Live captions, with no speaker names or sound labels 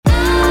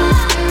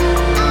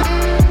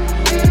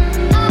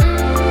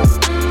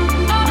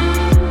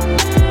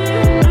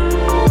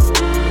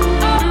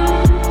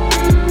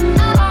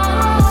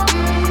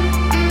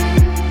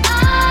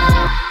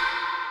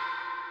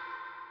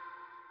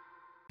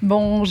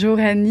Bonjour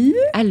Annie.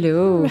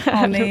 Allô.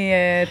 On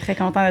est très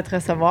content de te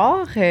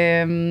recevoir.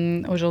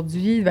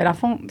 Aujourd'hui, dans le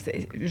fond,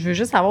 je veux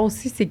juste savoir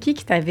aussi, c'est qui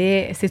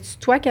t'avait... C'est-tu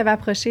toi qui avais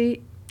approché?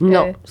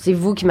 Non, c'est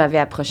vous qui m'avez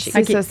approché.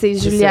 C'est ça, c'est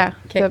Julia.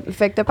 Okay.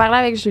 Fait que t'as parlé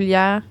avec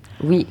Julia.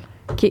 Oui.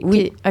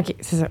 Oui. OK,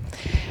 c'est ça.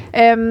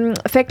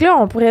 Fait que là,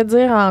 on pourrait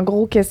dire en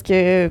gros qu'est-ce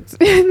que tu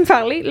viens de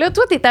parler. Là,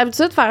 toi, t'es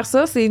habitué de faire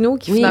ça. C'est nous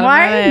qui finalement...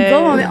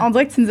 Ouais, on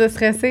dirait que tu nous as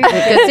stressés.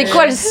 C'est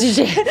quoi le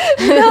sujet?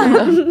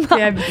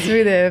 T'es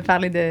habituée de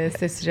parler de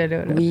ce sujet-là.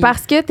 Là. Oui.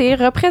 Parce que t'es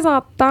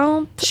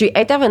représentante... Je suis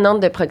intervenante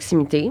de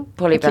proximité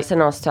pour les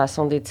personnes en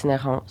situation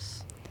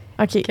d'itinérance.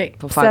 OK.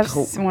 Pour faire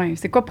gros. Ouais.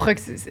 C'est quoi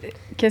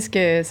qu'est-ce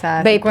que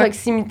ça... Ben, quoi,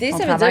 proximité,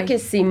 ça veut dire que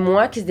c'est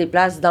moi qui se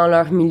déplace dans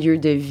leur milieu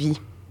de vie.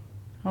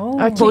 Oh.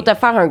 OK. Pour te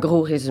faire un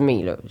gros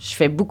résumé, là, je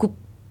fais beaucoup...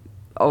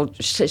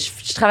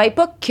 Je travaille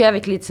pas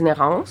qu'avec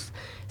l'itinérance.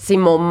 C'est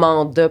mon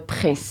mandat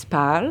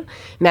principal.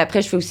 Mais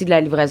après, je fais aussi de la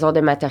livraison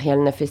de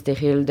matériel neuf et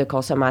stérile, de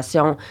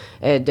consommation,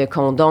 de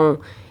condoms,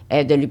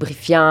 de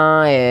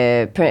lubrifiants.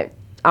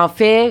 En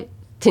fait,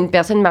 tu es une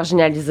personne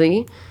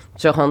marginalisée,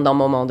 tu rentres dans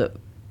mon mandat.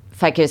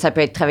 Fait que ça peut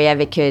être travailler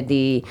avec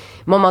des...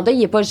 Mon mandat, il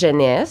n'est pas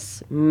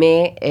jeunesse,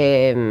 mais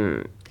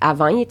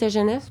avant, il était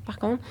jeunesse, par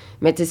contre.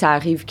 Mais tu sais, ça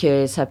arrive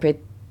que ça peut être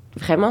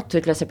vraiment tout,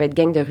 là. Ça peut être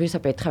gang de rue, ça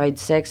peut être travail du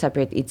sexe, ça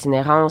peut être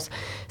itinérance,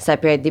 ça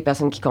peut être des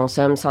personnes qui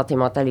consomment, santé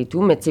mentale et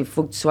tout. Mais tu sais, il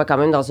faut que tu sois quand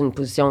même dans une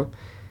position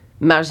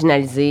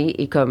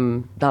marginalisée et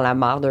comme dans la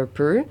marde un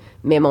peu.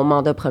 Mais mon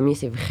mandat premier,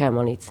 c'est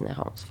vraiment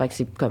l'itinérance. Fait que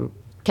c'est comme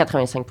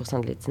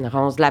 85% de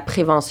l'itinérance. De la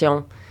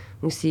prévention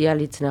aussi à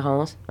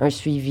l'itinérance. Un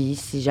suivi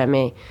si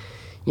jamais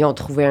ils ont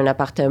trouvé un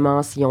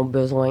appartement, s'ils ont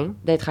besoin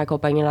d'être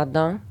accompagnés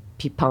là-dedans.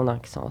 Puis pendant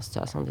qu'ils sont en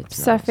situation d'itinérance.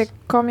 Ça fait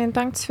combien de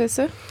temps que tu fais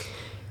ça?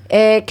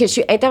 Que je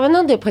suis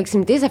intervenante de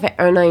proximité, ça fait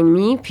 1 an et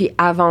demi. Puis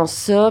avant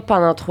ça,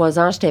 pendant 3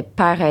 ans, j'étais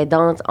père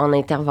aidante en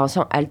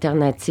intervention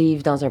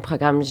alternative dans un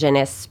programme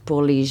jeunesse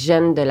pour les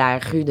jeunes de la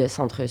rue de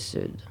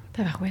Centre-Sud.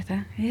 Tabarouette,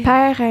 hein? Hey.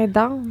 Père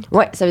aidante?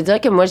 Oui, ça veut dire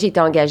que moi, j'ai été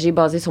engagée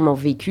basée sur mon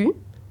vécu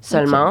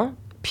seulement. Okay.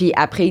 Puis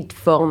après, ils te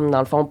forment,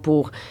 dans le fond,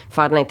 pour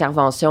faire de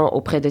l'intervention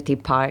auprès de tes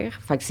pairs.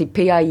 Fait que c'est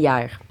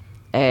PAIR.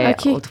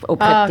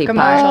 Auprès de tes comme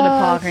pairs. un genre de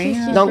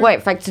parrain. Donc, ouais,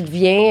 fait que tu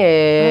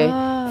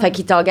deviens... Fait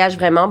qu'ils t'engagent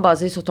vraiment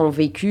basé sur ton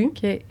vécu.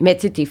 Okay. Mais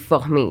tu sais, t'es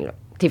formé, là.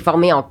 T'es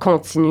formé en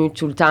continu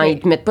tout le temps. Okay. Ils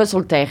te mettent pas sur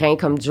le terrain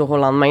comme du jour au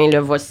lendemain. Là,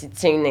 voici,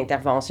 tiens, une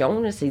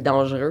intervention. Là, c'est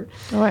dangereux.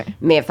 Ouais.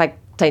 Mais fait que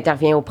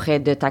t'interviens auprès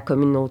de ta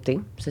communauté.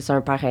 C'est ça, un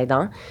père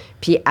aidant.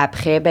 Puis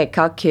après, ben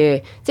quand que...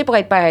 Tu sais, pour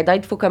être père aidant,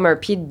 il faut comme un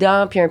pied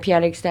dedans puis un pied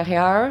à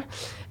l'extérieur.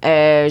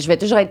 Je vais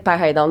toujours être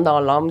père aidante dans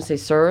l'âme, c'est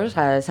sûr.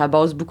 Ça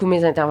base beaucoup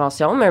mes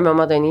interventions. Mais à un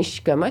moment donné, je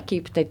suis comme, OK,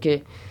 peut-être que...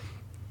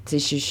 Tu sais,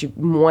 je suis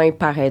moins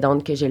père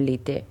aidante que je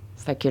l'étais.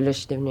 Fait que là, je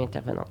suis devenue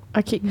intervenante.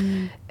 OK.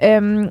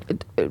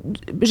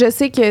 Je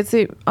sais que, tu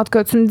sais, en tout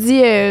cas, tu me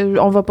dis,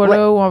 on va pas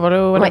là ou on va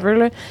là, whatever,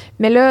 là.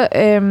 Mais là,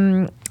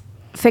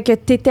 fait que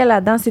t'étais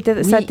là-dedans,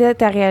 c'était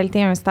ta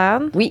réalité à un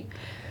stade. Oui.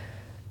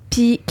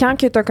 Puis quand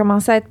que t'as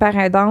commencé à être père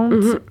aidante,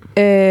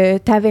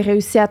 t'avais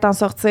réussi à t'en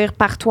sortir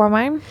par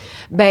toi-même?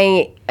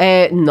 Ben,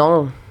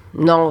 non.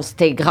 Non,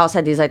 c'était grâce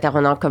à des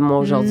intervenants comme moi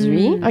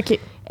aujourd'hui. OK.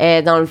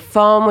 Dans le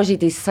fond, moi, j'ai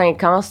été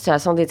 5 ans en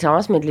situation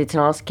d'itinérance, mais de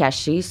l'itinérance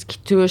cachée, ce qui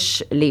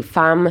touche les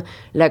femmes,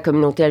 la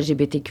communauté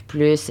LGBTQ+,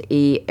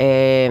 et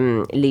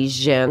les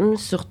jeunes,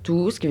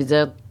 surtout, ce qui veut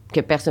dire que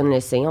personne ne le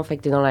sait, en fait,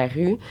 que t'es dans la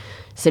rue.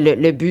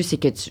 Le but, c'est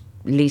que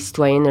les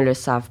citoyens ne le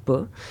savent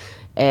pas.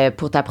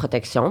 Pour ta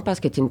protection, parce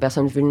que tu es une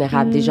personne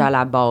vulnérable déjà à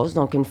la base.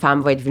 Donc, une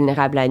femme va être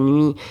vulnérable la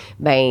nuit.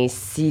 Ben,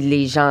 si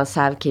les gens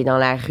savent qu'elle est dans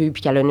la rue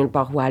puis qu'elle a nulle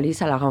part où aller,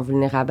 ça la rend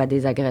vulnérable à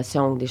des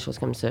agressions ou des choses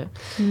comme ça.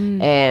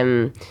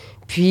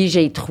 Puis,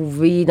 j'ai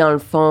trouvé, dans le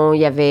fond,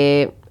 il y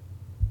avait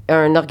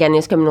un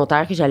organisme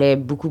communautaire que j'allais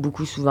beaucoup,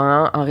 beaucoup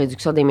souvent en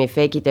réduction des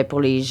méfaits qui était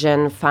pour les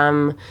jeunes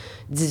femmes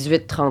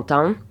 18-30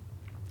 ans,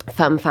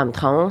 femmes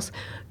trans.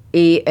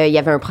 Et il y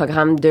avait un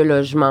programme de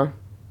logement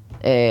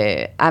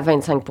à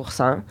 25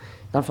 %.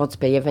 Dans le fond, tu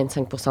payais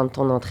 25 % de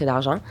ton entrée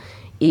d'argent.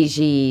 Et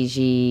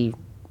j'ai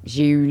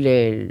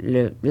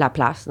eu la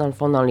place, dans le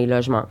fond, dans les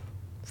logements.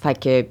 Fait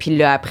que, puis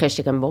là, après,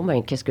 j'étais comme, bon,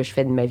 ben, qu'est-ce que je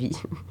fais de ma vie?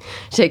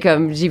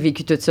 J'ai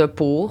vécu tout ça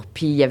pour,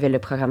 puis il y avait le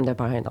programme de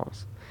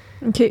parrainage.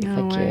 OK. Fait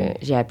que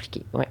j'ai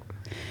appliqué, ouais.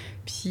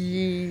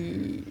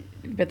 Puis,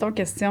 mettons,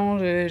 question,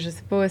 je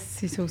sais pas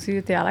si ça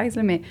aussi t'es à l'aise,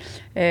 là, mais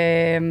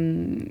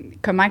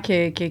comment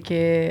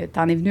que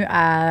t'en es venu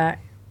à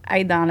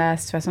être dans la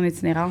situation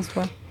d'itinérance,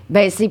 toi?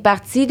 Ben, c'est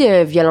parti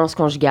de violence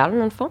conjugale,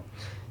 dans le fond.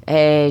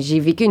 J'ai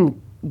vécu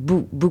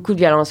beaucoup de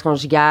violence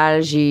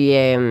conjugale.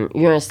 J'ai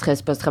eu un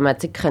stress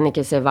post-traumatique chronique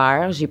et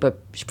sévère. Je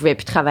pouvais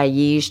plus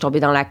travailler. Je suis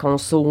tombée dans la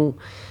conso.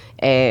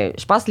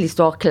 Je pense que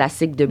l'histoire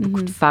classique de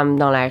beaucoup de femmes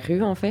dans la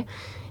rue, en fait,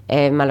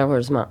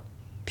 malheureusement.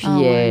 Puis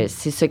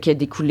c'est ça qui a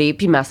découlé.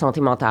 Puis ma santé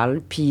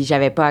mentale. Puis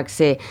j'avais pas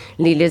accès.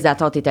 Les listes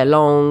d'attente étaient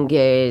longues.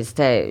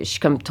 Je suis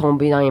comme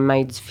tombée dans les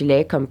mailles du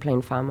filet, comme plein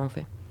de femmes, en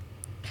fait.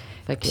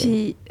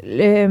 Puis,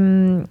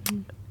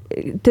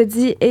 t'as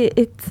dit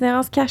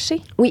itinérance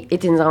cachée? Oui,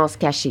 itinérance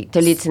cachée.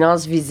 T'as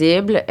l'itinérance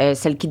visible,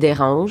 celle qui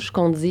dérange,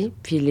 qu'on dit,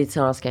 puis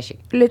l'itinérance cachée.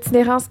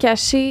 L'itinérance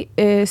cachée,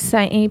 ça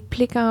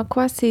implique en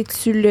quoi? C'est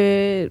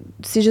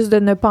juste de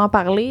ne pas en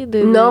parler?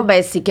 Non,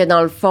 ben c'est que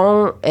dans le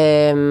fond,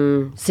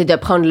 c'est de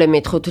prendre le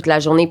métro toute la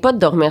journée, pas de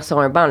dormir sur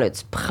un banc, là.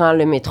 Tu prends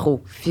le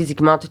métro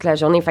physiquement toute la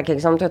journée. Fait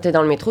qu'exemple, toi, t'es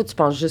dans le métro, tu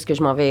penses juste que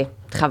je m'en vais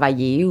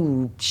travailler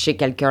ou chez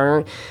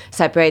quelqu'un.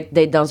 Ça peut être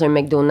d'être dans un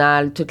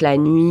McDonald's toute la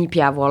nuit puis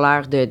avoir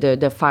l'air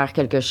de faire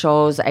quelque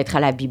chose, être à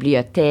la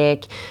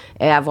bibliothèque,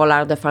 avoir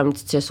l'air de faire une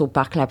petite sieste au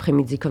parc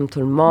l'après-midi comme tout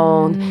le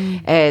monde.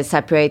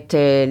 Ça peut être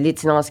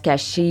l'itinérance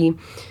cachée.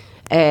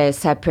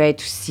 Ça peut être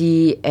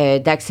aussi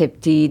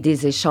d'accepter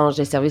des échanges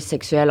de services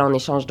sexuels en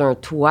échange d'un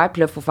toit.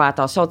 Puis là, il faut faire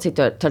attention. Tu sais,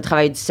 t'as le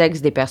travail du sexe,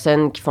 des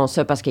personnes qui font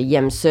ça parce qu'ils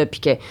aiment ça puis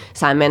que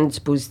ça amène du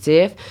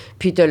positif.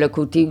 Puis t'as le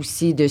côté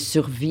aussi de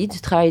survie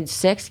du travail du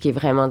sexe qui est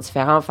vraiment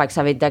différent. Fait que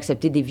ça va être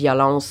d'accepter des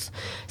violences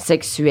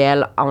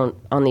sexuelles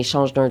en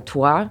échange d'un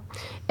toit.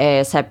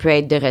 Ça peut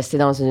être de rester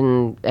dans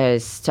une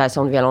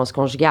situation de violence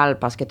conjugale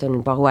parce que tu n'as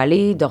nulle part où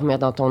aller, dormir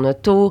dans ton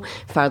auto,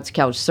 faire du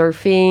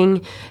couchsurfing,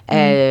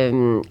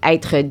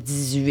 être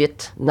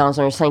 18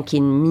 dans un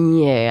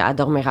 5,5 à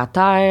dormir à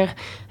terre.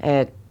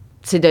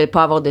 C'est de ne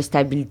pas avoir de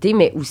stabilité,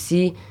 mais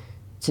aussi,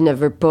 tu ne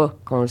veux pas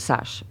qu'on le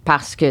sache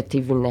parce que tu es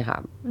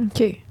vulnérable. OK.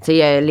 Tu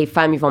sais, les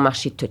femmes, ils vont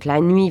marcher toute la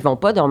nuit, ils vont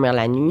pas dormir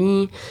la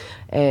nuit.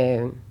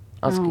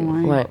 En tout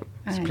cas, ouais,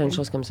 c'est plein de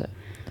choses comme ça.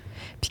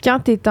 Puis quand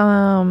tu es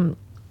en...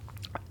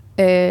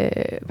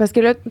 parce que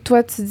là,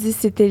 toi, tu dis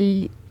c'était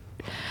lié...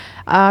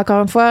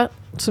 Encore une fois,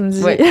 tu me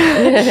dis... Oui.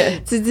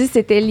 Tu dis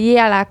c'était lié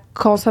à la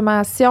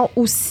consommation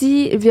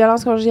aussi,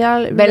 violence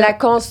conjugale. Ben la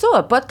conso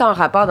n'a pas tant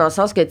rapport dans le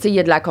sens que, tu sais, il y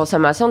a de la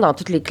consommation dans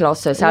toutes les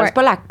classes sociales. Ouais. C'est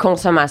pas la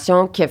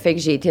consommation qui a fait que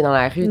j'ai été dans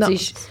la rue. Tu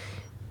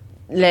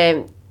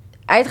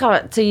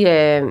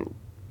sais,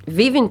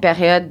 vivre une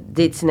période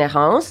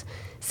d'itinérance,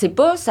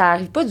 ça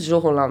arrive pas du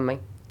jour au lendemain.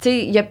 Tu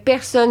sais, il y a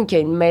personne qui a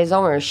une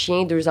maison, un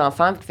chien, 2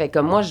 enfants, qui fait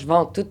comme moi, je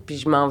vends tout puis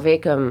je m'en vais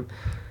comme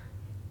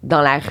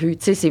dans la rue.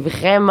 Tu sais, c'est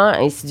vraiment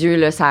insidieux,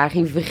 là. Ça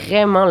arrive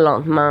vraiment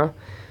lentement.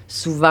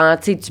 Souvent,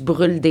 tu sais, tu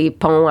brûles des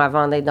ponts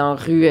avant d'être dans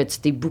la rue. Tu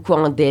t'es beaucoup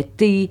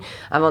endetté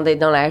avant d'être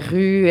dans la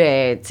rue.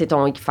 Tu sais,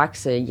 ton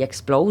Equifax, il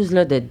explose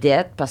là, de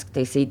dettes parce que tu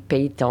as essayé de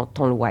payer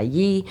ton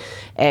loyer.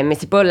 Mais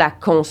c'est pas la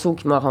conso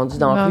qui m'a rendu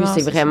dans la rue.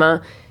 C'est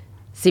vraiment...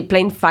 C'est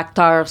plein de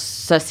facteurs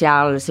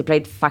sociaux, c'est plein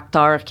de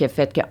facteurs qui ont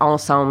fait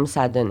qu'ensemble,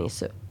 ça a donné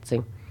ça. T'sais.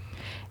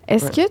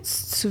 Est-ce que tu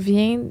te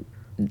souviens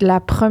de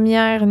la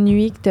première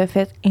nuit que tu as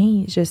faite?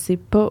 Hey, je sais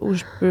pas où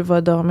je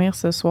vais dormir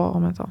ce soir,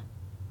 mettons.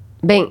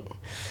 Ben,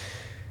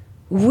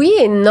 oui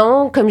et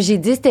non. Comme j'ai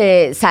dit,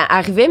 ça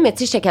arrivait, mais tu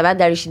sais, j'étais capable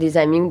d'aller chez des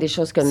amis ou des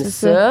choses comme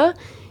ça.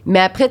 Mais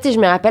après, tu sais, je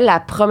me rappelle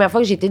la première fois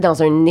que j'étais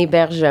dans un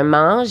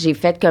hébergement, j'ai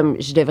fait comme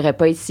je devrais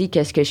pas ici,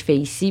 qu'est-ce que je fais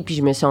ici, puis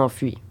je me suis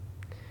enfuie.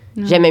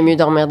 J'aimais mieux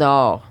dormir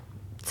dehors.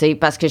 T'sais,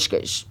 parce que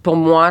pour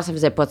moi, ça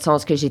faisait pas de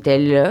sens que j'étais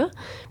là.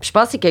 Puis je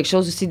pense que c'est quelque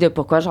chose aussi de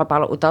pourquoi j'en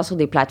parle autant sur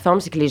des plateformes,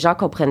 c'est que les gens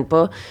comprennent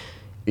pas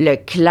le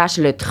clash,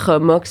 le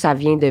trauma que ça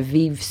vient de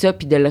vivre ça,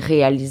 puis de le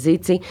réaliser.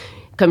 T'sais.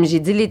 Comme j'ai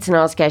dit,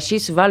 l'itinérance cachée,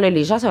 souvent, là,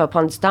 les gens, ça va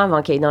prendre du temps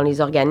avant qu'ils aillent dans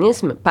les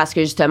organismes parce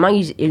que justement,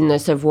 ils ne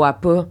se voient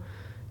pas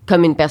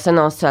comme une personne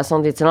en situation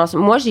d'itinérance.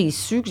 Moi, j'ai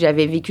su que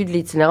j'avais vécu de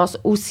l'itinérance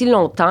aussi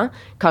longtemps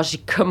quand j'ai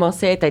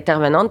commencé à être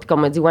intervenante, puis qu'on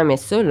m'a dit, ouais, mais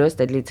ça, là,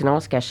 c'était de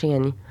l'itinérance cachée,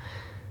 Annie.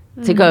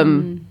 C'est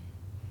comme,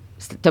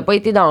 t'as pas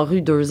été dans la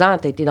rue 2 ans,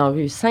 t'as été dans la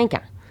rue 5 ans.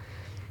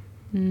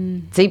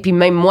 Tu sais, puis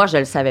même moi, je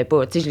le savais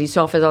pas. Tu sais, je l'ai su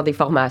en faisant des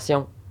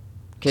formations.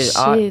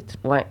 Shit.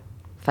 Ouais.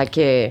 Fait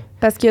que...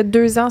 Parce qu'il y a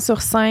 2 ans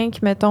sur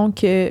 5, mettons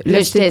que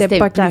là, c'était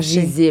pas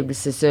caché. visible,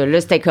 c'est ça. Là,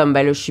 c'était comme,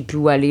 ben là, je sais plus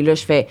où aller. Là,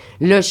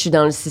 je suis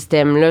dans le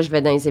système. Là, je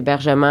vais dans les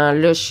hébergements.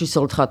 Là, je suis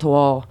sur le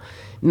trottoir.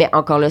 Mais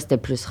encore là, c'était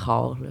plus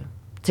rare, là.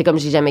 Tu sais, comme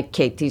j'ai jamais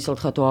quêté sur le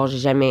trottoir, j'ai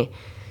jamais...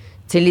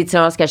 Tu sais,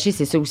 l'itinérance cachée,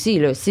 c'est ça aussi,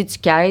 là. Si tu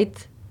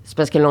quêtes, c'est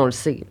parce que là, on le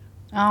sait.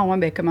 Ah ouais,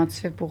 ben comment tu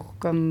fais pour,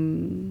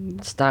 comme...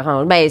 Tu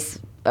t'arranges. Ben,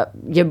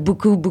 il y a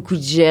beaucoup, beaucoup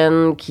de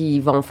jeunes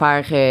qui vont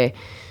faire...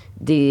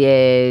 du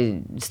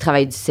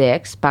travail du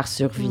sexe par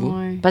survie.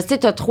 Ouais. Parce que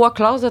tu as 3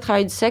 classes de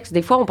travail du sexe.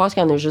 Des fois, on pense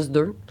qu'il y en a juste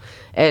 2.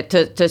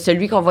 T'as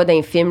celui qu'on voit dans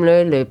les films,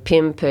 là, le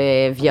pimp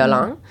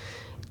violent.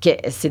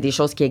 C'est des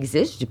choses qui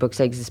existent. Je dis pas que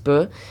ça existe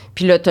pas.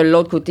 Puis là, t'as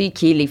l'autre côté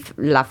qui est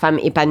la femme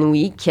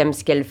épanouie, qui aime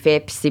ce qu'elle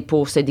fait, puis c'est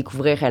pour se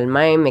découvrir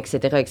elle-même, etc.,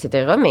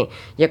 etc. Mais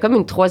il y a comme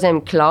une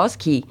 3e classe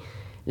qui,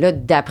 là,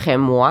 d'après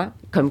moi,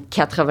 comme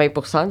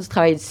 80% du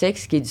travail du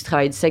sexe, qui est du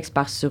travail du sexe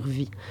par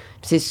survie.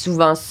 Puis c'est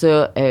souvent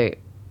ça...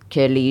 que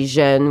les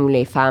jeunes ou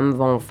les femmes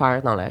vont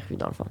faire dans la rue,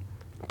 dans le fond,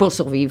 pour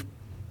survivre.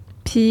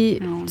 Puis,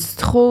 tu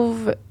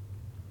trouves...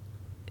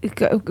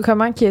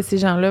 Comment que ces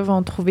gens-là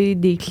vont trouver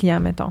des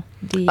clients, mettons?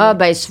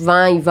 Ben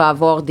souvent, il va y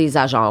avoir des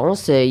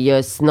agences. Il y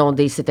a sinon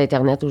des sites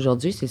Internet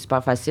aujourd'hui. C'est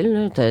super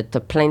facile. Tu as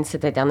plein de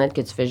sites Internet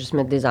que tu fais juste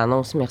mettre des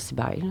annonces, merci,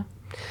 bye. Là.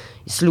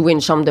 Ils se louent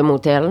une chambre de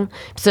motel.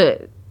 Puis ça,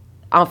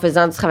 en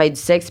faisant du travail du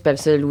sexe, ils peuvent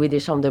se louer des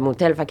chambres de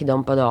motel, fait qu'ils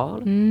dorment pas dehors.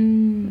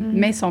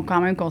 Mais ils sont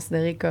quand même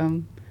considérés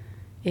comme...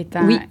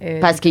 étant... Oui,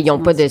 parce qu'ils n'ont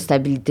pas de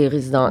stabilité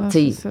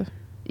résidentielle.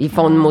 Ils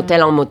font de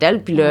motel en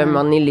motel, puis là, à un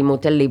moment donné, les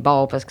motels les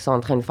barrent parce qu'ils sont en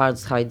train de faire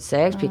du travail du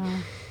sexe. Puis,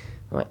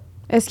 ouais.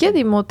 Est-ce qu'il y a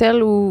des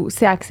motels où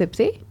c'est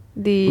accepté?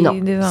 Non,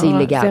 c'est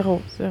illégal.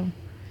 Zéro.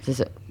 C'est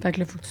ça. Fait que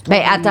là, faut que tu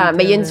Ben attends,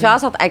 mais il y a une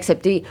différence entre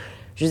accepter...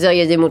 Je veux dire, il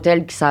y a des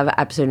motels qui savent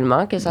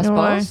absolument que ça se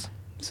passe.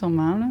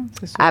 Sûrement, là.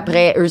 C'est sûr.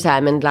 Après, eux, ça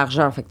amène de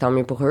l'argent, fait que tant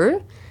mieux pour eux.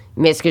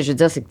 Mais ce que je veux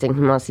dire, c'est que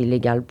techniquement, c'est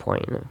illégal, point.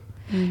 Là.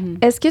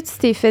 Est-ce que tu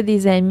t'es fait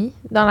des amis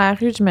dans la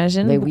rue,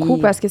 j'imagine? Ben beaucoup,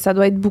 oui. parce que ça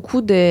doit être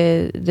beaucoup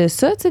de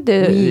ça, tu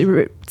sais,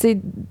 Oui.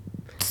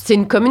 C'est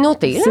une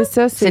communauté, là. C'est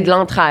ça. C'est de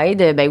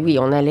l'entraide. Ben oui,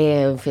 on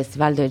allait au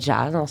festival de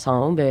jazz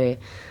ensemble.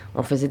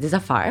 On faisait des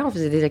affaires, on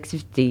faisait des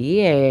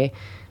activités.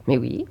 Mais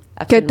oui,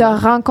 absolument. Que tu as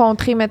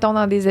rencontré, mettons,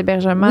 dans des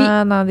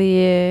hébergements, dans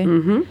des...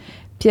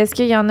 Puis est-ce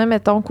qu'il y en a,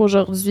 mettons,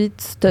 qu'aujourd'hui,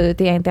 tu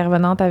es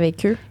intervenante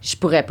avec eux? Je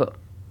pourrais pas.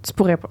 Tu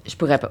pourrais pas? Je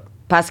pourrais pas.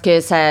 Parce que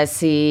ça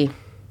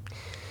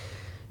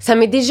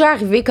m'est déjà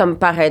arrivé comme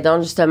par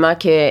aidant, justement,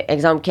 que,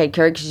 exemple,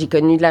 quelqu'un que j'ai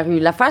connu de la rue.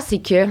 L'affaire,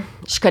 c'est que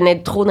je connais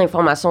trop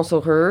d'informations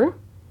sur eux.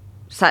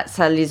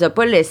 Ça les a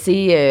pas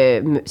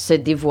laissés se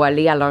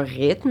dévoiler à leur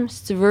rythme,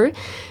 si tu veux.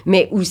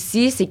 Mais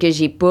aussi, c'est que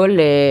j'ai pas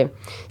le...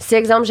 Si,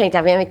 exemple,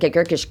 j'interviens avec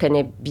quelqu'un que je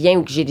connais bien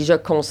ou que j'ai déjà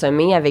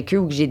consommé avec eux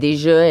ou que j'ai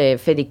déjà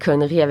fait des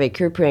conneries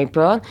avec eux, peu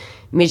importe,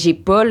 mais j'ai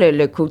pas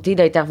le côté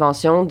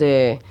d'intervention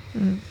de...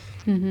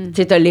 Tu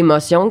sais, t'as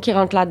l'émotion qui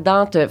rentre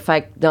là-dedans.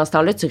 Fait que dans ce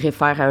temps-là, tu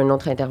réfères à un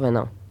autre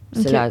intervenant.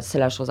 C'est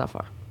la chose à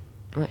faire.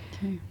 Ouais.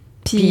 Okay.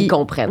 Puis ils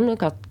comprennent là,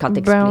 quand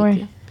t'expliques. Ben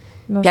ouais.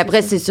 Puis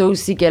après, c'est ça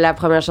aussi que la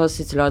première chose,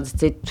 c'est que tu leur dis, tu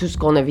sais, tout ce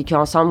qu'on a vécu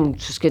ensemble ou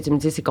tout ce que tu me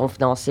dis, c'est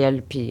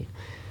confidentiel. Puis...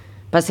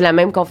 Parce que c'est la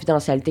même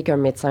confidentialité qu'un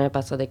médecin à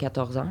partir de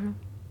 14 ans.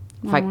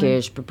 Fait que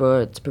tu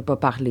peux pas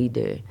parler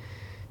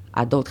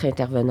à d'autres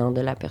intervenants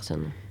de la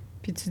personne.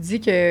 Puis tu dis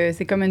que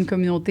c'est comme une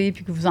communauté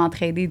puis que vous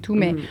entraidez et tout,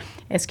 mais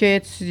est-ce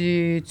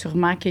que tu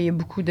remarques qu'il y a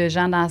beaucoup de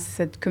gens dans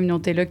cette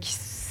communauté-là qui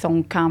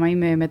sont quand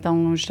même,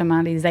 mettons,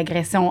 justement, les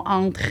agressions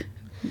entre...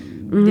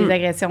 Des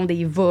agressions,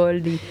 des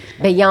vols, des...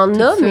 Bien, il y en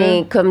a,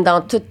 mais comme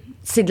dans tout...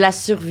 C'est de la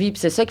survie, puis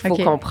c'est ça qu'il faut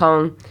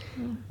comprendre.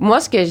 Moi,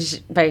 ce que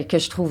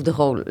je trouve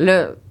drôle,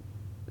 là,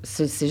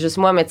 c'est juste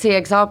moi, mais tu sais,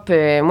 exemple,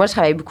 moi, je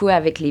travaille beaucoup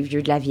avec les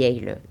vieux de la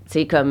vieille, là. Tu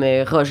sais, comme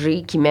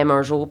Roger, qui m'aime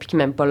un jour puis qui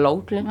m'aime pas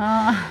l'autre, là.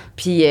 Ah.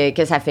 Puis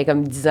que ça fait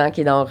comme 10 ans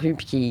qu'il est dans la rue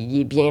puis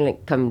qu'il est bien, là,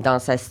 comme dans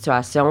sa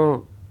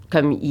situation,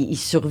 comme il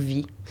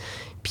survit.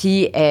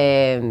 Puis...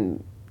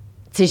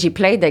 tu sais, j'ai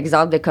plein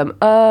d'exemples de comme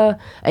 « Ah,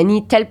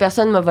 Annie, telle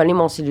personne m'a volé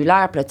mon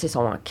cellulaire. » Puis là, tu sais, ils sont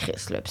en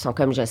crise, là. Puis ils sont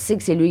comme « Je sais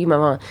que c'est lui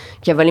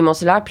qui a volé mon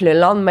cellulaire. » Puis le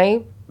lendemain,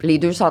 les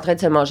deux sont en train de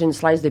se manger une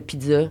slice de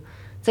pizza. Tu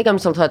sais, comme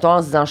sur le trottoir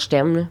en se disant « Je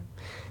t'aime. » là.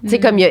 Tu sais,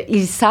 comme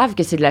ils savent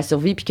que c'est de la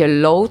survie puis que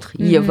l'autre,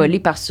 il a volé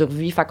par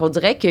survie. Fait qu'on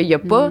dirait qu'il n'y a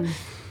pas...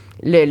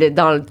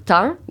 dans le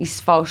temps, ils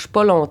se fâchent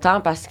pas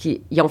longtemps parce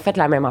qu'ils ont fait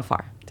la même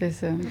affaire. C'est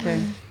ça, OK.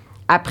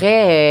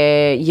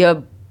 Après, il y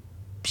a,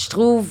 je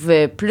trouve,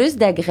 plus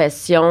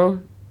d'agression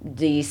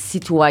des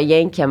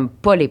citoyens qui n'aiment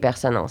pas les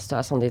personnes en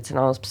situation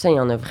d'itinérance. Puis ça, il y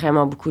en a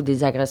vraiment beaucoup,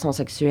 des agressions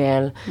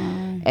sexuelles,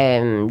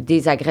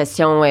 des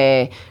agressions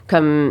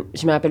comme,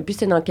 je me rappelle plus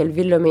c'est dans quelle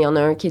ville, là, mais il y en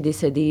a un qui est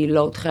décédé,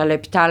 l'autre à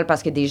l'hôpital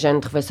parce que des jeunes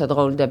trouvaient ça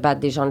drôle de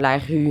battre des gens de la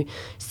rue.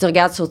 Si tu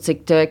regardes sur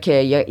TikTok,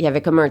 il y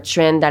avait comme un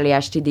trend d'aller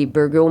acheter des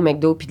burgers au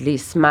McDo puis de les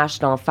smash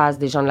d'en face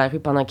des gens de la rue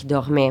pendant qu'ils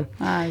dormaient.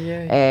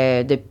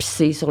 De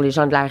pisser sur les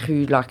gens de la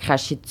rue, de leur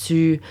cracher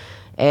dessus.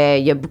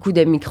 Il y a beaucoup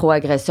de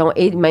micro-agressions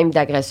et même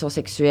d'agressions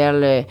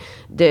sexuelles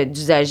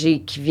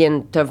d'usagers qui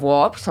viennent te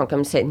voir, puis qui sont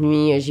comme cette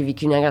nuit, j'ai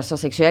vécu une agression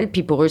sexuelle,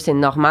 puis pour eux, c'est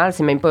normal,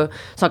 c'est même pas...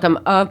 Ils sont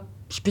comme,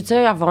 je peux-tu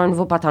avoir un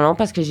nouveau pantalon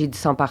parce que j'ai du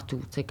sang partout?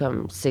 Tu sais,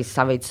 comme,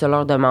 ça va être ça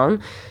leur demande.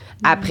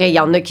 Après, il y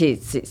en a qui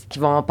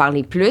vont en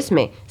parler plus,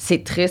 mais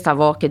c'est triste à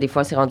voir que des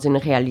fois, c'est rendu une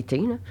réalité.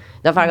 Là.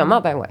 De faire comme,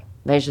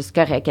 ben juste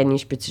correct, Annie,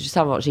 je peux-tu juste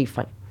avoir... J'ai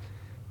faim.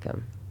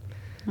 Comme...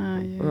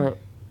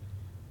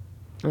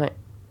 Ouais.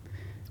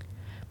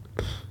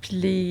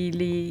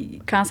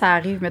 Puis quand ça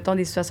arrive, mettons,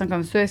 des situations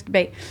comme ça,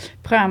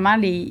 premièrement,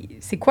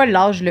 c'est quoi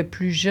l'âge le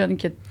plus jeune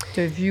que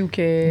tu as vu ou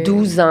que...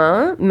 12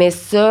 ans, mais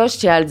ça, je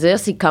tiens à le dire,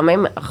 c'est quand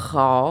même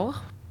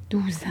rare.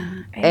 12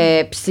 ans.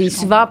 Hey, puis c'est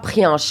souvent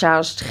pris en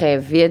charge très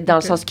vite, dans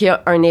le sens qu'il y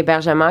a un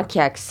hébergement qui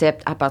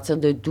accepte à partir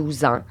de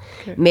 12 ans.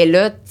 Okay. Mais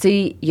là, tu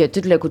sais, il y a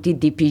tout le côté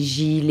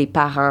DPJ, les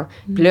parents.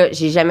 Puis là,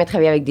 j'ai jamais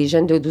travaillé avec des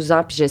jeunes de 12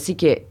 ans, puis je sais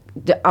que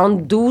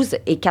entre 12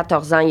 et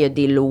 14 ans, il y a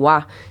des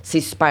lois.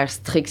 C'est super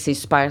strict, c'est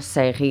super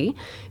serré.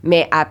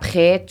 Mais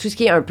après, tout ce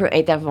qui est un peu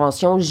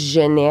intervention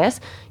jeunesse,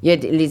 il y a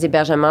des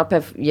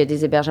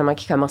hébergements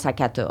qui commencent à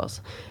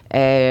 14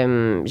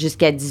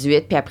 jusqu'à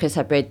 18. Puis après,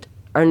 ça peut être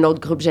un autre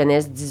groupe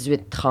jeunesse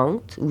 18-30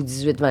 ou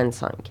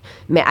 18-25.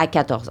 Mais à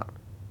 14 ans.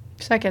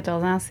 Puis ça, à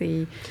 14 ans,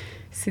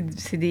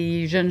 c'est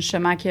des jeunes,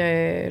 justement,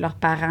 que leurs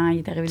parents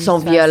est arrivé. Ils sont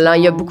violents.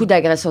 Il y a beaucoup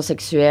d'agressions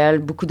sexuelles,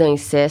 beaucoup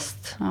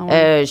d'inceste. Ah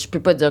ouais. Je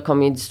peux pas dire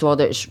combien d'histoires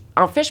de...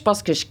 En fait, je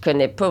pense que je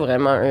connais pas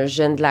vraiment un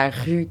jeune de la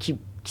rue qui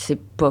s'est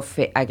pas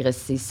fait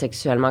agresser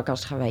sexuellement quand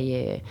je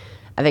travaillais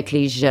avec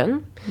les jeunes.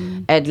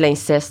 de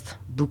l'inceste,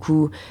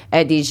 beaucoup.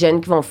 Des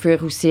jeunes qui vont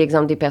fuir aussi,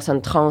 exemple des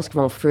personnes trans qui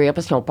vont fuir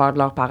parce qu'ils ont peur de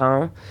leurs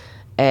parents.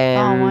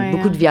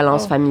 Beaucoup de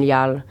violence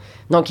familiale.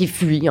 Donc, ils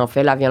fuient, en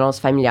fait, la violence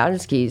familiale,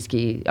 ce qui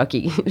est OK,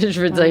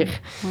 je veux dire.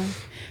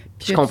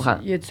 Je comprends.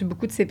 Y a-tu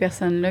beaucoup de ces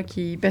personnes-là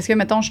qui... Parce que,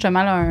 mettons,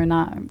 justement, là,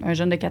 un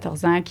jeune de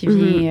 14 ans qui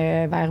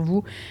vient vers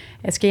vous,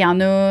 est-ce qu'il y en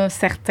a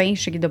certains,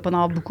 je sais qu'il ne doit pas en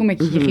avoir beaucoup, mais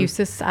qui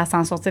réussissent à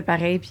s'en sortir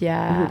pareil, puis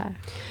à...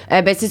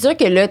 Ben, c'est sûr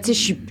que là, tu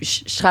sais,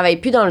 je travaille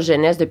plus dans le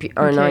jeunesse depuis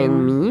un an et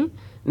demi,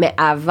 mais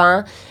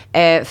avant,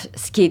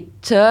 ce qui est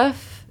tough,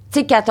 tu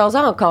sais, 14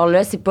 ans encore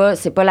là, c'est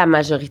pas la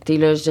majorité,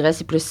 là. Je dirais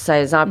c'est plus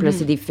 16 ans, puis là,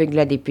 c'est des fugues de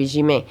la DPJ.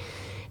 Mais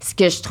ce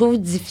que je trouve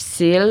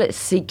difficile,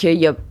 c'est qu'il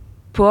y a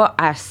pas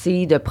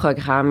assez de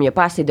programmes, il n'y a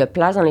pas assez de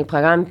place dans les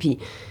programmes. Puis,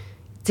 tu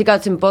sais, quand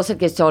tu me poses cette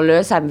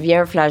question-là, ça me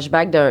vient un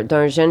flashback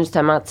d'un jeune,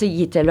 justement. Tu sais,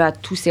 il était là à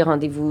tous ses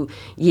rendez-vous.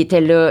 Il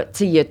était là, tu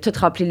sais, il a tout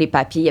rempli les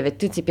papiers. Il y avait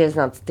toutes ses pièces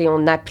d'identité.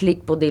 On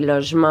applique pour des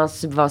logements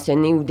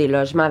subventionnés ou des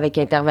logements avec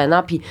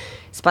intervenants. Puis,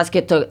 c'est parce que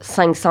tu as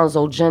 500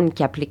 autres jeunes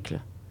qui appliquent, là.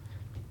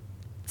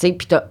 Tu sais,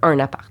 puis tu as un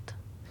appart.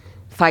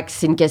 Fait que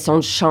c'est une question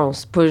de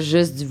chance, pas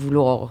juste du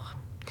vouloir.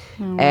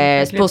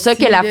 C'est pour ça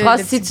que la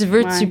phrase « si tu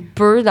veux, tu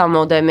peux » dans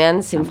mon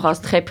domaine, c'est une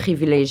phrase très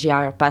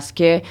privilégiée parce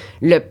que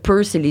le «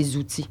 peut », c'est les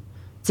outils. Tu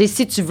sais,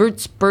 si tu veux,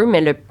 tu peux,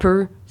 mais le «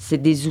 peut », c'est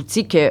des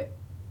outils qui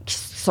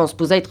sont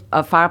supposés être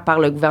offerts par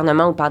le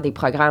gouvernement ou par des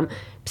programmes.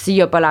 Puis s'il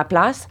n'y a pas la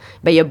place,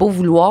 bien, il a beau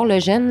vouloir, le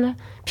jeune, là,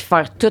 puis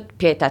faire tout,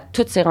 puis être à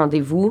tous ses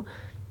rendez-vous,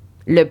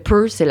 le «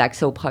 peut », c'est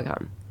l'accès au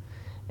programme.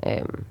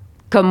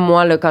 Comme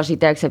moi, là, quand j'ai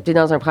été acceptée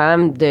dans un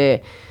programme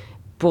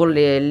pour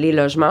les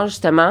logements,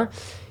 justement,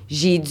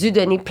 j'ai dû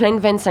donner plein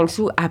de 25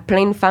 sous à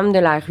plein de femmes de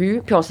la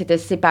rue, puis on s'était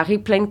séparés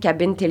plein de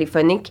cabines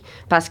téléphoniques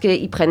parce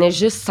qu'ils prenaient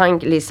juste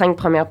les 5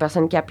 premières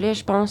personnes qui appelaient,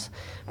 je pense,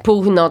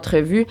 pour une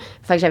entrevue.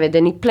 Fait que j'avais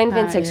donné plein de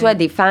 25 sous à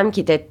des femmes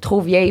qui étaient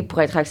trop vieilles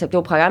pour être acceptées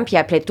au programme, puis ils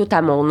appelaient toutes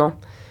à mon nom.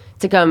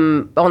 Tu sais,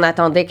 comme on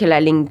attendait que la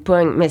ligne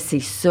pogne, mais c'est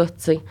ça, tu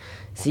sais.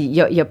 Il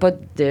n'y a pas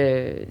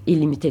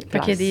illimité de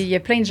place. Fait qu'il y a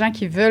plein de gens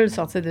qui veulent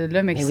sortir de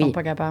là, mais qui ne sont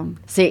pas capables.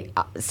 C'est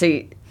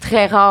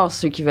très rare,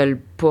 ceux qui veulent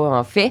pas,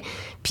 en fait.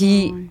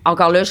 Puis,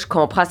 encore là, je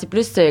comprends. C'est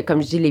plus,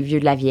 comme je dis, les vieux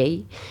de la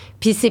vieille.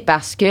 Puis c'est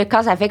parce que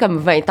quand ça fait comme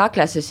 20 ans que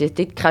la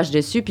société te crache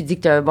dessus puis dit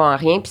que t'es un bon à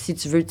rien, puis si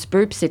tu veux, tu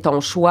peux, puis c'est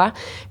ton choix.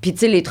 Puis tu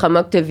sais, les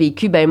traumas que t'as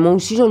vécu, ben moi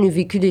aussi, j'en ai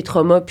vécu des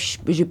traumas, puis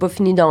j'ai pas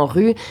fini dans la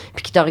rue,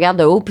 puis qui te regardent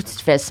de haut, puis tu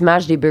te fais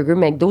smash des burgers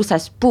McDo, ça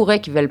se pourrait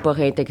qu'ils veulent pas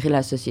réintégrer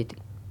la société.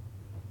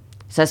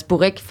 Ça se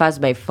pourrait qu'ils fassent,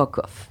 ben fuck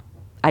off.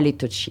 Allez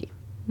tout chier.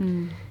 Je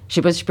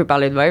sais pas si je peux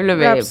parler de même, là,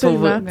 mais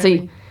absolument, pour tu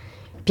sais.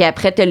 Puis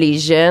après, t'as les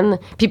jeunes.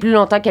 Puis plus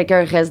longtemps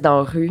quelqu'un reste dans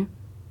la rue,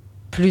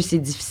 plus c'est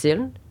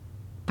difficile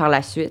par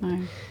la suite. Ouais.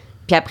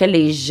 Puis après,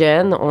 les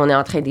jeunes, on est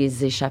en train de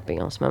les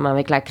échapper en ce moment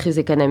avec la crise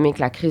économique,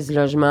 la crise du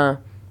logement.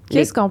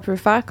 Qu'est-ce qu'on peut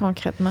faire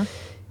concrètement?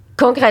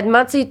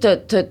 Concrètement, tu sais,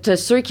 t'as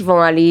ceux qui vont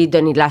aller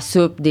donner de la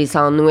soupe, des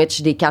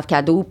sandwichs, des cartes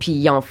cadeaux, puis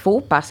il en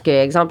faut parce que,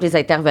 exemple, les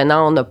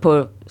intervenants, on n'a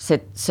pas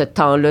ce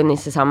temps-là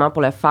nécessairement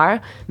pour le faire,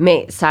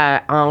 mais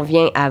ça en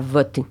vient à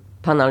voter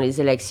pendant les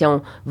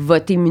élections,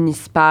 voter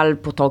municipal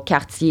pour ton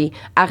quartier.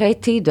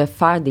 Arrêtez de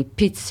faire des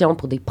pétitions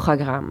pour des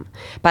programmes.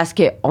 Parce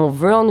qu'on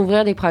veut en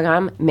ouvrir des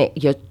programmes, mais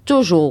il y a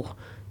toujours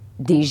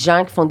des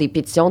gens qui font des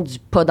pétitions du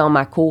 « pas dans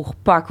ma cour »,«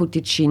 pas à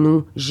côté de chez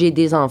nous »,« j'ai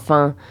des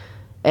enfants ».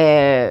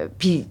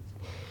 Puis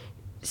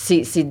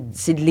c'est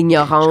de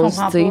l'ignorance.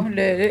 Je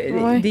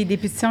comprends pas. Des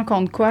pétitions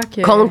contre quoi?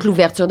 Contre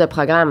l'ouverture de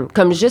programmes.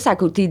 Comme juste à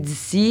côté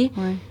d'ici,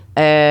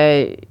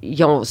 c'est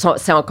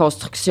en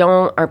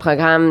construction un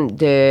programme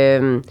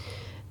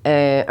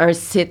un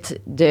site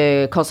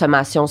de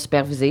consommation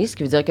supervisée, ce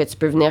qui veut dire que tu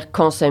peux venir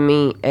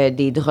consommer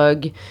des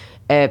drogues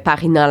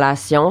par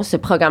inhalation. Ce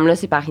programme-là,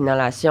 c'est par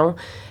inhalation.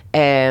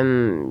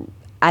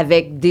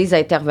 Avec des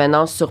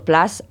intervenants sur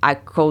place à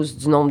cause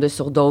du nombre de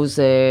surdoses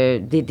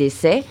des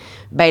décès.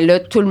 Ben là,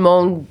 tout le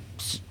monde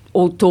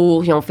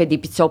autour, ils ont fait des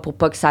pétitions pour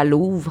pas que ça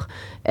l'ouvre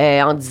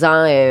en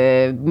disant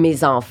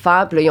mes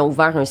enfants. Puis là, ils ont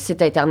ouvert un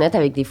site Internet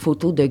avec des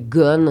photos de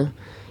guns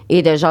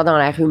et de gens dans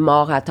la rue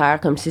morts à terre,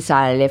 comme si ça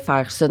allait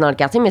faire ça dans le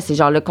quartier. Mais ces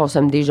gens-là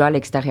consomment déjà à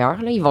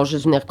l'extérieur. Là. Ils vont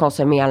juste venir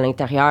consommer à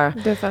l'intérieur.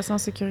 De façon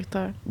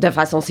sécuritaire. De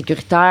façon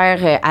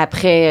sécuritaire.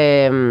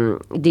 Après,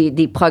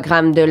 des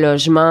programmes de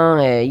logement,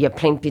 il y a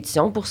plein de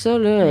pétitions pour ça.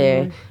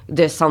 Là,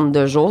 de centres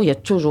de jour, il y a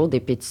toujours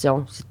des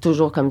pétitions. C'est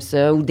toujours comme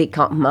ça. Ou des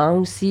campements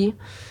aussi.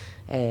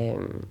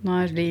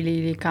 Non,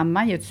 les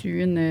campements, y a-tu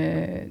eu une...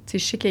 tu sais,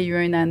 je sais qu'il y a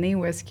eu une année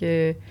où est-ce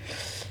que...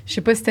 Je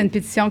sais pas si c'était une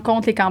pétition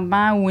contre les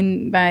campements ou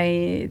une...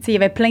 Ben, tu sais, il y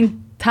avait plein de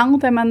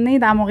tentes à un moment donné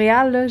dans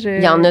Montréal, là.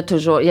 Il y en a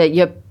toujours. Il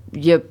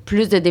y a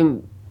plus de...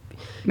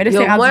 Mais là,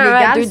 c'est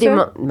rendu légal,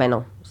 ça? Ben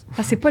non.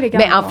 Ah, c'est pas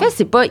légal. Mais en fait,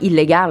 c'est pas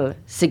illégal.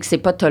 C'est que c'est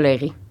pas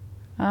toléré.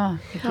 Ah,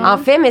 okay. En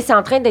fait, mais c'est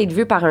en train d'être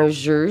vu par un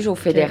juge au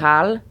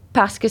fédéral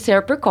parce que c'est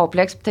un peu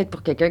complexe peut-être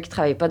pour quelqu'un qui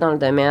travaille pas dans le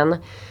domaine.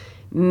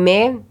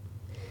 Mais...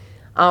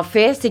 En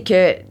fait, c'est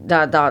que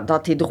dans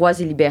tes droits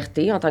et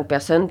libertés, en tant que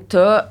personne, tu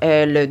as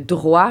le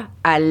droit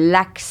à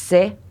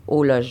l'accès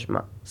au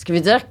logement. Ce qui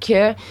veut dire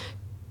que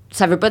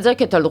ça veut pas dire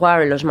que tu as le droit à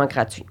un logement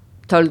gratuit.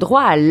 tu as le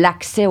droit à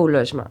l'accès au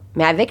logement.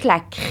 Mais avec la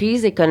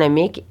crise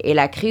économique et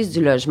la crise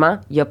du logement,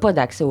 il n'y a pas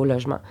d'accès au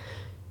logement.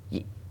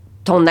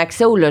 Ton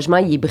accès au logement,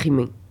 il est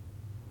brimé.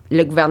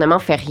 Le gouvernement ne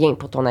fait rien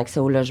pour ton accès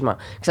au logement.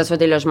 Que ce soit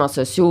des logements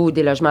sociaux,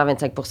 des logements à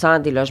 25 %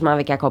 des logements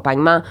avec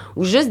accompagnement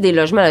ou juste des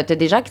logements. Tu as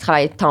des gens qui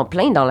travaillent temps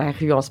plein dans la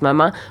rue en ce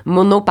moment,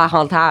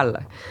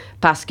 monoparental,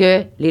 parce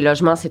que les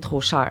logements, c'est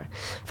trop cher.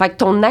 Fait que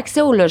ton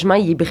accès au logement,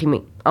 il est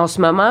brimé. En ce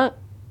moment,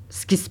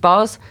 ce qui se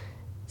passe,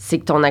 c'est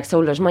que ton accès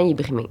au logement, il est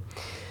brimé.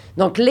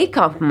 Donc, les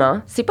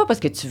campements, c'est pas parce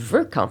que tu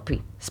veux camper,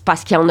 c'est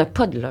parce qu'il n'y en a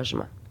pas de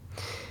logement.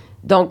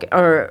 Donc,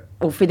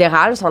 au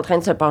fédéral, ils sont en train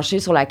de se pencher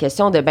sur la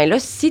question de, ben là,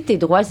 si tes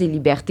droits et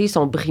libertés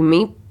sont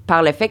brimés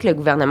par le fait que le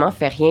gouvernement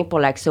fait rien pour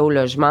l'accès au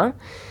logement,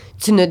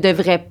 tu ne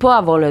devrais pas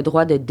avoir le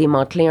droit de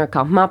démanteler un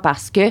campement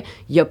parce qu'il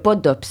n'y a pas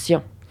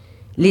d'option.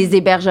 Les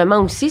hébergements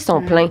aussi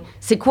sont pleins.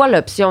 C'est quoi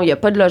l'option? Il n'y a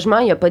pas de logement,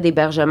 il n'y a pas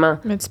d'hébergement.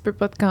 Mais tu peux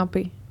pas te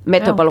camper.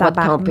 Mais tu n'as pas le droit de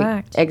camper.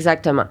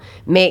 Exactement.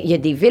 Mais il y a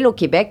des villes au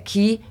Québec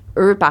qui,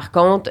 eux, par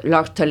contre,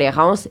 leur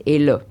tolérance est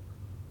là.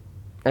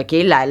 OK?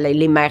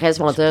 Les mairesses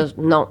vont dire,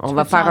 non, on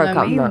va faire un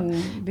campement.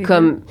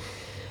 Comme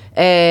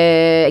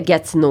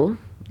Gatineau,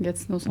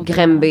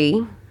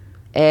 Granby.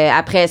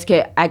 Après, est-ce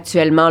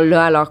qu'actuellement,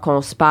 là, alors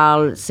qu'on se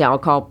parle, c'est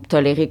encore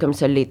toléré comme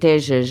ça l'était?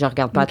 Je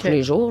regarde pas tous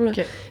les jours. Là.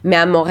 Mais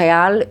à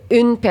Montréal,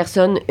 une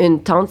personne,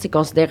 une tente, c'est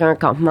considéré un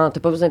campement. T'as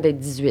pas besoin d'être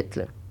 18,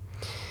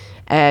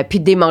 là. Puis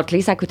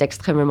démanteler, ça coûte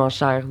extrêmement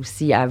cher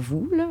aussi à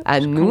vous, là, à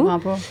nous. Je comprends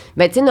pas.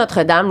 Ben, tu sais,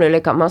 Notre-Dame, le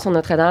campement sur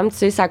Notre-Dame, tu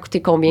sais, ça a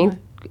coûté combien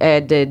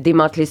de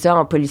démanteler ça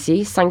en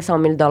policier? 500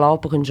 000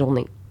 pour une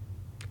journée.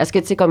 Est-ce que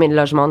tu sais combien de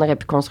logements on aurait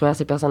pu construire à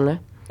ces personnes-là?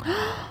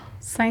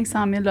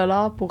 500 000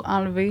 pour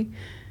enlever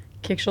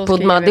quelque chose pour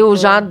demander aux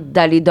gens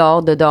d'aller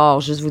dehors de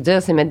dehors. Juste vous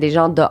dire, c'est mettre des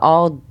gens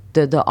dehors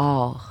de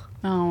dehors.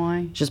 Ah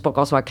ouais. Juste pour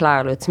qu'on soit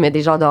clair, là. Tu mets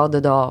des gens dehors de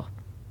dehors.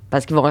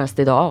 Parce qu'ils vont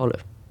rester dehors, là.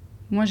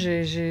 Moi, OK,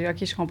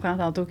 je comprends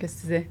tantôt ce que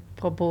tu disais.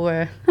 Propos...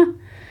 tu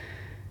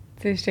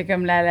sais, j'étais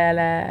comme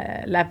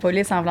la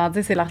police en voulant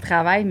dire c'est leur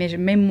travail, mais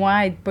même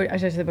moi,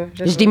 je sais pas.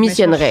 Je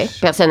démissionnerais,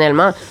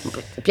 personnellement.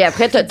 Puis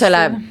après, t'as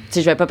la... Tu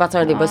sais, je vais pas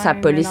partir un débat sur la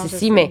police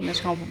ici, mais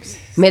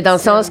dans le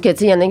sens que, tu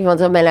sais, il y en a qui vont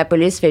dire, ben la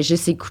police fait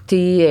juste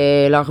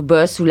écouter leur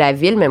boss ou la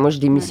ville, mais moi, je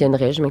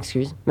démissionnerais, je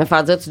m'excuse. Me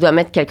faire dire, tu dois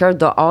mettre quelqu'un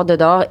dehors de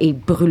dehors et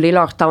brûler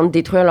leur tente,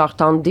 détruire leur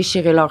tente,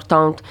 déchirer leur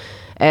tente,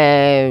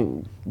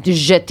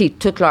 jeter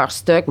tout leur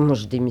stock, moi,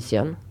 je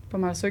démissionne. Pas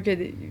mal sûr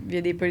qu'il y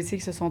a des policiers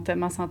qui se sont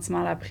tellement sentis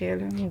mal après.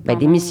 Là, ben,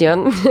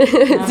 démissionne.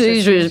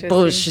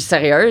 Je suis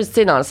sérieuse, tu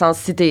sais, dans le sens,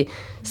 si tu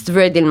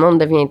veux aider le monde,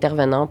 deviens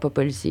intervenant, pas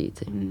policier,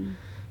 tu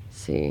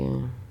sais.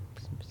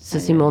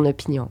 C'est mon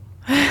opinion.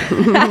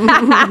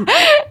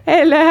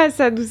 Elle a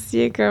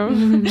s'adoucir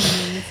comme...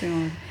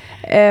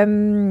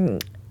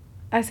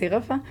 c'est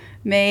rough, hein?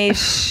 Mais je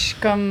suis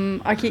comme...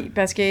 OK,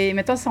 parce que,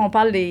 mettons, si on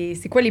parle des...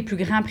 C'est quoi les plus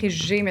grands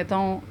préjugés,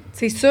 mettons...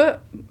 C'est ça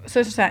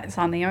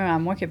en est un à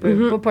moi, qui n'est pas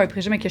un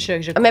préjugé, mais que je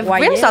croyais. Mais vous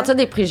pouvez me sortir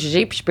des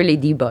préjugés, puis je peux les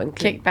debunk.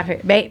 OK, parfait.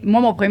 Ben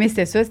moi, mon premier,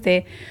 c'était ça.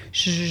 C'était...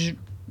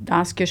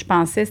 dans ce que je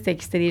pensais, c'était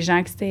que c'était des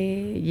gens qui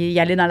y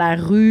allaient dans la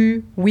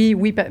rue. Oui,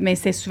 mais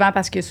c'est souvent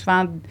parce que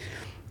souvent...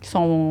 Ils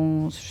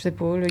sont, je sais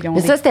pas, là, ils ont. Mais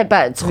ça, c'était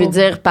pas, tu veux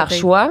dire par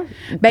choix?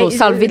 Ben, pour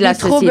s'enlever de la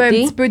société? Un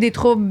petit peu des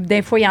troubles.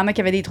 Des fois, il y en a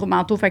qui avaient des troubles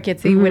mentaux, fait que,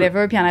 tu sais,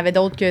 whatever. Puis il y en avait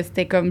d'autres que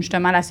c'était comme,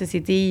 justement, la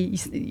société,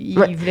 ils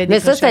voulaient des. Mais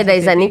ça, c'était dans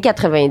les années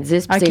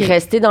 90, puis c'est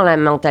resté dans la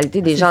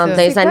mentalité des gens. Dans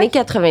les années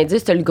 90,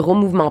 c'était le gros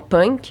mouvement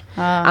punk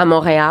à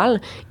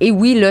Montréal. Et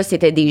oui, là,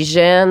 c'était des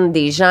jeunes,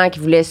 des gens qui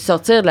voulaient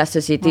sortir de la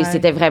société.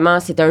 Ouais.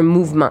 C'était un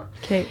mouvement.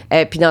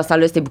 Puis dans ce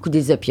temps-là, c'était beaucoup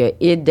des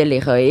opioïdes, de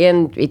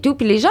l'héroïne et tout.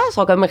 Puis les gens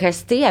sont comme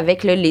restés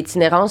avec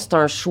l'itinérance. C'est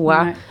un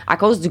choix à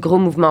cause du gros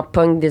mouvement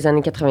punk des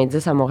années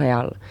 90 à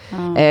Montréal.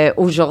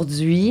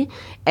 Aujourd'hui,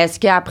 est-ce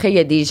qu'après, il y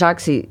a des gens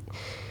que c'est...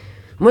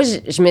 Moi,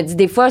 je me dis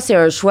des fois, c'est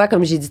un choix,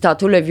 comme j'ai dit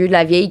tantôt, le vieux de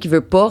la vieille qui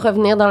veut pas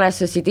revenir dans la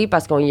société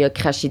parce qu'on y a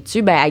craché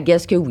dessus. Ben, I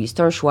guess que oui, c'est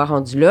un choix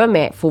rendu là,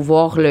 mais il faut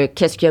voir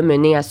qu'est-ce qui a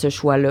mené à ce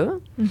choix-là.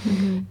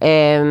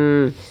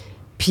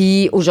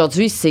 Puis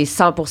aujourd'hui, c'est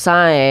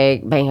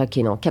 100%,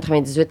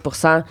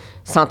 98%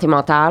 santé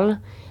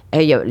mentale.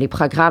 Il y a les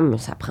programmes,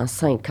 ça prend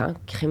 5 ans,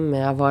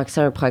 avoir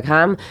accès à un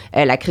programme.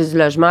 La crise du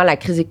logement, la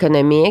crise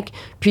économique.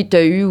 Puis, tu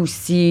as eu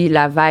aussi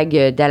la vague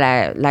de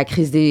la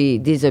crise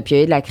des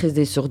opioïdes, la crise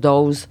des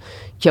surdoses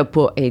qui n'a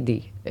pas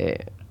aidé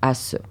à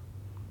ça.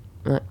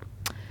 Ouais.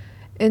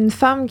 Une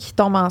femme qui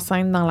tombe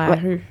enceinte dans la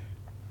rue,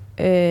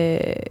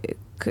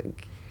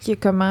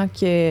 comment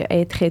elle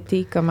est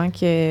traitée? Comment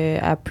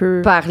elle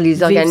peut par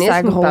les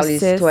organismes ou par les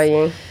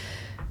citoyens?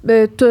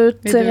 Toutes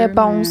ces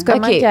réponses.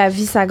 Comment elle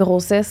vit sa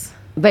grossesse?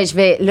 Ben,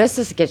 là,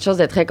 ça, c'est quelque chose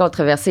de très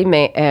controversé,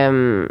 mais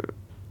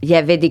il y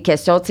avait des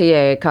questions, tu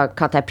sais,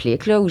 quand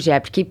t'appliques, là, où j'ai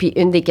appliqué, puis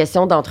une des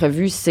questions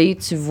d'entrevue, c'est,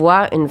 tu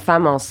vois une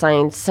femme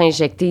enceinte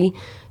s'injecter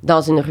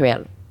dans une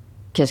ruelle.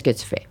 Qu'est-ce que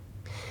tu fais?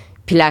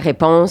 Puis la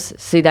réponse,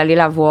 c'est d'aller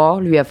la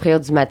voir, lui offrir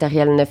du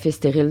matériel neuf et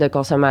stérile de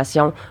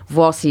consommation,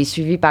 voir s'il est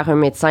suivi par un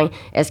médecin,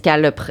 est-ce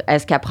qu'elle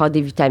prend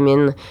des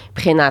vitamines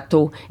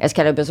prénataux, est-ce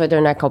qu'elle a besoin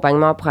d'un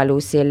accompagnement pour aller au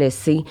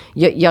CLSC.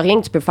 Il y a rien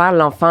que tu peux faire,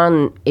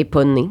 l'enfant est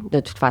pas né, de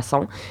toute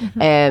façon.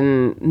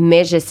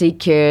 Mais je sais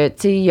que, tu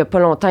sais, il y a pas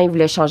longtemps, il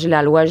voulait changer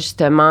la loi,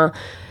 justement.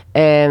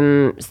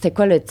 C'était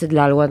quoi le titre de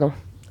la loi, donc?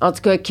 En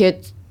tout cas, que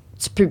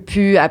tu peux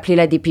plus appeler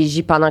la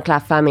DPJ pendant que la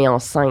femme est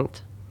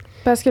enceinte.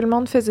 Parce que le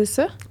monde faisait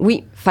ça?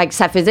 Oui. Fait que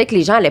ça faisait que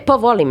les gens allaient pas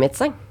voir les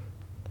médecins.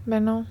 Ben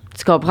non.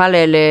 Tu comprends?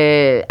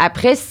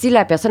 Après, si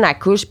la personne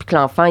accouche puis que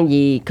l'enfant,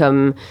 il est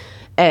comme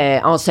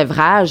en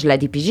sevrage, la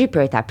DPJ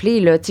peut être appelée,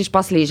 là. Tu sais, je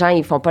pense que les gens,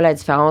 ils font pas la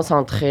différence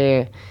entre...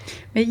 Mais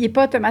il n'est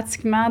pas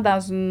automatiquement dans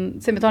une...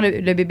 Tu sais, mettons,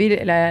 le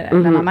bébé, la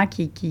maman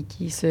qui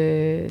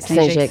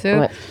s'injecte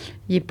ça,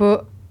 il n'est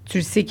pas... Tu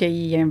le sais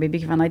qu'il y a un bébé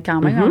qui va naître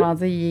quand même. On va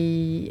dire,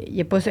 il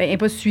n'est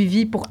pas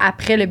suivi pour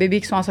après le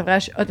bébé qui soit en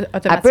sevrage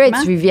automatiquement. Elle peut être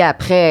suivie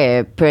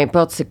après, peu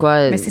importe c'est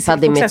quoi, mais par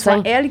des médecins. Que ce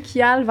soit elle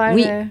qui aille vers...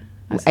 Oui.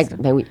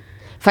 Ben oui.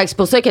 Fait que c'est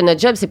pour ça que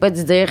notre job, c'est pas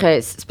de dire...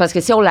 c'est parce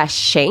que si on la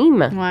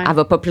shame, elle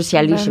va pas plus y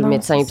aller chez le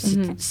médecin. Puis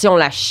si on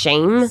la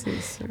shame,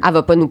 elle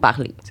va pas nous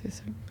parler.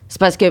 C'est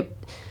parce que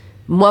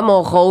moi,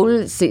 mon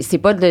rôle, c'est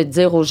pas de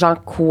dire aux gens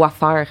quoi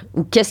faire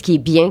ou qu'est-ce qui est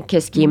bien,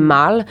 qu'est-ce qui est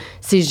mal.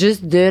 C'est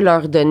juste de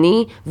leur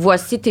donner,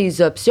 voici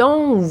tes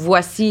options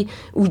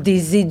ou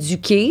des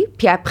éduquer,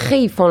 puis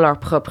après, ils font leur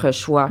propre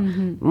choix.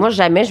 Moi,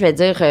 jamais je vais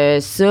dire,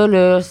 ça,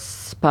 là,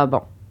 c'est pas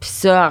bon. Puis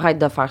ça, arrête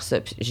de faire ça.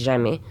 Puis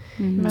jamais.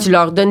 Tu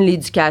leur donnes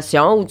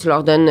l'éducation ou tu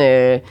leur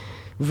donnes,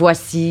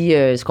 voici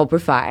ce qu'on peut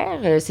faire.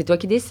 C'est toi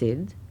qui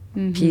décides.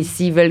 Puis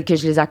s'ils veulent que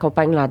je les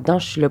accompagne là-dedans,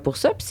 je suis là pour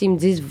ça. Puis s'ils me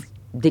disent...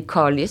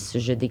 décalisse,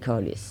 je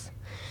décalisse.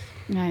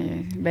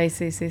 Ouais, ben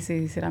c'est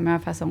la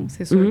meilleure façon,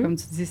 c'est sûr, comme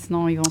tu dis,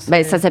 sinon ils vont se...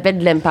 Ben, ça s'appelle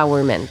de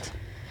l'empowerment.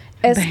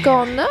 Est-ce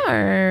qu'on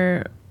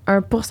a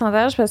un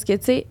pourcentage, parce que,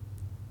 tu sais,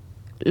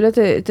 là,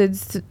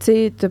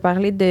 t'as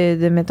parlé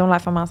de, mettons, la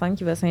femme enceinte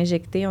qui va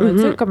s'injecter. On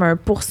a-tu comme un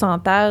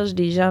pourcentage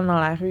des gens dans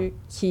la rue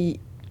qui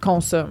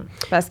consomment?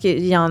 Parce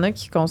qu'il y en a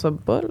qui consomment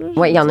pas, là.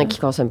 Oui, il y en a qui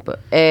consomment pas.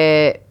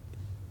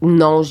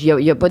 Non, il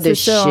n'y a pas de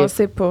chiffre. On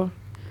sait pas.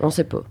 On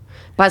sait pas.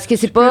 Parce que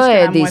c'est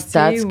pas des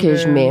stats que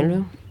je mets, là.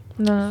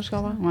 Non, je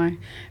comprends. Ouais.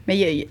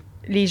 Mais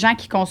les gens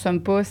qui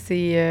consomment pas,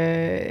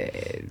 c'est...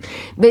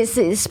 Ben,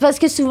 c'est parce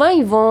que souvent,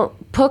 ils vont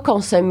pas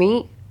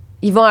consommer.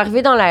 Ils vont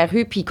arriver dans la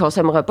rue, puis ils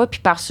consommeront pas, puis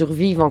par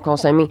survie, ils vont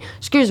consommer.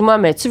 Excuse-moi,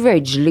 mais tu veux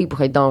être gelé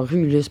pour être dans la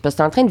rue, là. C'est parce que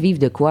t'es en train de vivre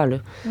de quoi, là?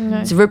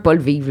 Ouais. Tu veux pas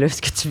le vivre, là,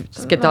 ce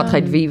que t'es en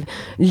train de vivre.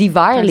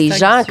 L'hiver, les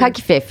gens, quand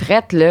il fait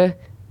fret, là,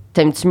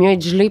 t'aimes-tu mieux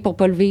être gelé pour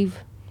pas le vivre?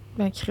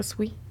 Ben, Chris,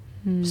 oui.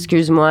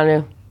 Excuse-moi,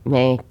 là.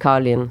 Mais,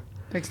 Colin.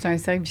 Fait que c'est un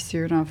cercle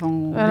vicieux, dans le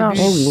fond.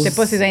 C'est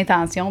pas ses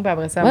intentions, puis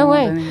après ça,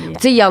 Tu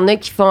sais, il y en a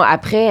qui font...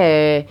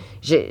 Après,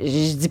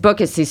 je dis pas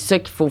que c'est ça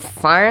qu'il faut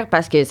faire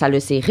parce que ça a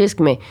ses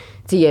risques, mais tu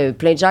sais, il y a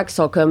plein de gens qui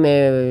sont comme...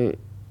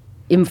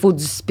 il me faut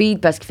du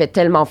speed parce qu'il fait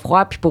tellement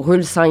froid, puis pour eux,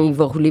 le sang, il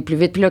va rouler plus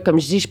vite. Puis là, comme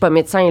je dis, je suis pas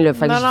médecin, là,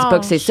 fait que je dis pas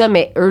que c'est ça,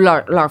 mais eux,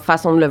 leur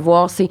façon de le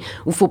voir, c'est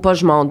où faut pas que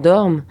je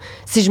m'endorme.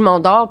 Si je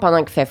m'endors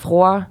pendant qu'il fait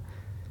froid,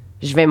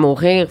 je vais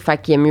mourir.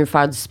 Fait qu'il est mieux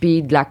faire du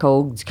speed, de la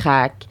coke, du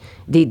crack,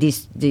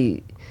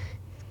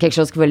 quelque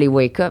chose qui va les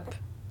wake up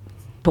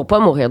pour pas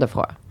mourir de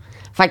froid.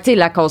 Fait que, tu sais,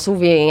 la conso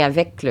vient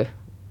avec, là.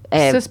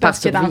 Ça, c'est parce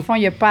que, dans le fond,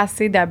 il n'y a pas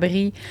assez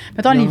d'abris.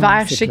 Mettons,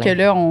 l'hiver, je sais que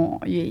là,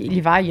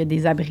 l'hiver, il y a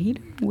des abris.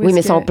 Là, oui, mais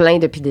ils sont pleins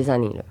depuis des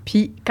années, là.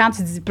 Puis, quand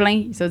tu dis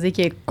plein, ça veut dire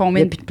qu'il y a combien...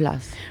 Il n'y a plus de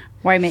place.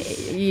 Oui, mais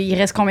il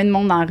reste combien de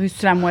monde dans la rue?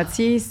 C'est-tu la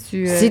moitié?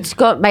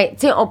 Ben, tu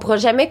sais, on ne pourra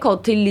jamais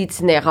compter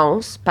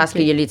l'itinérance parce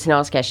qu'il y a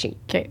l'itinérance cachée.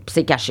 Puis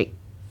c'est caché.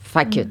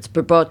 Fait que tu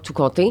peux pas tout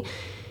compter.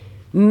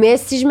 Mais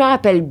si je me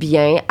rappelle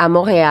bien, à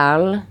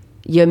Montréal,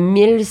 il y a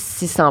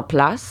 1600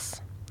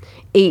 places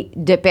et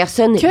de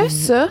personnes... Que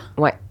ça?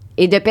 Ouais.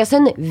 Et de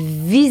personnes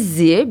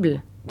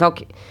visibles.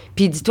 Donc,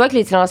 puis dis-toi que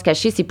l'itinérance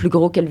cachée, c'est plus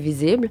gros que le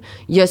visible.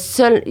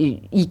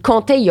 Il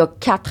comptait il y a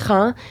 4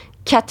 ans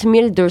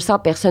 4200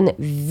 personnes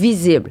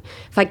visibles.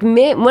 Fait que,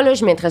 mais moi, là,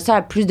 je mettrais ça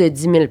à plus de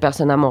 10 000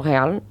 personnes à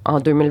Montréal en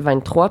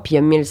 2023, puis il y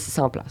a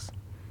 1600 places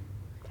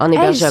en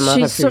hébergement.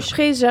 Je suis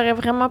surprise, j'aurais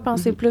vraiment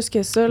pensé plus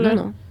que ça, là.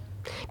 Non.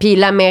 Puis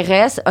la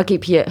mairesse, OK,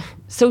 puis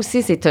ça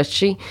aussi, c'est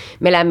touché,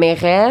 mais la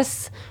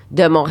mairesse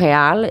de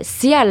Montréal,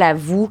 si elle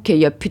avoue qu'il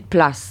n'y a plus de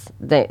place,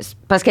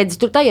 parce qu'elle dit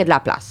tout le temps, il y a de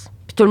la place.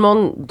 Puis tout le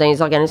monde dans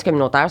les organismes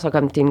communautaires sont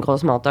comme, t'es une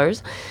grosse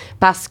menteuse.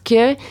 Parce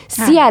que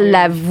si elle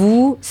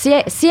l'avoue, si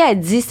elle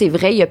dit, c'est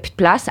vrai, il n'y a plus de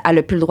place, elle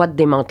n'a plus le droit de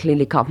démanteler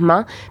les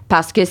campements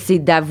parce que c'est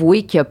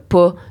d'avouer qu'il n'y a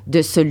pas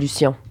de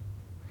solution.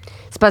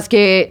 C'est parce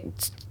que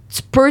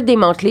tu peux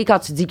démanteler quand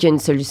tu dis qu'il y a une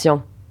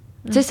solution.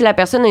 Tu sais, si la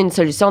personne a une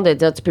solution de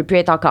dire tu peux plus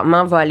être en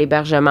campement, va à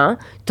l'hébergement,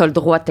 tu as le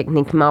droit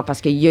techniquement parce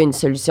qu'il y a une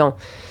solution.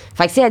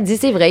 Fait que si elle dit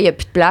c'est vrai, il n'y a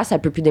plus de place,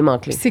 elle peut plus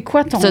démanteler. C'est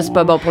quoi ton... Ça, c'est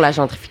pas bon pour la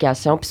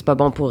gentrification, puis c'est pas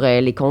bon pour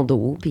les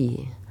condos, puis...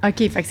 OK,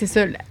 fait que c'est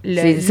ça.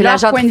 C'est la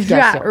leur point de vue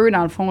à gentrification. eux,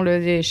 dans le fond, là,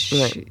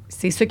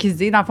 c'est ça qu'ils se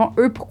disent. Dans le fond,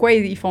 eux, pourquoi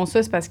ils font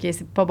ça? C'est parce que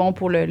c'est pas bon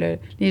pour les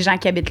gens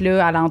qui habitent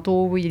là,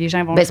 alentour. Oui, les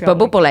gens vont... Ben, c'est pas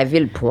beau pour la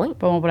ville, point.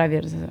 Pas bon pour la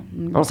ville, c'est ça.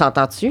 On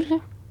s'entend-tu, là?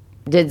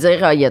 de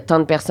dire, il y a tant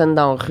de personnes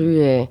dans la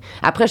rue.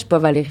 Après, je suis pas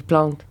Valérie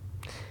Plante,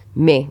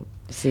 mais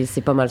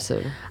c'est pas mal ça.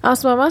 Là. En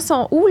ce moment,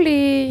 sont où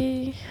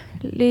les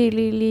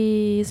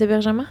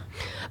hébergements?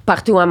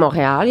 Partout à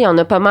Montréal. Il y en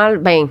a pas mal.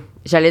 Ben,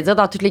 j'allais dire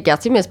dans tous les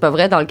quartiers, mais c'est pas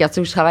vrai. Dans le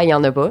quartier où je travaille, il y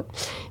en a pas.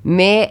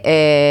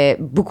 Mais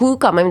beaucoup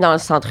quand même dans le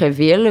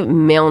centre-ville,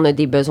 mais on a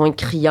des besoins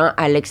criants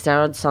à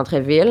l'extérieur du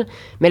centre-ville.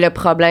 Mais le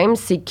problème,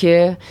 c'est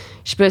que,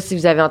 je sais pas si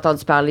vous avez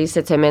entendu parler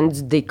cette semaine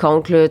du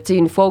décompte, là. Tu sais,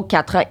 une fois aux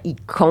 4 ans, ils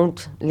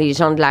comptent les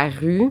gens de la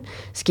rue,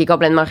 ce qui est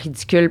complètement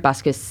ridicule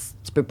parce que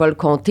tu peux pas le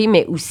compter,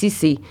 mais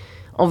aussi,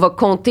 on va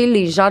compter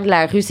les gens de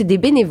la rue. C'est des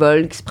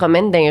bénévoles qui se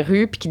promènent dans les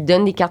rues puis qui te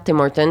donnent des cartes Tim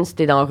Hortons si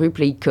t'es dans la rue,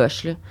 puis là, ils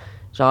cochent, là.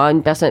 Genre,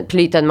 une personne... Puis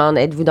là, ils te demandent,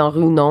 êtes-vous dans la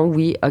rue ou non?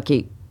 Oui, OK.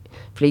 Puis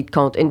là, ils te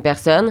comptent une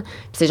personne.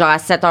 Puis c'est genre à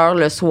 7 heures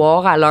le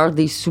soir, à l'heure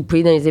des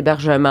soupers dans les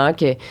hébergements,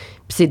 puis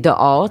c'est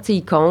dehors, tu sais,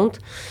 ils comptent.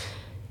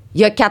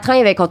 Il y a 4 ans,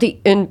 il avait compté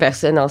une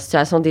personne en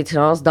situation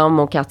d'itinérance dans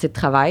mon quartier de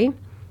travail.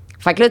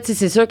 Fait que là, tu sais,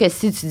 c'est sûr que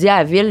si tu dis à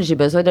la ville, j'ai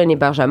besoin d'un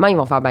hébergement, ils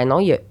vont faire, ben non,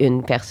 il y a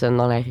une personne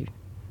dans la rue,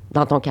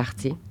 dans ton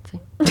quartier, tu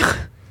sais.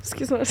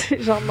 Excuse-moi,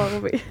 c'est genre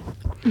mauvais.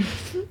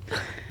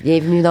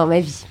 Bienvenue dans ma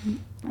vie.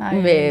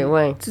 Mais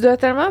ouais. Tu dois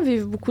tellement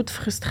vivre beaucoup de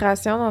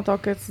frustration dans ton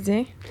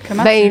quotidien.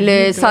 Comment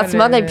le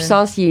sentiment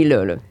d'impuissance, il est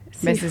là.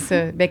 Ben, c'est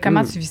ça. Ben,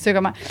 comment tu vis ça?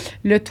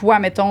 Là, toi,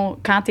 mettons,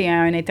 quand tu es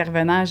un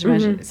intervenant,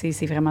 j'imagine,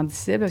 c'est vraiment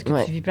difficile parce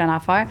que tu vis plein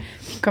d'affaires.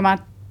 Puis comment,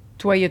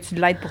 toi, y a-tu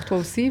de l'aide pour toi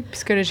aussi,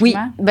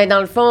 psychologiquement? Oui. Ben, dans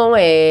le fond,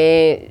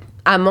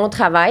 à mon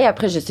travail,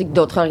 après, je sais que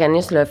d'autres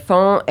organismes le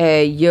font,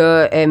 il y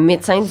a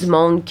Médecins du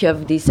Monde qui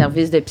offre des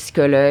services de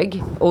psychologue,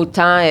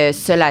 autant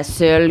seul à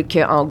seul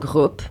qu'en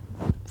groupe.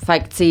 Fait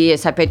que, tu sais,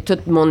 ça peut être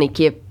toute mon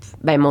équipe,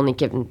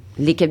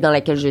 l'équipe dans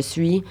laquelle je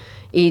suis.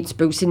 Et tu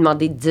peux aussi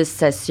demander 10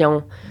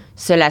 sessions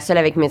seul à seul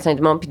avec Médecins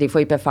du Monde, puis des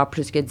fois, ils peuvent faire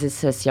plus que 10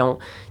 sessions.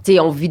 Tu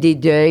sais, on vit des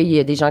deuils, il y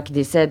a des gens qui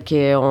décèdent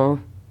qu'on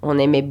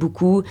aimait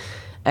beaucoup.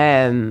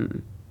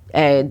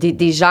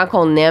 Des gens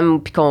qu'on aime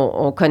puis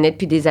qu'on connaît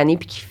depuis des années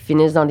puis qui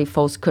finissent dans des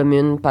fosses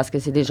communes parce que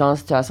c'est des gens en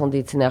situation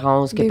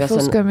d'itinérance. Des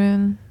fosses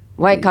communes.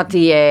 Oui, quand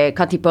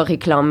t'es pas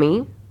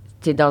réclamé,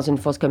 t'es dans une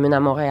fosse commune à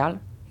Montréal.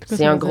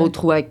 C'est un gros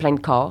trou avec plein de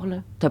corps. Là.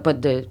 T'as pas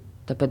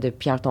de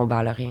pierre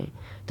tombale, rien.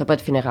 T'as pas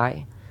de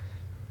funérailles.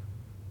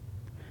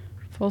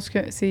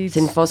 C'est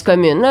une fosse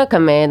commune, là,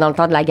 comme dans le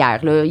temps de la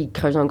guerre. Là, ils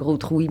creusent un gros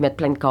trou, ils mettent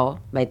plein de corps.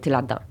 Ben, t'es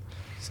là-dedans.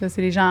 Ça,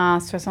 c'est les gens en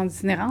situation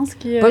d'itinérance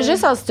qui... Pas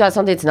juste en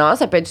situation d'itinérance,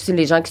 ça peut être aussi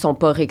les gens qui sont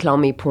pas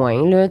réclamés,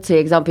 point. Là. Tu sais,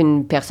 exemple,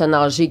 une personne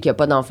âgée qui a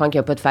pas d'enfant, qui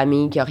a pas de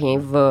famille, qui a rien,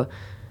 va...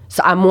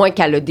 À moins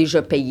qu'elle a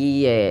déjà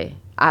payé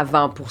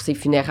avant pour ses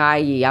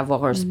funérailles et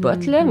avoir un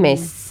spot, là, mais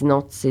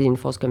sinon, c'est une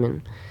fosse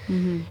commune.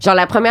 Genre,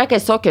 la première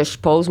question que je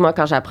pose, moi,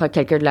 quand j'apprends que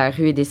quelqu'un de la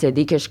rue est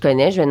décédé, que je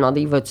connais, je vais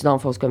demander, vas-tu dans une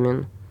fosse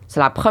commune? C'est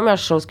la première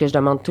chose que je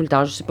demande tout le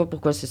temps. Je sais pas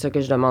pourquoi c'est ça que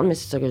je demande, mais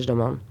c'est ça que je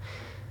demande.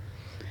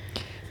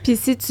 Puis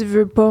si tu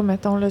veux pas,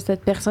 mettons, là,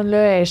 cette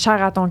personne-là est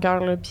chère à ton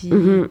cœur, là, puis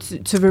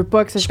tu veux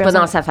pas que cette personne... Je suis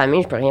pas dans sa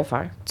famille, je peux rien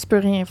faire. Tu peux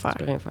rien faire.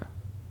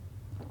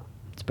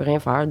 Tu peux rien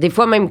faire. Des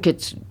fois, même que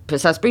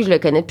ça se peut que je le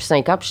connais depuis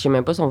 5 ans, puis je sais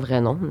même pas son vrai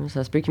nom.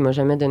 Ça se peut qu'il m'a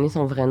jamais donné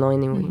son vrai nom,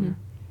 anyway.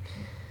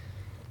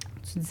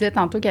 Tu disais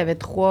tantôt qu'il y avait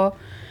 3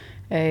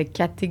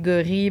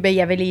 catégories. Ben, il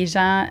y avait les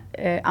gens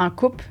en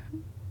couple.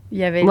 Il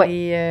y avait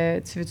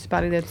les... tu veux-tu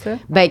parler de ça?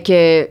 Ben,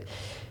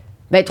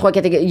 3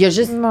 catégories. Il y a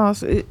juste... Non,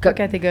 3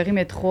 catégories,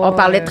 mais 3... On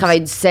parlait de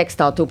travail du sexe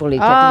tantôt pour les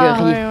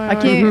catégories.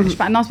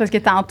 OK. Non, c'est parce que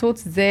tantôt,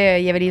 tu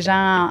disais il y avait les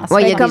gens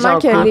il y a des gens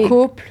en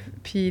couple,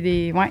 puis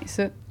des... Ouais,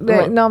 ça.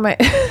 Non, mais...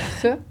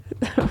 Ça?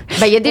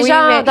 Ben, il y a des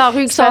gens dans la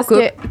rue qui sont en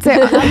couple.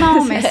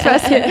 Non, mais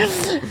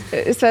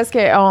c'est parce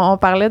qu'on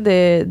parlait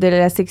de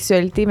la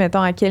sexualité,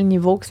 mettons, à quel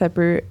niveau que ça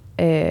peut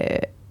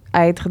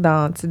être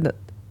dans...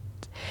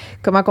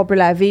 Comment qu'on peut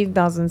la vivre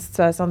dans une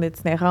situation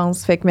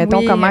d'itinérance. Fait que,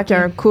 mettons, comment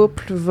qu'un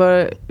couple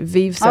va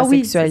vivre sa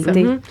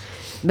sexualité.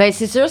 Ben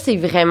c'est sûr, c'est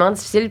vraiment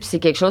difficile, puis c'est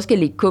quelque chose que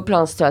les couples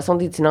en situation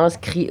d'itinérance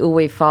crient haut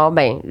et fort,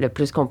 ben le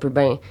plus qu'on peut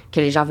bien, que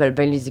les gens veulent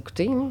bien les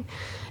écouter.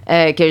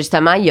 Que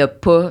justement, il n'y a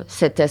pas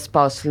cet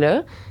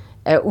espace-là.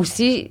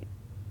 Aussi,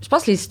 je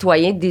pense que les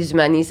citoyens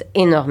déshumanisent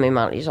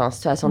énormément les gens en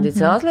situation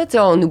d'itinérance. Là,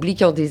 on oublie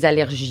qu'ils ont des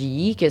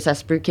allergies, que ça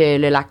se peut que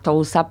le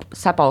lactose,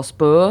 ça passe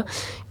pas,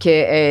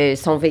 qu'ils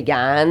sont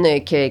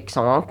véganes, qu'ils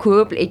sont en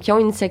couple et qu'ils ont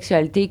une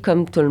sexualité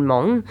comme tout le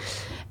monde.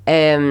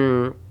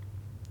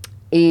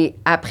 Et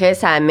après,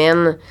 ça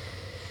amène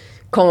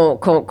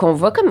qu'on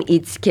va comme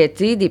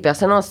étiqueter des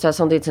personnes en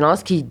situation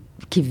d'itinérance qui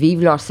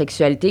vivent leur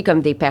sexualité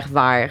comme des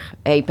pervers.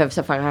 Ils peuvent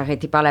se faire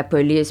arrêter par la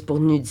police pour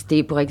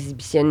nudité, pour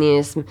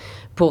exhibitionnisme,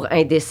 pour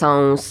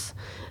indécence.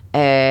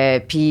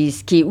 Puis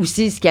ce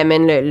qui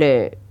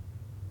amène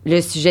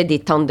le sujet des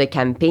tentes de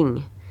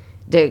camping.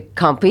 De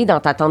camper dans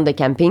ta tente de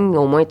camping,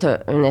 au moins tu as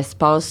un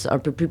espace un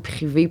peu plus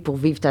privé pour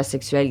vivre ta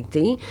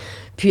sexualité.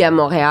 Puis à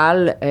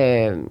Montréal,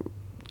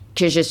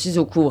 que je suis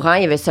au courant,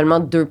 il y avait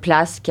seulement 2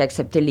 places qui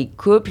acceptaient les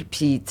couples.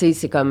 Puis tu sais,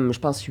 c'est comme, je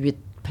pense, 8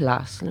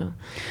 places, là.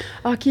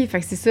 OK, fait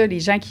que c'est ça,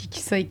 les gens qui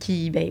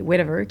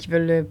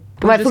veulent...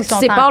 Ouais, il faut que tu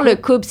sépares le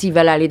couple s'ils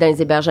veulent aller dans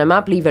les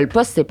hébergements, puis ils veulent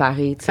pas se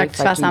séparer. Fait que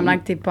tu fais semblant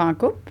que t'es pas en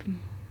couple?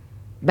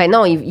 Ben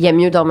non, il y a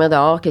mieux dormir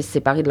dehors que se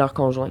séparer de leur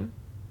conjoin.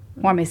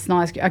 Ouais, mais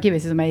sinon, est-ce que. OK, mais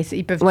c'est ça. Mais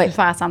ils peuvent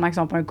faire semblant qu'ils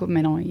sont pas un couple,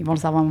 mais non, ils vont le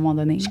savoir à un moment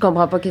donné. Je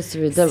comprends pas ce que tu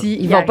veux dire. Si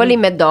ils vont pas les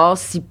mettre dehors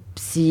si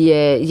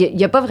il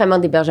y a pas vraiment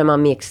d'hébergement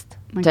mixte.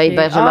 Tu as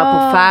hébergement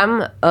pour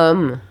femmes,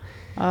 hommes.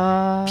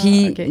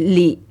 Puis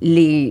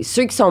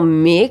ceux qui sont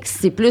mixtes,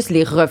 c'est plus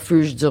les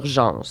refuges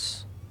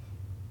d'urgence.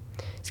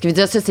 Ce qui veut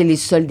dire, ça, c'est les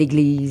sols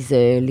d'église,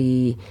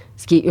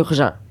 ce qui est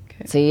urgent.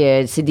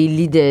 Okay. C'est des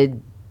lits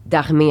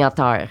d'armée à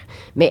terre.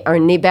 Mais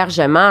un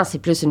hébergement, c'est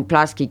plus une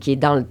place qui est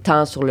dans le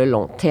temps, sur le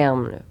long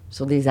terme, là,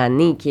 sur des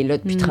années, qui est là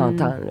depuis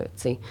 30 ans.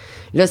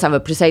 Là, ça va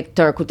plus être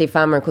un côté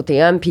femme, un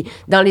côté homme. Puis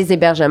dans les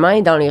hébergements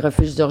et dans les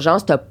refuges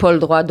d'urgence, tu n'as pas le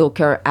droit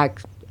d'aucun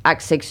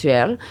acte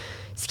sexuel.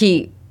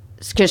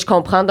 Ce que je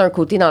comprends d'un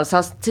côté, dans le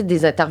sens, tu sais,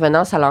 des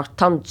intervenants, ça leur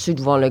tente-tu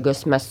de voir le gars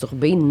se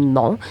masturber?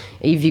 Non.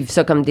 Et ils vivent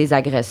ça comme des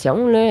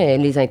agressions, là,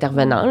 les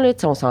intervenants, là,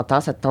 on s'entend,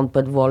 ça te tente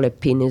pas de voir le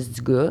pénis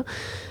du gars.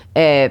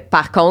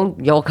 Par contre,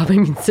 ils ont quand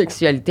même une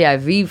sexualité à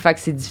vivre, fait que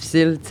c'est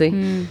difficile, tu sais,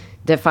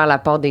 de faire la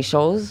part des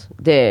choses.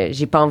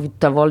 J'ai pas envie de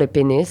te voir le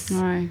pénis,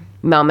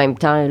 mais en même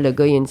temps, le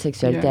gars, il a une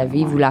sexualité à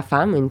vivre, ou la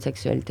femme a une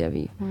sexualité à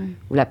vivre,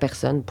 ou la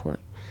personne, point.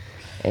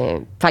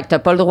 Fait que t'as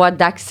pas le droit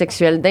d'actes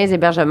sexuels dans les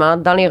hébergements,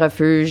 dans les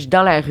refuges,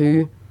 dans la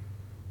rue,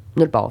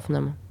 nulle part,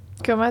 finalement.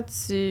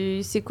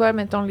 C'est quoi,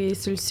 mettons, les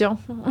solutions?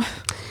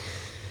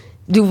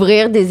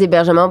 D'ouvrir des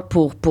hébergements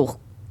pour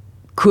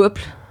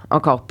couples,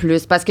 encore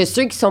plus. Parce que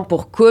ceux qui sont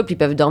pour couple, ils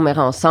peuvent dormir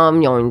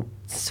ensemble.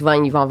 Souvent,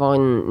 ils vont avoir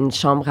une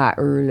chambre à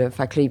eux. Là.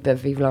 Fait que là, ils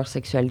peuvent vivre leur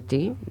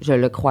sexualité. Je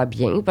le crois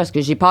bien. Parce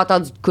que j'ai pas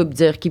entendu de couple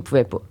dire qu'ils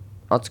pouvaient pas.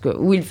 En tout cas,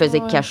 ou ils le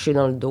faisaient cacher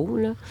dans le dos.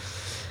 Là.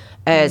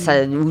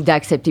 Ou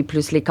d'accepter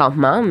plus les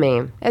campements,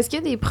 mais... Est-ce qu'il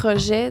y a des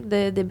projets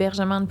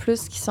d'hébergement de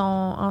plus qui sont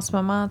en ce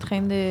moment en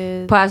train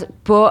de...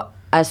 Pas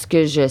à ce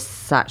que je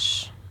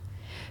sache.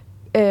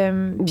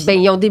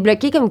 Ils ont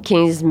débloqué comme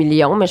 15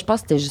 millions, mais je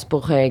pense que c'était juste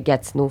pour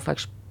Gatineau. Fait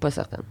que je suis pas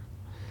certaine.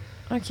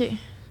 OK.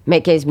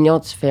 Mais 15 millions,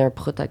 tu fais un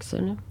prout avec ça,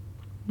 là,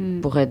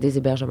 pour des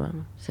hébergements.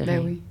 C'est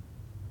rien. Oui.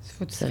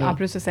 En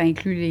plus, ça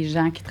inclut les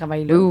gens qui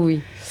travaillent là. Oui.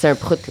 C'est un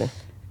prout, là.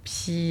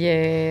 Puis,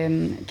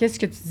 qu'est-ce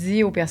que tu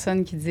dis aux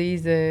personnes qui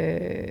disent,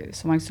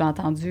 sûrement que tu as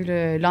entendu,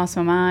 là, en ce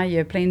moment, il y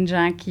a plein de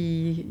gens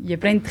il y a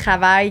plein de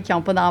travail qui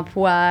n'ont pas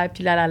d'emploi,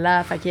 puis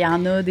fait qu'il y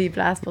en a des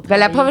places pour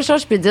travailler. La première chose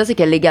que je peux te dire, c'est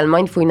que légalement,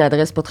 il faut une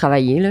adresse pour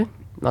travailler, là.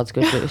 En tout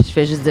cas, je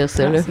fais juste dire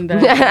ça, là.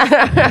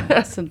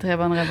 C'est une très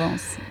bonne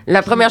réponse.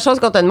 La première chose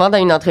qu'on te demande à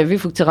une entrevue, il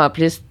faut que tu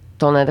remplisses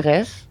ton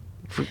adresse.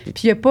 Puis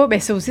il n'y a pas,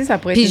 ça aussi, ça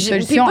pourrait être une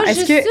solution. Puis pas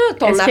juste ça,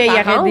 ton qu'il y aurait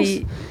apparence.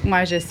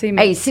 Moi, je sais,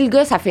 mais... Hey, si le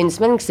gars, ça fait une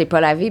semaine qu'il s'est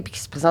pas lavé puis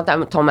qu'il se présente à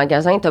ton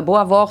magasin, t'as beau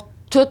avoir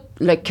tout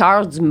le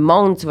cœur du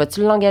monde, tu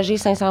vas-tu l'engager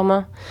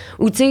sincèrement?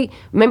 Ou tu sais,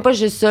 même pas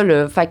juste ça,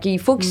 là. Fait qu'il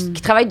faut qu'il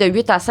travaille de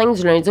 8 à 5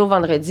 du lundi au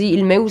vendredi.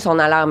 Il met où son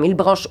alarme? Il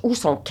branche où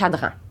son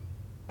cadran?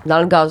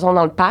 Dans le gazon,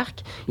 dans le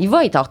parc. Il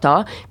va être en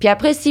retard. Puis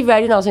après, s'il veut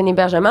aller dans un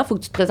hébergement, il faut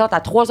que tu te présentes à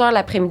 3 heures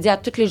l'après-midi à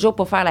tous les jours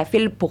pour faire la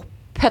file pour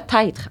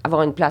peut-être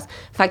avoir une place.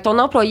 Fait que ton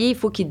employé, il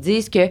faut qu'il te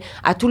dise que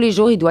à tous les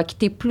jours, il doit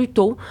quitter plus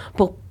tôt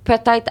pour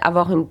peut-être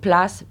avoir une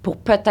place, pour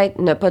peut-être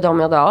ne pas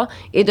dormir dehors.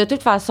 Et de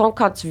toute façon,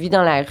 quand tu vis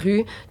dans la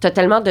rue, tu as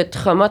tellement de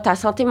traumas. Ta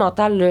santé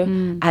mentale, là,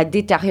 elle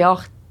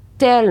détériore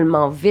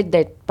tellement vite.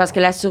 Parce que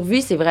la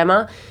survie, c'est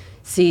vraiment...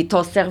 C'est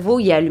ton cerveau,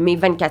 il est allumé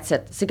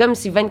 24/7. C'est comme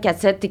si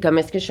 24/7, t'es comme,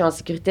 est-ce que je suis en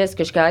sécurité? Est-ce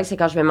que je suis correct? C'est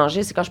quand je vais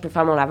manger? C'est quand je peux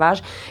faire mon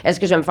lavage? Est-ce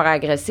que je vais me faire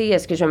agresser?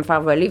 Est-ce que je vais me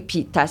faire voler?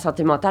 Puis ta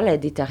santé mentale, elle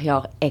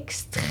détériore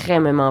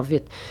extrêmement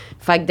vite.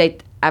 Fait que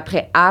d'être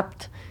après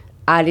apte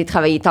à aller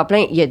travailler temps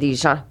plein, il y a des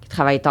gens qui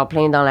travaillent temps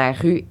plein dans la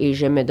rue et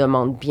je me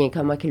demande bien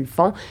comment ils le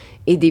font.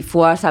 Et des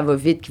fois, ça va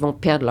vite qu'ils vont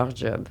perdre leur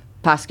job.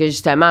 Parce que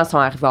justement, ils sont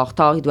arrivés en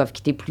retard, ils doivent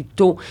quitter plus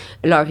tôt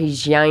leur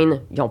hygiène.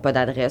 Ils n'ont pas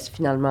d'adresse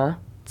finalement.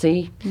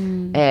 Il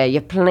y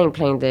a plein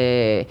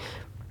de...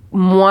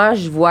 Moi,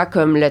 je vois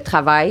comme le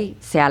travail,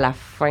 c'est à la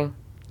fin.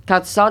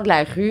 Quand tu sors de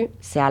la rue,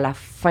 c'est à la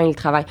fin le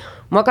travail.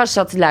 Moi, quand je suis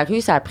sortie de la rue,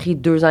 ça a pris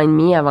 2 ans et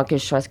demi avant que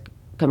je sois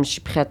comme je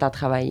suis prête à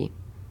travailler.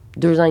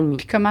 2 ans et demi.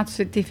 Puis comment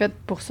tu t'es faite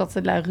pour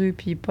sortir de la rue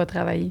puis pas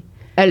travailler?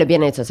 Le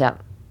bien-être social.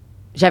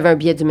 J'avais un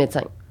billet du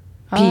médecin.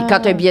 Puis quand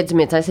tu as un billet du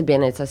médecin, c'est le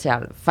bien-être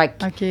social. Fait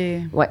que,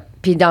 OK. Ouais.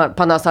 Puis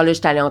pendant ce temps-là,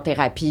 j'étais allée en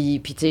thérapie.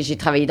 Puis, tu sais, j'ai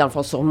travaillé dans le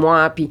fond sur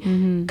moi. Puis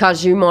quand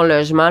j'ai eu mon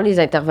logement, les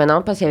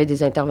intervenants, parce qu'il y avait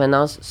des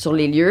intervenants sur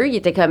les lieux, ils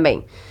étaient comme,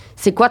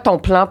 c'est quoi ton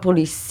plan pour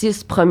les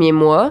 6 premiers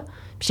mois?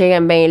 Puis j'étais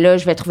comme, là,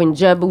 je vais trouver une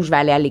job ou je vais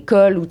aller à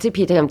l'école. Ou, tu sais,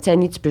 puis ils étaient comme,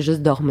 Annie, tu peux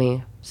juste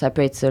dormir. Ça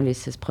peut être ça, les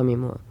 6 premiers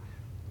mois.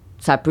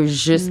 Ça peut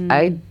juste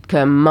être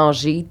comme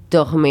manger,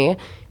 dormir,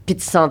 puis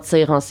te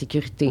sentir en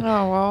sécurité.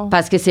 Oh, wow.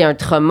 Parce que c'est un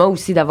trauma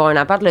aussi d'avoir un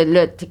appart.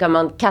 Là, t'es comme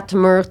entre 4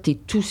 murs, t'es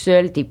tout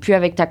seul, t'es plus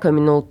avec ta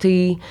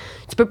communauté.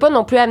 Tu peux pas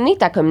non plus amener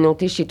ta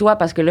communauté chez toi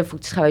parce que là, il faut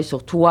que tu travailles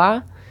sur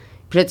toi.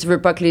 Puis là, tu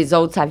veux pas que les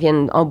autres, ça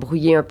vienne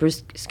embrouiller un peu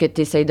ce que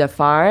tu essaies de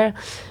faire.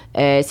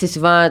 C'est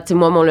souvent, tu sais,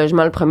 moi, mon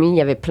logement, le premier, il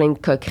y avait plein de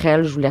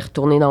coquerelles. Je voulais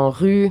retourner dans la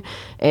rue.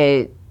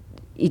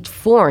 il te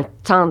faut un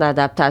temps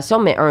d'adaptation,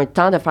 mais un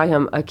temps de faire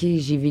comme, OK,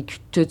 j'ai vécu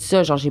tout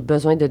ça, genre, j'ai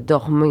besoin de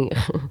dormir,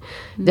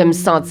 de me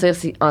sentir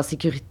en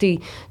sécurité,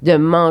 de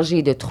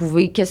manger, de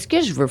trouver qu'est-ce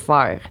que je veux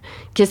faire,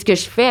 qu'est-ce que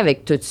je fais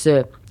avec tout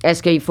ça.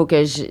 Est-ce qu'il faut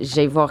que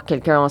j'aille voir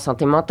quelqu'un en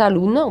santé mentale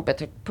ou non?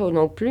 Peut-être pas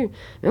non plus.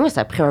 Mais moi,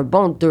 ça a pris un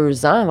bon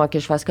 2 ans avant que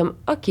je fasse comme,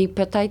 OK,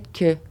 peut-être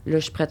que là, je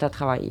suis prête à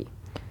travailler.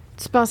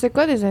 Tu pensais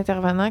quoi des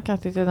intervenants quand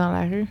tu étais dans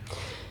la rue?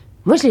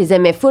 Moi, je les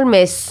aimais full,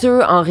 mais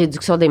ceux en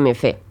réduction des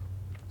méfaits.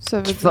 Ça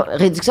veut dire...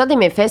 Réduction des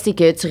méfaits, c'est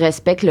que tu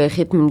respectes le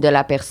rythme de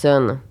la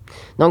personne.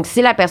 Donc,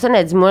 si la personne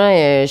a dit, moi,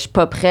 je suis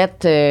pas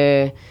prête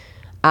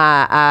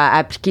à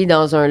appliquer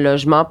dans un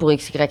logement pour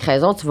X, Y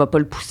raison, tu vas pas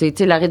le pousser.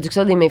 Tu sais, la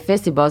réduction des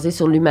méfaits, c'est basé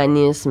sur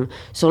l'humanisme,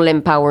 sur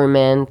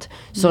l'empowerment,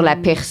 sur la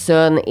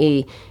personne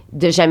et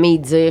de jamais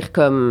dire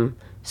comme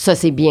ça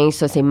c'est bien,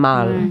 ça c'est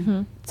mal.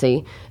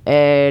 Tu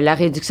sais, la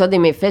réduction des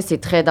méfaits, c'est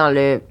très dans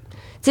le...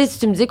 Tu sais, si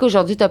tu me dis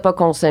qu'aujourd'hui, t'as pas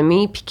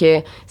consommé puis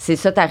que c'est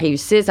ça ta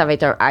réussite, ça va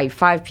être un high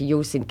five puis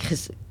yo, c'est une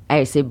crise...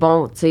 Hey, c'est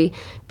bon, tu sais.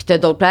 Puis t'as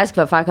d'autres places qui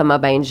vont faire comme, ah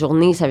ben, une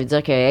journée, ça veut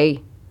dire que, hey,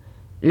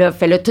 là,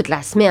 fais-le toute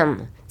la semaine.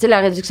 Tu sais,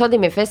 la réduction des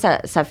méfaits,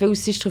 ça fait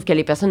aussi, je trouve, que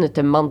les personnes ne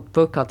te mentent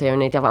pas quand t'es un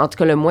intervenant. En tout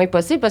cas, le moins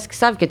possible parce qu'ils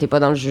savent que t'es pas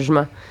dans le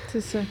jugement.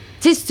 C'est ça.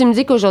 Tu sais, si tu me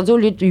dis qu'aujourd'hui, au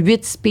lieu de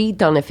 8 speed,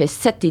 t'en as fait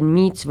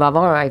 7,5, tu vas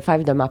avoir un high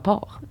five de ma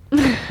part.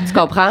 Tu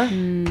comprends?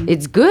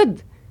 It's good.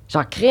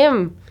 Genre,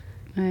 crime.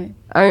 Ouais.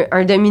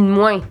 Un demi de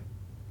moins.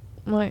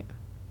 Ouais.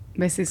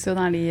 Ben, c'est ça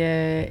dans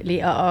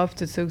les AA pis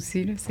tout ça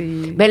aussi. Là,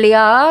 c'est... Ben, les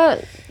AA,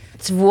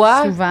 tu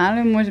vois... Souvent,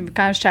 là, moi,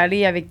 quand je suis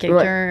allée avec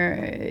quelqu'un...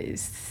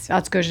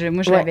 en tout cas,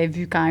 moi, je l'avais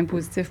vu quand même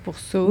positif pour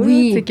ça.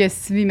 Oui. Tu sais, que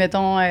si,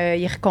 mettons,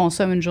 il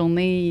reconsomme une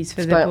journée, il se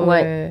faisait pas...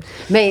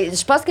 Mais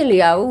je pense que les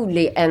AA ou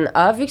les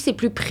NA, vu que c'est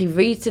plus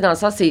privé, tu sais, dans le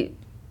sens, c'est...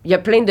 Il y a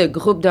plein de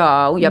groupes de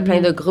AA ou il y a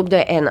plein de groupes de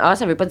NA.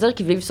 Ça veut pas dire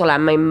qu'ils vivent sur la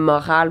même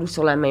morale ou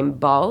sur la même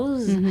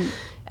base.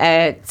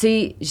 Tu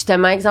sais,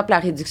 justement, exemple, la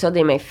réduction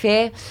des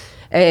méfaits.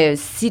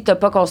 Si t'as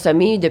pas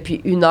consommé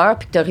depuis 1 heure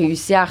puis que t'as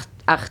réussi à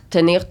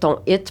retenir ton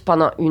hit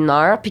pendant 1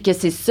 heure puis que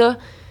c'est ça,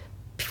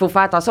 puis il faut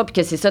faire attention puis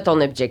que c'est ça ton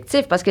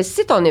objectif. Parce que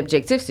si ton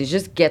objectif, c'est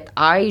juste get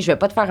high, je vais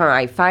pas te faire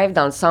un high five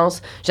dans le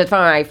sens, je vais te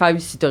faire un high five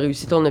si t'as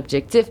réussi ton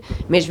objectif,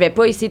 mais je vais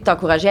pas essayer de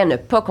t'encourager à ne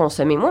pas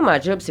consommer. Moi,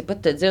 ma job, c'est pas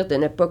de te dire de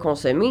ne pas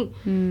consommer,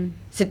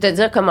 c'est de te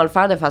dire comment le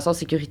faire de façon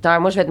sécuritaire.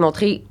 Moi, je vais te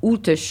montrer où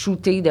te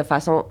shooter de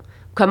façon...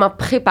 Comment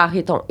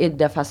préparer ton hit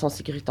de façon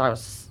sécuritaire.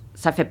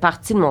 Ça fait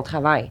partie de mon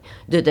travail,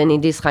 de donner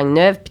des seringues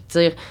neuves puis de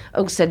dire «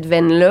 Oh, cette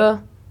veine-là,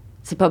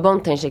 c'est pas bon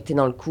de t'injecter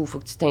dans le cou, faut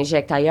que tu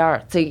t'injectes ailleurs. »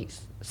 Tu sais,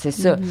 c'est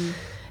ça.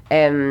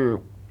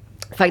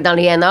 Fait que dans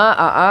les NA,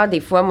 AA, des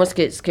fois, moi,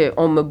 ce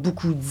qu'on m'a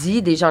beaucoup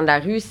dit, des gens de la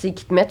rue, c'est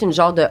qu'ils te mettent une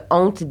genre de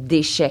honte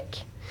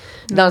d'échec.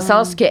 Dans le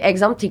sens que,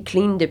 exemple, t'es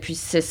clean depuis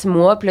 6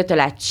 mois, puis là, t'as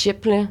la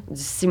chip là,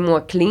 du 6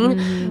 mois clean,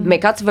 mais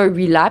quand tu vas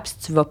relapse,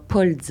 tu vas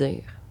pas le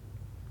dire.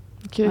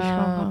 OK, je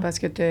comprends. Parce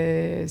que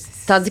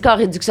Tandis qu'en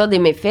réduction des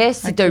méfaits,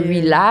 si tu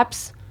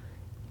relapse...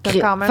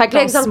 Quand même fait que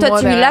l'exemple, toi,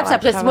 tu relapses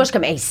après 6 mois, je suis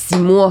comme, hey, 6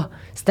 mois,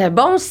 c'était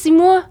bon 6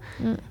 mois?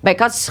 Ben,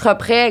 quand tu seras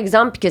prêt,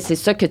 exemple, puis que c'est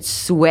ça que tu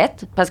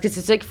souhaites, parce que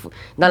c'est ça qu'il faut...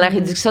 Dans la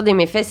réduction des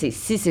méfaits, c'est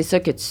si c'est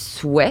ça que tu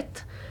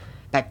souhaites,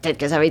 ben, peut-être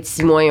que ça va être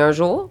 6 mois et 1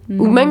 jour,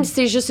 ou même si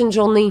c'est juste une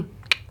journée.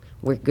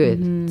 We're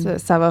good.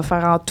 Ça va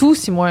faire en tout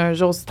 6 mois et 1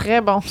 jour. C'est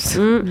très bon, ça.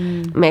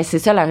 Mais c'est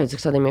ça, la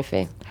réduction des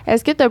méfaits.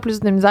 Est-ce que tu as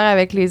plus de misère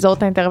avec les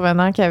autres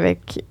intervenants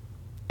qu'avec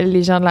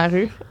les gens de la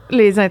rue?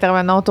 Les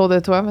intervenants autour de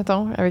toi,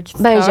 mettons, avec qui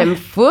tu travailles? J'aime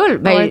full.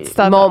 Ben,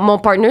 mon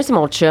partner, c'est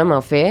mon chum,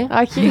 en fait.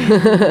 OK.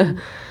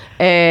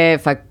 Fait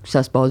que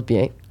ça se passe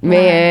bien.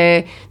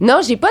 Mais non,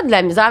 j'ai pas de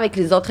la misère avec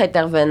les autres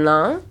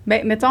intervenants.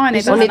 Ben, mettons un On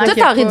intervenant est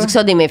tous en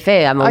réduction des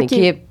méfaits à mon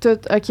équipe.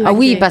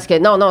 Oui, parce que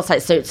non,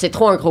 c'est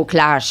trop un gros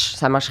clash.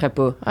 Ça marcherait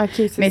pas.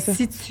 Mais ça.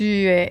 Si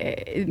tu...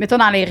 mettons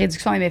dans les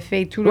réductions des méfaits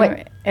et tout, là,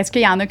 est-ce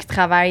qu'il y en a qui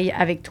travaillent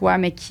avec toi,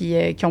 mais qui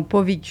n'ont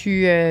pas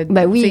vécu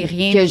ben oui,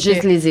 rien? Que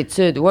juste les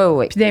études.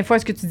 Oui. Puis des fois,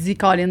 est-ce que tu dis,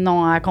 Colin,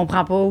 non, elle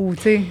comprend pas ou,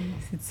 tu sais...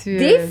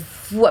 Des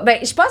fois, ben,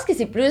 je pense que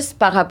c'est plus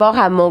par rapport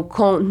à mon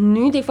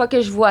contenu. Des fois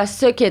que je vois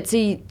ça, que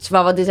tu vas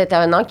avoir des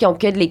intervenants qui ont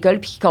que de l'école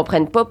puis qui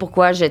comprennent pas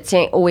pourquoi je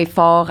tiens haut et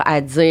fort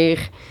à dire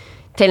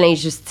telle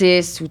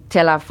injustice ou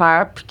telle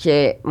affaire. Puis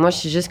que moi, je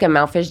suis juste comme,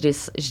 en fait,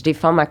 je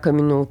défends ma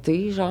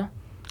communauté, genre,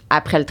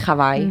 après le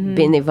travail,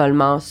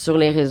 bénévolement, sur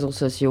les réseaux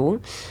sociaux.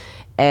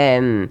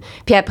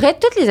 Puis après,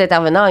 tous les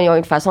intervenants, ils ont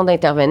une façon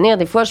d'intervenir.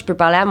 Des fois, je peux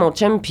parler à mon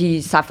chum,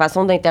 puis sa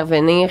façon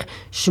d'intervenir,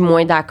 je suis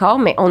moins d'accord,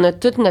 mais on a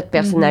toute notre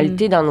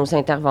personnalité dans nos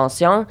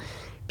interventions.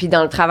 Puis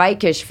dans le travail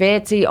que je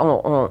fais, tu sais,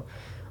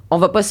 on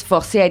va pas se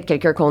forcer à être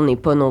quelqu'un qu'on n'est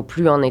pas non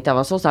plus en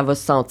intervention. Ça va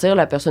se sentir,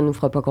 la personne nous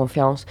fera pas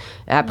confiance.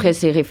 Après,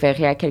 c'est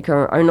référé à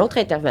un autre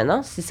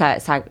intervenant, si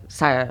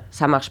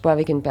ça marche pas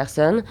avec une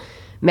personne.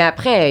 Mais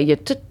après, il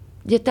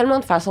y a tellement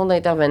de façons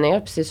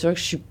d'intervenir, puis c'est sûr que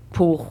je suis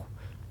pour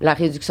la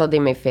réduction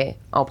des méfaits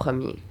en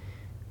premier.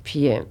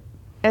 Puis...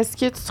 Est-ce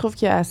que tu trouves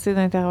qu'il y a assez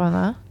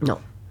d'intervenants? Non.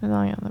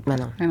 Non, il y en a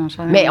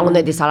pas. Mais on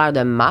a des salaires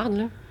de marde,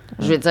 là.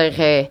 Je veux dire,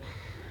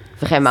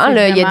 Vraiment, C'est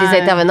là, il y a vraiment- des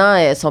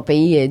intervenants, sont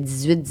payés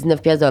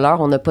 18-19 pièces de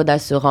l'heure. On n'a pas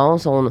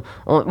d'assurance.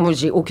 Moi,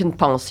 j'ai aucune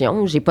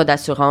pension. J'ai pas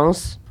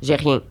d'assurance. J'ai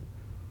rien.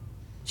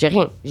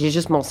 J'ai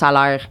juste mon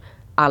salaire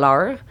à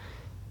l'heure.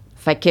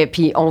 Fait que,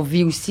 puis on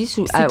vit aussi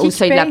C'est qui au qui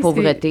seuil de la paye?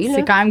 pauvreté.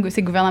 C'est quand même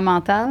c'est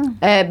gouvernemental?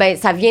 Ben,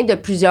 ça vient de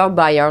plusieurs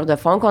bailleurs de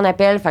fonds qu'on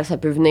appelle. Fait que ça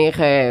peut venir...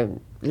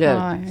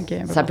 là,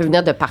 ça peut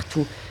venir de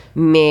partout.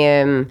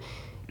 Mais,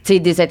 tu sais,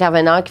 des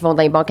intervenants qui vont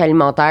dans les banques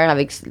alimentaires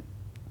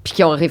puis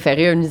qui ont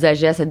référé un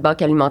usager à cette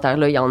banque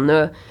alimentaire-là, il y en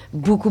a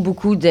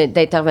beaucoup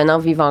d'intervenants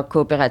vivant en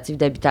coopérative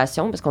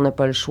d'habitation parce qu'on n'a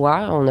pas le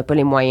choix, on n'a pas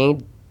les moyens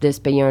de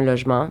se payer un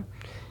logement.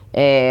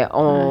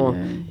 On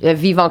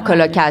vit en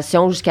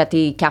colocation jusqu'à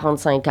tes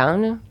 45 ans,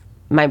 là.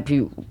 Même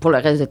plus pour le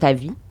reste de ta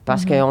vie,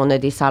 parce qu'on a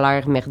des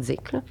salaires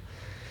merdiques, là.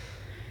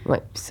 Ouais.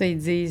 Puis ça, ils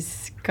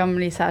disent, comme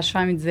les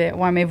sages-femmes, ils disaient,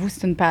 ouais, mais vous,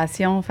 c'est une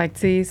passion. Fait que, tu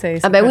sais, c'est.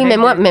 Ah, ben oui,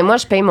 correct mais moi,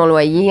 je paye mon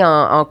loyer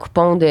en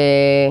coupon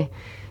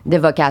de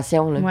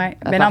vocation, là. Ouais.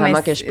 Ben non,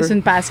 mais que je peux. c'est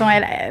une passion.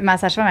 Ma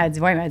sage-femme, elle a dit,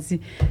 ouais, elle m'a dit,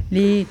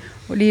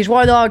 les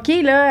joueurs de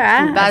hockey,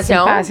 là, hein, C'est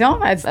une passion.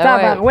 Elle a dit,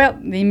 Ah ouais.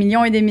 des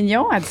millions et des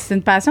millions. Elle a dit, c'est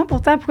une passion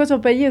pourtant. Pourquoi tu vas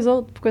payer les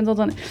autres? Pourquoi nous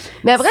autres,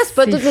 Mais après, c'est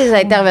pas tous les fou.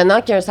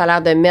 intervenants qui ont un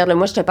salaire de merde, là.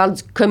 Moi, je te parle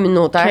du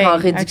communautaire Ok, en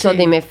réduction ok.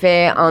 des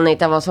méfaits, en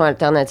intervention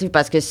alternative,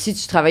 parce que si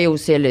tu travailles au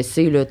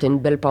CLSC, là, t'as une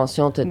belle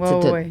pension, t'as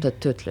Ouais.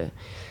 tout, là.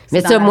 C'est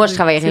Mais dans ça, la moi, rue. je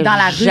travaillerais C'est dans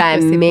la rue que c'est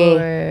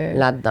jamais pas,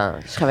 là-dedans.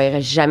 Je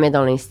travaillerais jamais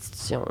dans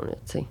l'institution, là,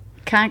 tu sais.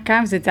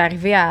 Quand vous êtes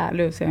arrivé à.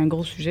 Là, c'est un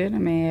gros sujet, là,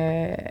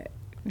 mais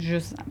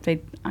juste,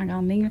 peut-être en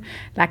grande ligne, là,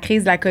 la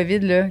crise de la COVID,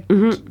 là,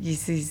 qui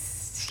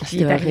C'était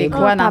est arrivé horrible.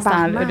 quoi dans ce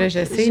temps-là? Là,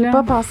 je sais, J'ai là.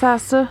 pas pensé à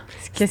ça.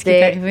 Qu'est-ce qui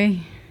est arrivé?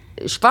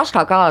 Je pense que je suis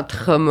encore en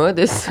trauma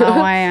de ça.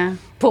 Ah ouais, hein?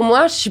 Pour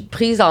moi, je suis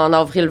prise en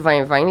avril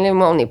 2020. Là.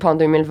 Moi, on n'est pas en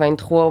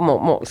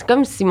 2023. C'est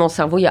comme si mon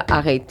cerveau il a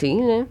arrêté.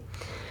 Là.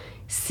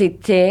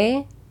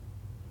 C'était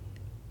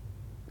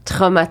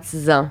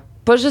traumatisant.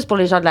 Pas juste pour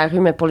les gens de la rue,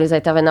 mais pour les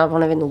intervenants.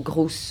 On avait nos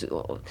gros...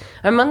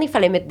 À un moment donné, il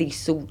fallait mettre des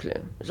soutes, là,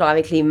 genre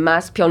avec les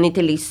masques. Puis on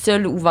était les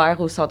seuls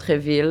ouverts au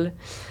centre-ville.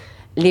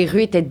 Les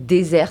rues étaient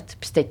désertes,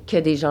 puis c'était que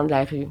des gens de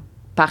la rue.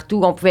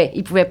 Partout,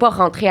 ils pouvaient pas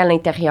rentrer à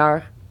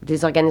l'intérieur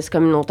des organismes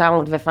communautaires.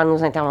 On devait faire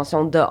nos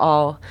interventions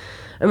dehors.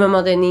 À un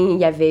moment donné, il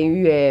y avait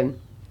eu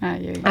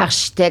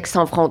Architectes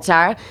sans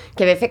frontières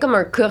qui avait fait comme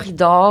un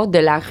corridor de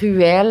la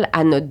ruelle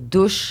à notre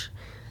douche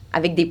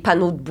avec des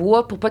panneaux de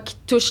bois pour pas qu'ils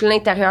touchent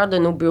l'intérieur de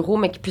nos bureaux,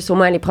 mais qu'ils puissent au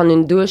moins aller prendre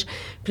une douche.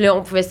 Puis là,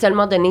 on pouvait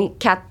seulement donner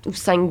 4 ou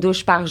 5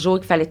 douches par jour,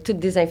 qu'il fallait tout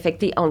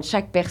désinfecter entre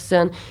chaque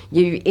personne.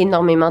 Il y a eu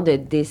énormément de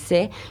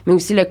décès, mais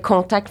aussi le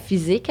contact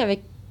physique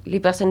avec les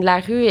personnes de la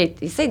rue.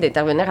 Essaye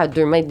d'intervenir à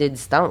 2 mètres de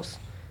distance.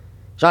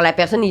 Genre, la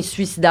personne est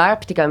suicidaire,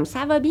 puis t'es comme «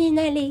 ça va bien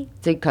aller ».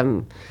 Tu sais,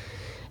 comme...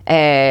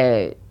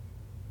 il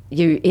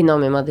y a eu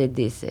énormément de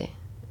décès.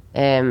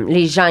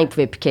 Les gens, ils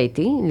pouvaient plus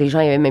quitter. Les gens,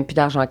 ils n'avaient même plus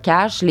d'argent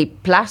cash. Les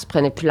places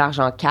prenaient plus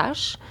l'argent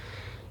cash.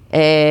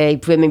 Ils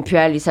pouvaient même plus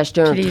aller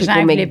s'acheter un Puis les truc gens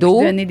au voulaient plus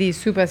McDo. donner des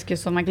sous parce que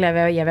sûrement qu'il y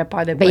avait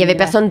peur de Ben, il y avait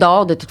personne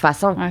dehors, de toute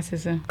façon. Ouais, c'est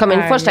ça. Comme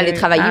une fois, j'étais allée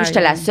travailler, j'étais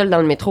la seule dans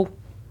le métro.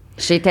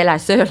 J'étais la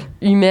seule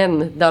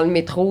humaine dans le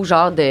métro,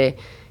 genre de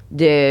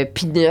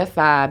P9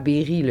 à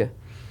Berry, là.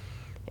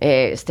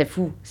 C'était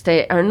fou.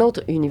 C'était un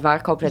autre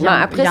univers complètement.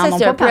 Après ça,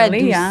 c'est un peu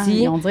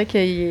adouci. Hein? On dirait que,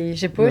 je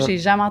sais pas, j'ai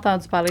jamais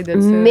entendu parler de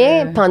ça.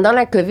 Mais pendant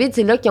la COVID,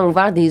 c'est là qu'ils ont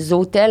ouvert des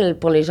hôtels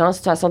pour les gens en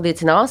situation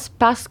d'itinérance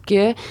parce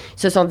que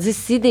se sont dit,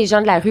 si des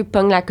gens de la rue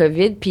pognent la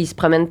COVID puis ils se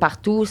promènent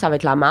partout, ça va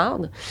être la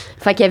merde.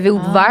 Fait qu'ils avaient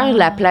ouvert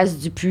la place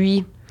du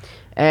Puy.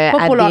 Pas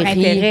pour à leur Berry.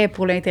 intérêt,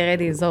 pour l'intérêt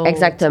des autres.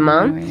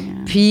 Exactement. Oui.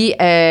 Puis,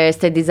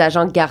 c'était des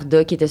agents de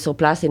Garda qui étaient sur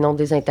place et non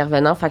des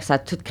intervenants. Fait que ça a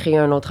tout créé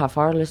une autre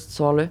affaire, là, cette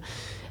histoire-là.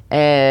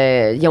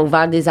 Ils ont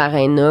ouvert des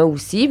arénas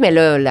aussi, mais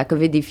là, la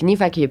COVID est finie,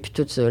 fait qu'il n'y a plus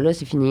tout ça, là,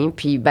 c'est fini.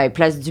 Puis, ben,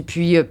 Place du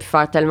Puy a pu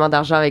faire tellement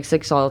d'argent avec ça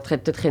qu'ils sont en train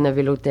de tout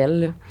rénover l'hôtel,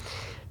 là.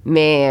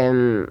 Mais,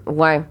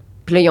 ouais.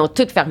 Puis là, ils ont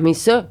tout fermé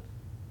ça.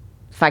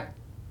 Fait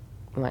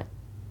que, ouais.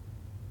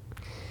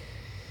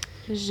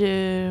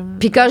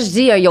 Puis quand je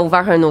dis ils ont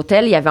ouvert un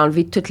hôtel, ils avaient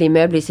enlevé tous les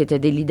meubles et c'était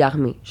des lits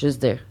d'armée, juste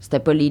dire. C'était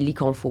pas les lits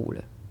qu'on faut,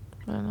 là.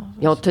 Ah non,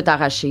 Ils ont tout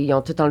arraché, ils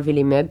ont tout enlevé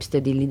les meubles, puis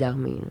c'était des lits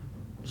d'armée, là.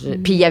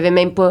 Puis il y avait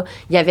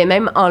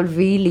même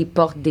enlevé les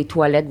portes des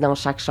toilettes dans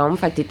chaque chambre.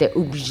 Fait que t'étais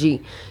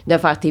obligé de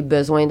faire tes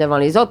besoins devant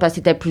les autres parce que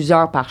t'étais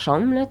plusieurs par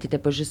chambre, là. T'étais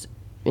pas juste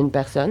une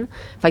personne.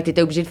 Fait que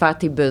t'étais obligé de faire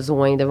tes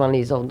besoins devant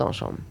les autres dans la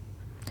chambre.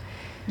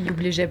 Il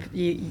obligeait,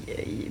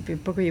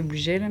 pas qu'il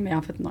obligeait, là, mais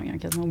en fait, non, il a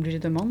quasiment obligé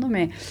tout le monde, là,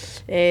 mais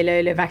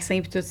le vaccin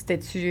puis tout,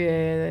 c'était-tu...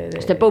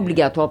 C'était pas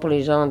obligatoire pour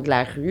les gens de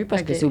la rue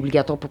parce que Ok. c'est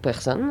obligatoire pour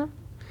personne, là.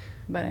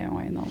 Ben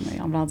ouais, non,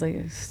 mais en blanc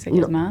dire, c'est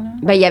quasiment, là.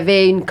 Ben, il y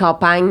avait une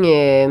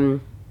campagne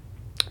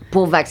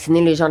pour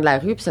vacciner les gens de la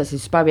rue, puis ça s'est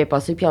super bien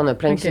passé, puis il y en a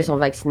plein qui se sont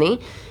vaccinés.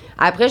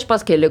 Après, je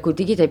pense que le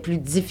côté qui était plus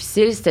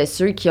difficile, c'était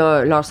ceux qui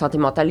ont leur santé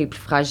mentale les plus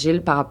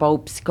fragiles par rapport aux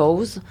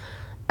psychoses.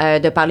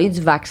 De parler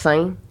du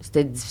vaccin,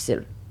 c'était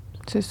difficile.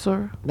 C'est sûr.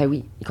 Ben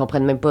oui, ils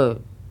comprennent même pas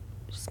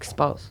ce qui se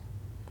passe.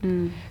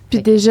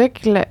 Puis déjà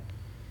que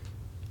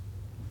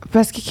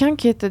parce que quand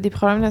tu as des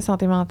problèmes de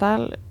santé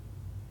mentale,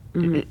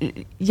 il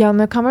y en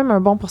a quand même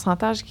un bon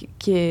pourcentage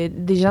qui est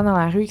des gens dans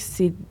la rue que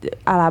c'est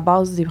à la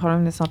base des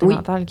problèmes de santé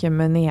mentale qui a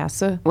mené à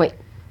ça. Oui.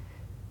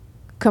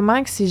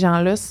 Comment que ces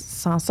gens-là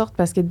s'en sortent?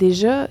 Parce que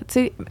déjà, tu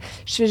sais,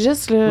 je fais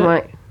juste,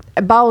 là,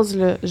 base,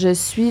 là, je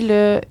suis,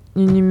 là,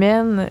 une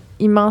humaine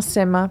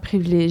immensément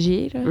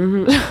privilégiée, là.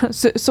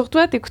 Surtout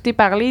à t'écouter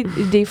parler,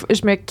 des fois,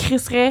 je me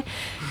crisserais...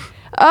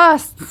 Ah,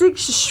 c'est que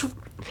je suis...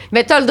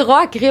 Mais t'as le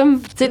droit, crime.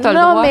 Tu sais, t'as le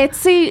Non, droit. mais tu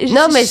sais...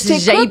 Non, mais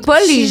j'haïs pas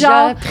les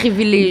gens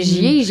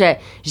privilégiés.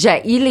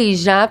 J'haïs les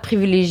gens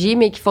privilégiés,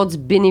 mais qui font du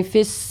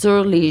bénéfice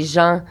sur les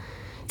gens.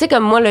 Tu sais,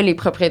 comme moi, là, les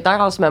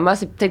propriétaires, en ce moment,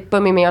 c'est peut-être pas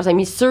mes meilleurs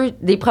amis.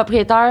 Des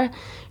propriétaires,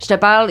 je te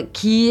parle,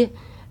 qui...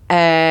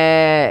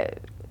 c'est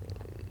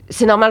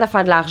normal de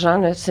faire de l'argent,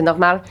 là, c'est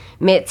normal.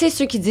 Mais tu sais,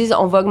 ceux qui disent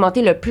on va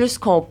augmenter le plus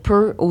qu'on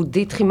peut au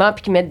détriment,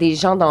 puis qui mettent des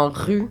gens dans la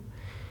rue,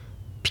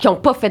 puis qui n'ont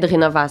pas fait de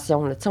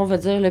rénovation, là, tu sais, on va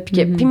dire, là,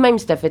 puis même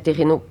si tu as fait tes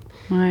rénaux.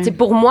 Tu sais,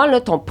 pour moi,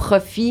 là, ton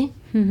profit,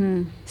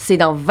 c'est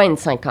dans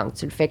 25 ans que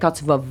tu le fais, quand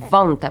tu vas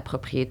vendre ta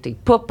propriété,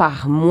 pas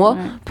par mois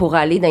pour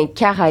aller dans les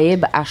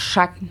Caraïbes à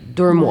chaque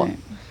 2 mois.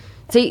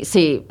 Tu sais,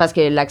 c'est parce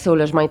que l'accès au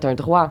logement est un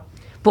droit.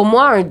 Pour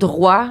moi, un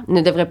droit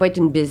ne devrait pas être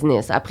une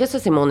business. Après, ça,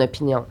 c'est mon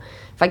opinion.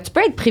 Fait que tu peux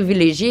être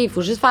privilégié, il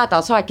faut juste faire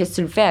attention à ce que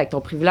tu le fais avec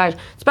ton privilège.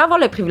 Tu peux avoir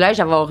le privilège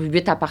d'avoir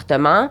 8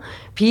 appartements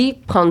puis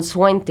prendre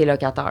soin de tes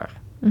locataires.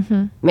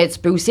 Mais tu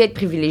peux aussi être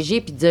privilégié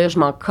puis dire je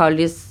m'en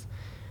calisse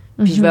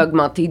puis je vais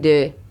augmenter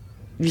de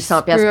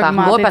 800 pièces par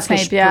mois parce que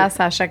 5 pièces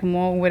à chaque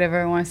mois ou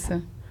whatever, ça.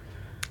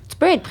 Tu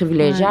peux être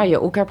privilégié, il n'y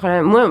a aucun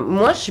problème.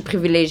 Moi, je suis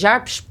privilégiée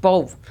puis je suis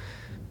pauvre.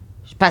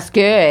 Parce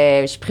que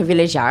je suis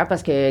privilégiée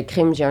parce que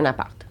crime, j'ai un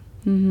appart.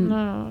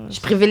 Je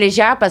suis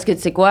privilégiée parce que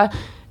tu sais quoi,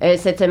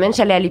 cette semaine, je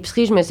suis allée à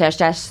l'épicerie, je me suis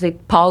acheté assez de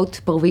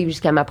pâtes pour vivre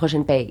jusqu'à ma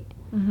prochaine paye.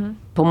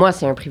 Pour moi,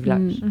 c'est un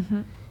privilège.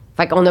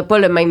 Fait qu'on n'a pas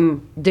le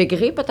même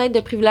degré, peut-être, de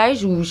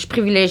privilège, ou je suis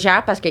privilégiée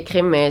parce que,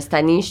 crime, cette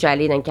année, je suis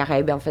allée dans le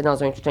Caraïbe, en fait,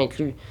 dans un tout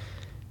inclus.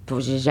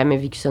 J'ai jamais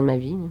vécu ça de ma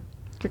vie.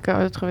 Quelqu'un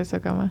a trouvé ça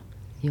comment?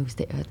 Yo,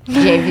 c'était hot.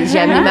 J'ai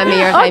amené ma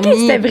meilleure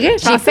amie. C'était vrai.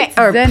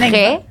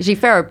 J'ai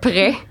fait un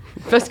prêt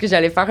parce que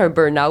j'allais faire un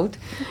burn-out.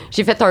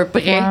 J'ai fait un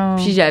prêt,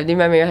 puis j'ai amené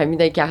ma meilleure amie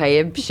dans les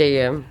Caraïbes, puis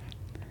j'ai...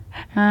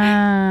 Tu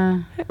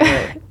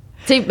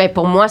sais, ben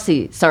pour moi,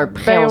 c'est un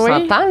prêt, on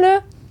s'entend,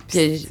 là.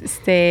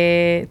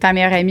 C'était ta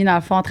meilleure amie, dans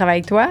le fond, travaille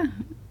avec toi?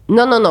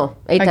 Non.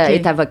 Elle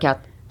est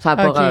avocate. Ça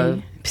va pas...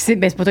 Puis c'est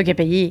pas toi qui as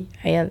payé,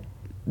 à elle?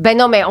 Ben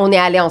non, mais on est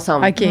allés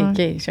ensemble. OK.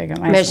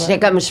 Mais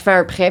je fais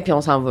un prêt, puis on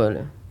s'en va, là.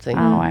 T'sais.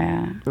 Ah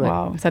ouais.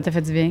 Wow, ça t'a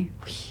fait du bien?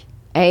 Oui.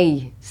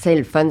 Hey, c'est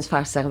le fun de se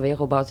faire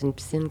servir au bord d'une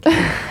piscine.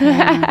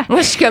 Moi,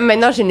 je suis comme,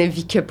 maintenant, je ne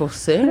vis que pour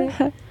ça.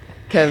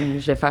 Comme,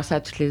 je vais faire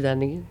ça toutes les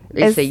années.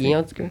 Essayer,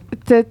 en tout cas.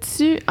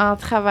 T'as-tu, en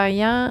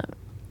travaillant...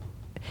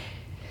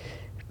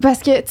 Parce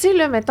que, tu sais,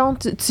 là, mettons,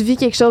 tu vis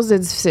quelque chose de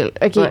difficile.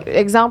 OK,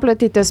 exemple,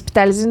 tu es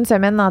hospitalisé une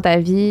semaine dans ta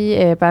vie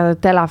par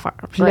telle affaire.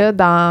 Puis là,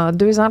 dans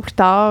 2 ans plus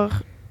tard,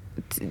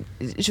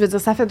 je veux dire,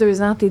 ça fait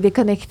 2 ans, tu es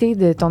déconnecté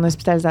de ton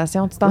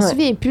hospitalisation. Tu t'en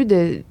souviens plus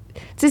de...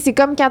 Tu sais, c'est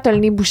comme quand t'as le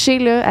nez bouché,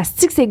 là.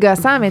 Asti que c'est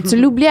gossant, mais tu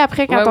l'oublies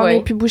après quand ton nez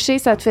est plus bouché.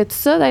 Ça te fait tout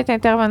ça d'être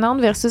intervenante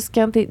versus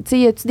quand t'es... Tu sais,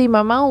 y a-tu des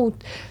moments où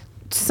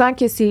tu sens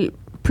que c'est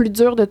plus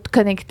dur de te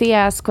connecter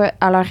à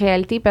leur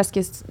réalité parce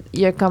qu'il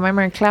y a quand même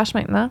un clash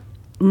maintenant?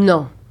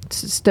 Non.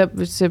 C'est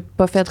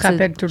pas fait. Tu te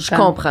rappelles tout le temps.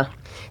 Je comprends.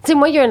 Tu sais,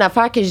 moi, il y a une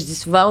affaire que je dis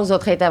souvent aux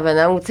autres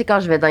intervenants, tu sais, quand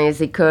je vais dans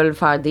les écoles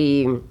faire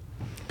des...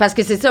 Parce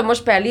que c'est ça, moi,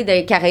 je peux aller dans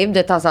les Caraïbes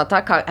de temps en temps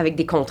avec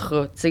des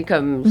contrats, tu sais,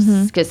 comme...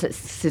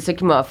 C'est ça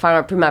qui m'a offert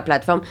un peu ma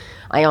plateforme.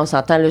 Hey, on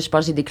s'entend, là, je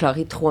pense que j'ai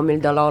déclaré 3 000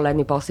 $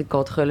 l'année passée de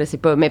contrat, là, c'est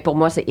pas... Mais pour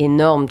moi, c'est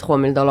énorme, 3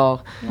 000 $,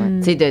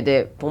 tu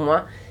sais, pour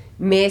moi.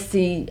 Mais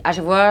c'est... À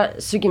chaque fois,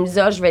 ceux qui me disent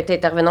 « Ah, je vais être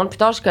intervenante plus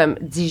tard », je suis comme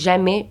 « Dis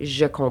jamais,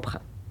 je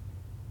comprends. »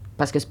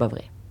 Parce que c'est pas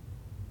vrai.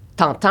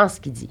 T'entends ce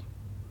qu'il dit,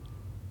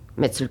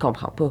 mais tu le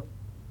comprends pas.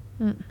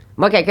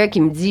 Moi, quelqu'un qui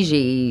me dit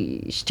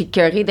je suis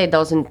écœurée d'être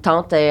dans une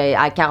tente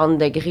à 40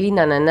 degrés,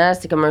 nanana,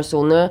 c'est comme un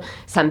sauna,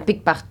 ça me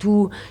pique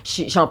partout,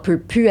 j'en peux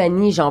plus,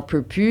 Annie, j'en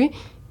peux plus,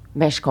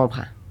 ben je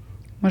comprends.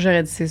 Moi,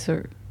 j'aurais dit c'est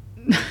sûr.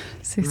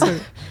 C'est sûr.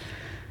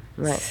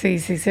 C'est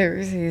sûr.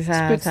 Tu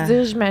peux-tu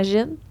dire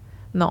j'imagine?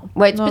 Non.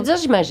 Ouais, tu peux dire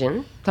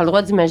j'imagine. T'as le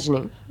droit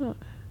d'imaginer.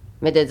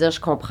 Mais de dire je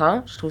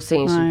comprends, je trouve que c'est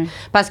insulte.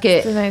 Parce que.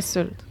 C'est une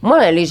insulte.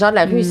 Moi, les gens de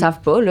la rue, ils savent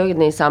pas, là,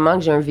 nécessairement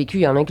que j'ai un vécu.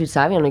 Il y en a qui le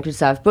savent, il y en a qui le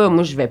savent pas.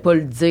 Moi, je vais pas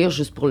le dire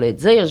juste pour le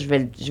dire. Je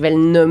vais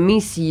le nommer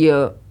s'il y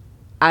a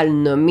à le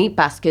nommer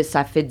parce que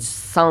ça fait du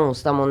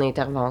sens dans mon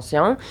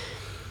intervention.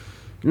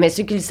 Mais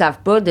ceux qui le savent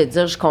pas, de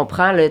dire je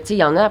comprends, là, tu sais, il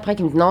y en a après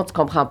qui me disent non, tu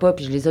comprends pas,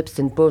 puis je les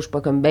obstine pas. Je suis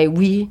pas comme ben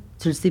oui,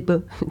 tu le sais pas.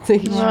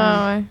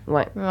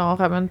 Ouais. On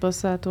ramène pas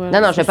ça à toi.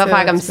 Non, je vais pas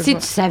faire comme si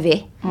tu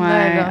savais.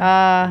 Ouais.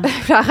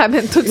 On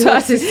ramène tout ça.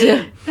 C'est ça.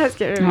 Parce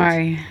que,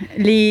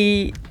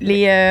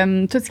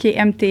 tout ce qui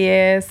est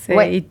MTS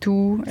et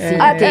tout.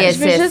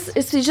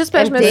 C'est juste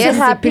parce que je me suis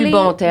rappelé. C'est plus le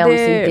bon terme,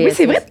 c'est Oui,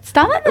 c'est vrai. Tu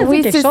t'en as dit quelque chose.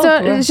 Oui, c'est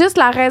ça. Juste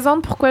la raison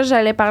de pourquoi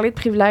j'allais parler de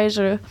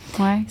privilèges,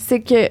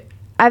 c'est que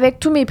avec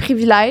tous mes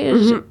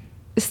privilèges,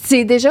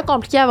 c'est déjà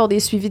compliqué d'avoir des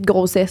suivis de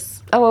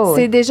grossesse. Ah ouais.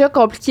 C'est déjà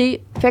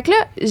compliqué. Fait que là,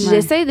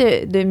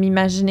 j'essaie de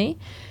m'imaginer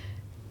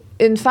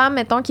une femme,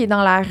 mettons, qui est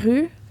dans la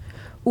rue,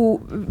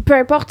 ou peu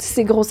importe si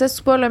c'est grossesse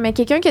ou pas, là, mais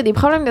quelqu'un qui a des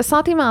problèmes de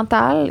santé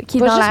mentale, qui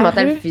est dans la rue. Pas juste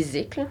mental,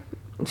 physique, là.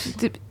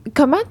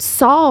 Comment tu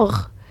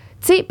sors?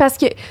 Tu sais, parce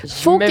que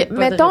faut que,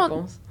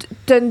 mettons,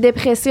 t'as une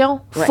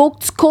dépression, faut que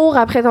tu cours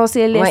après ton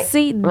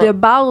CLSC de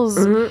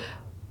base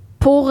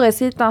pour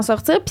essayer de t'en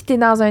sortir, puis t'es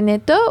dans un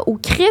état où,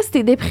 Chris,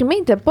 t'es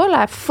déprimé, t'as pas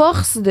la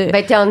force de...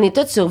 Ben, t'es en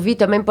état de survie,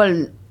 t'as même pas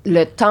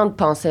le temps de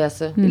penser à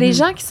ça. Les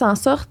gens qui s'en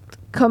sortent,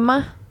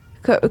 comment?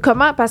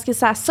 Comment? Parce que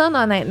ça sonne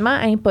honnêtement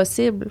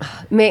impossible.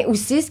 Mais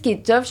aussi, ce qui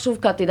est tough, je trouve,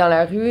 quand t'es dans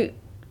la rue,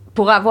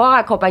 pour avoir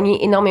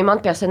accompagné énormément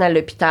de personnes à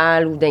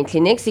l'hôpital ou dans une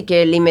clinique, c'est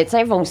que les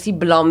médecins vont aussi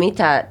blâmer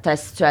ta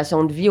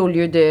situation de vie au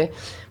lieu de...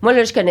 Moi,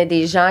 là, je connais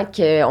des gens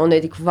qu'on a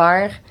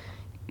découvert,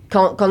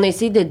 qu'on a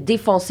essayé de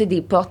défoncer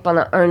des portes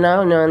pendant 1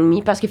 an et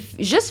demi, parce que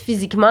juste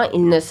physiquement,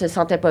 ils ne se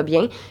sentaient pas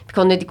bien. Puis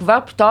qu'on a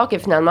découvert plus tard que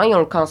finalement, ils ont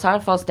le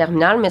cancer phase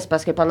terminale, mais c'est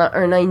parce que pendant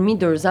 1 an et demi,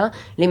 2 ans,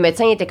 les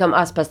médecins étaient comme «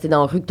 Ah, c'est parce que t'es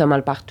dans la rue que t'as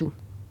mal partout. »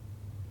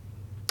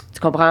 Tu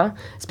comprends?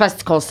 C'est parce que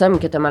tu consommes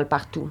que t'as mal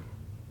partout.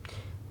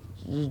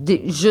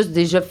 Juste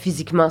déjà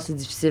physiquement, c'est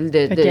difficile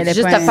de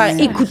juste te faire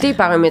écouter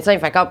par un médecin.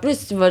 Fait qu'en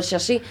plus, tu vas le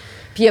chercher.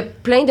 Puis il y a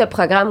plein de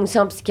programmes aussi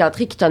en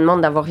psychiatrie qui te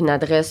demandent d'avoir une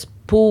adresse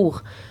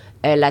pour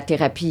la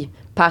thérapie.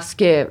 Parce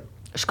que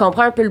je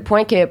comprends un peu le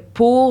point que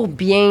pour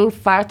bien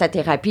faire ta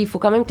thérapie, il faut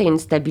quand même que tu aies une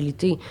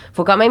stabilité. Il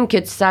faut quand même que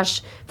tu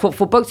saches...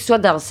 Faut pas que tu sois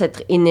dans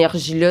cette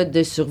énergie-là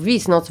de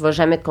survie, sinon tu vas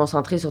jamais te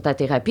concentrer sur ta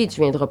thérapie.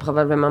 Tu viendras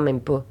probablement même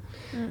pas.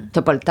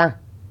 T'as pas le temps.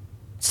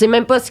 Tu sais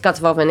même pas si quand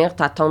tu vas revenir,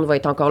 ta tante va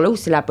être encore là ou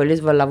si la police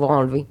va l'avoir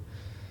enlevé.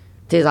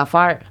 Tes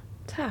affaires.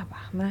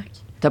 Tabarnak.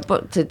 T'as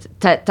pas...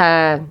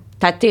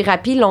 Ta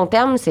thérapie long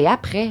terme, c'est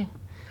après.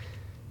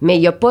 Mais il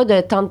n'y a pas de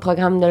temps de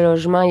programme de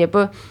logement. Il n'y a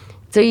pas...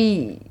 Tu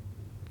sais...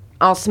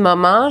 En ce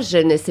moment, je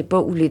ne sais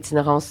pas où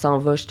l'itinérance s'en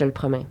va, je te le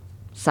promets.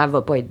 Ça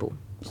va pas être beau.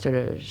 Ça,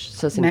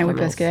 c'est une promesse. Oui,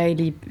 parce que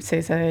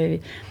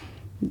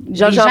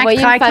j'ai envoyé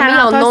une famille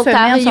en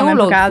Ontario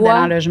l'autre fois.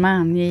 Dans le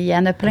logement. Il y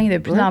en a plein de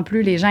plus en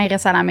plus. Les gens, ils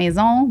restent à la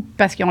maison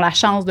parce qu'ils ont la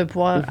chance de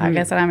pouvoir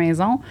rester à la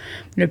maison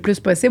le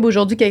plus possible.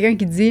 Aujourd'hui, quelqu'un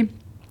qui dit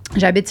 «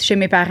 J'habite chez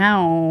mes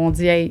parents », on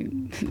dit hey,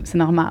 « C'est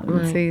normal.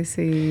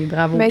 C'est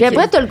bravo. » Mais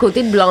après, tu as le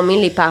côté de blâmer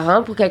les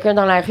parents pour quelqu'un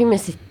dans la rue, mais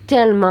c'est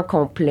tellement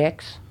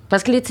complexe.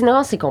 Parce que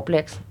l'itinérance, c'est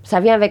complexe. Ça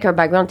vient avec un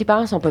background. Tes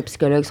parents sont pas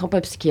psychologues, sont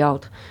pas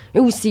psychiatres.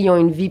 Eux aussi, ils ont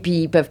une vie,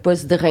 puis ils peuvent pas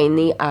se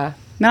drainer à...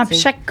 Non, puis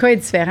chaque cas est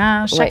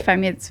différent, chaque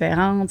famille est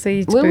différente.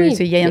 Il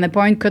n'y en a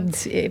pas un cas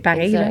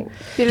pareil. Là.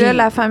 Puis là,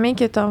 la famille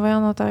que tu as envoyée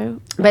en Ontario?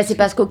 Ben, c'est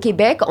parce qu'au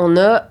Québec, on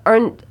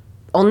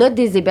a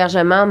des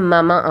hébergements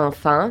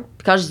maman-enfant.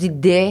 Puis quand je dis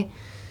des,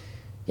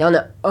 il y en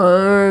a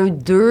 1,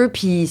 2,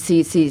 puis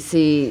c'est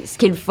ce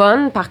qui est le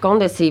fun, par contre,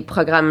 de ces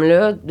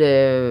programmes-là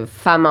de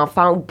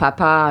femme-enfant ou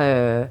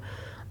papa-enfant,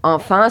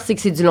 c'est que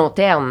c'est du long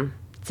terme.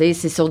 T'sais,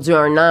 c'est sur du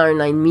 1 an, 1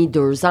 an et demi,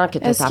 2 ans que tu as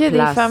ta place. Est-ce qu'il y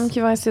a des femmes qui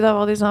vont essayer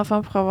d'avoir des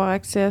enfants pour avoir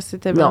accès à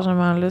cet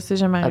hébergement-là? C'est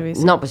jamais arrivé,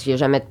 ça? Non, parce qu'il n'y a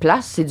jamais de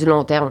place. C'est du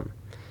long terme.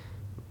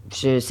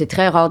 C'est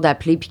très rare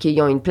d'appeler puis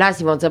qu'ils ont une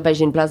place. Ils vont dire, ben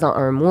j'ai une place dans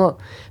 1 mois.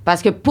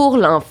 Parce que pour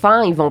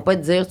l'enfant, ils vont pas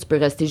te dire, tu peux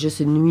rester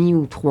juste 1 nuit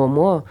ou 3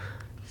 mois.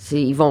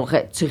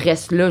 Tu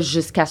restes là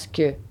jusqu'à ce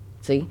que, tu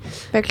sais.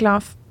 Fait que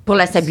pour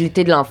la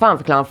stabilité de l'enfant.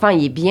 Fait que l'enfant,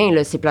 il est bien,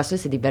 là. Ces places-là,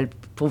 c'est des belles...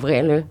 Pour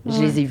vrai, là.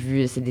 Je les ai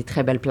vues. C'est des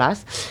très belles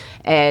places.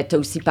 T'as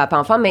aussi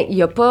papa-enfant, mais il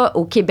n'y a pas...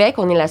 Au Québec,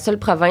 on est la seule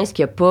province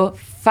qui n'a pas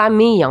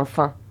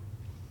famille-enfant.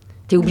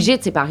 T'es obligé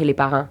de séparer les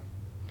parents.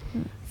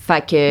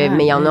 Fait que...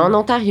 mais il y en a en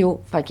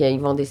Ontario. Fait qu'ils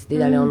vont décider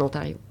d'aller en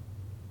Ontario.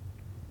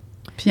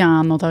 Puis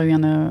en Ontario, il y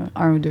en a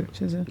 1 ou 2,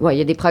 c'est ça? Oui, il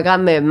y a des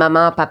programmes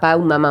maman-papa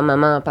ou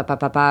maman-maman,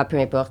 papa-papa, peu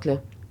importe, là.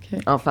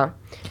 Enfant.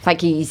 Fait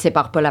qu'ils ne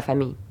séparent pas la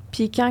famille.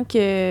 Puis quand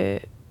il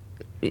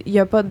n'y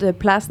a pas de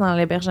place dans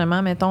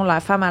l'hébergement, mettons, la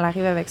femme, elle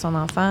arrive avec son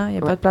enfant, il n'y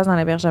a pas de place dans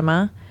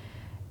l'hébergement...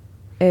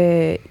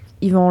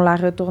 ils vont la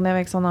retourner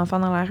avec son enfant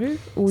dans la rue?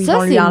 Ou ils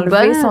vont lui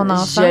enlever son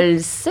enfant? Je le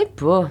sais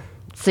pas.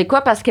 C'est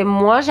quoi? Parce que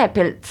moi,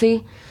 j'appelle... Tu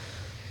sais,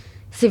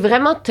 c'est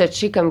vraiment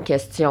touché comme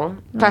question.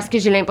 Parce que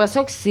j'ai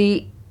l'impression que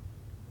c'est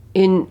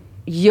une...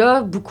 Il y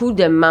a beaucoup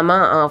de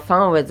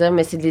mamans-enfants, on va dire,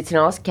 mais c'est de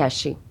l'itinérance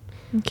cachée.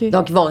 Okay.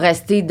 Donc, ils vont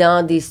rester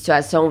dans des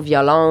situations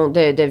violentes,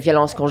 de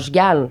violence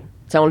conjugale.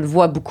 T'sais, on le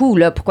voit beaucoup,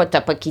 là. Pourquoi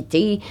t'as pas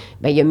quitté?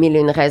 Ben, il y a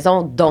 1001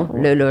 raisons, dont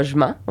le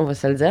logement, on va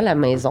se le dire, la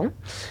maison.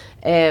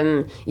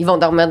 Ils vont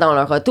dormir dans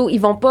leur auto. Ils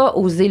vont pas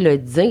oser le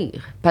dire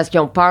parce qu'ils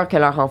ont peur que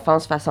leur enfant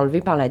se fasse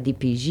enlever par la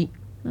DPJ.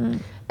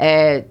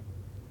 Il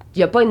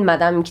y a pas une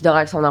madame qui dort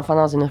avec son enfant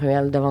dans une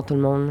ruelle devant tout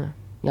le monde.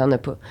 Il y en a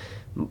pas.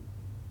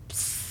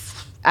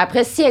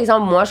 Après, si,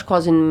 exemple, moi, je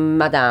croise une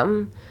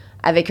madame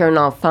avec un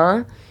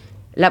enfant,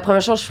 la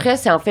première chose que je ferais,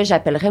 c'est en fait,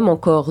 j'appellerais mon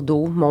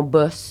cordeau, mon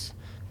boss,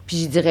 puis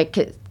je dirais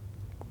que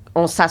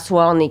on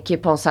s'assoit en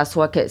équipe, on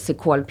s'assoit que c'est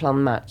quoi le plan de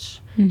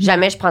match.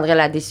 Jamais je prendrais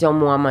la décision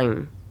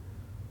moi-même.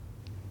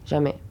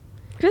 Jamais.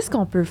 Qu'est-ce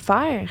qu'on peut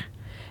faire?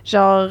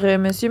 Genre,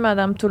 monsieur,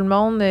 madame, tout le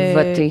monde...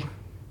 Voter.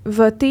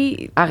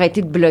 Voter.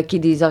 Arrêter de bloquer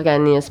des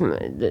organismes.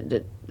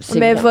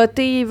 Mais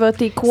voter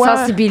quoi?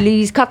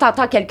 Sensibilise. Quand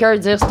t'entends quelqu'un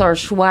dire c'est un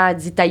choix,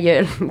 dis ta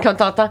gueule. Quand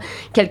t'entends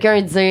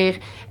quelqu'un dire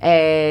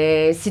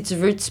si tu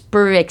veux, tu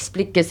peux,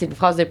 explique que c'est une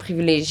phrase de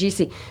privilégié.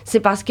 C'est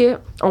parce que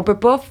on peut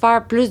pas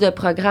faire plus de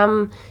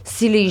programmes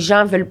si les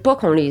gens veulent pas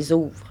qu'on les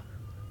ouvre.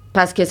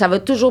 Parce que ça va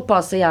toujours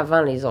passer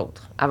avant les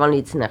autres, avant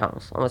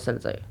l'itinérance, on va se le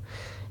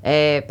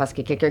dire. Parce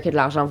que quelqu'un qui a de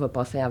l'argent va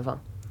passer avant.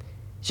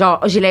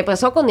 Genre, j'ai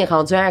l'impression qu'on est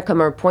rendu à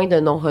comme un point de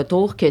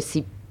non-retour que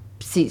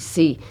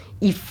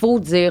il faut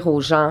dire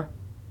aux gens,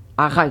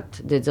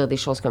 arrête de dire des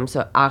choses comme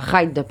ça,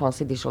 arrête de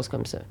penser des choses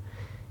comme ça.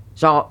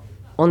 Genre,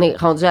 on est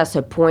rendu à ce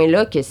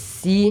point-là que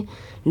si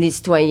les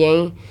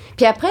citoyens...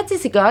 Puis après, tu sais,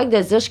 c'est correct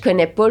de dire, je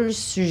connais pas le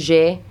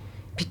sujet,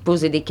 puis de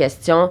poser des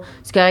questions.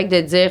 C'est correct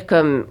de dire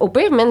comme, au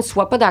pire, même,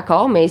 sois pas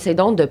d'accord, mais essaie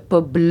donc de pas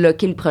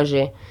bloquer le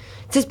projet.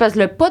 Tu sais, c'est parce que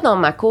le pas dans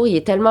ma cour, il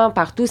est tellement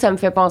partout. Ça me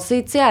fait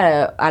penser, tu sais,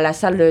 à la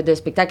salle de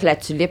spectacle La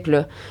Tulipe,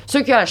 là.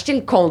 Ceux qui ont acheté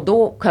le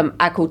condo, comme,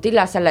 à côté de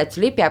la salle La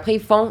Tulipe, puis après, ils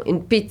font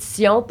une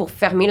pétition pour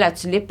fermer La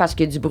Tulipe parce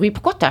qu'il y a du bruit.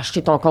 Pourquoi t'as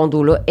acheté ton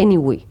condo là,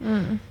 anyway?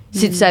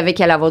 Si tu savais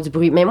qu'il allait avoir du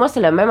bruit. Mais moi,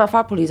 c'est la même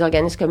affaire pour les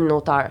organismes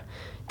communautaires.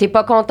 T'es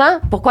pas content?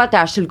 Pourquoi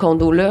t'as acheté le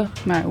condo là?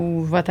 Ouais,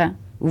 ou votant.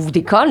 Ou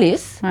des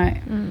câlisses. Ouais.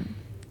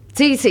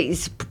 Tu sais,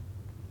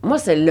 moi,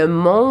 c'est le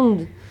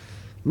monde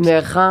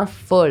me rend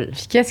folle.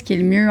 Puis qu'est-ce qui est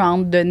le mieux à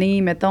te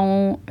donner,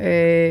 mettons, tu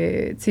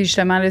sais,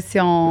 justement, là, si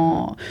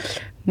on...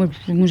 Moi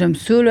j'aime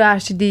ça, là,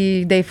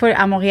 acheter des fois,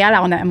 à Montréal,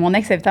 mon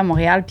ex habitait à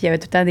Montréal, puis il y avait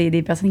tout le temps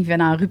des personnes qui vivaient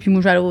dans la rue, puis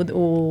moi, j'allais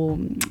au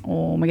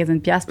magasin de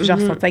pièces, puis je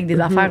ressortais avec des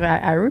affaires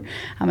à eux.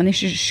 À un moment donné,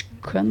 je suis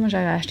conne, moi,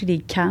 j'avais acheté des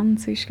cannes,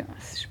 tu sais, je suis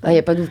comme... Il n'y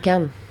a pas d'où de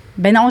canne.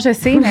 Ben non, je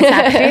sais, mais c'est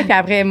après, puis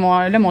après,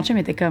 mon chum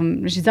était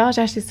comme... J'ai dit,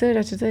 j'ai acheté ça,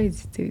 Il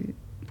dit,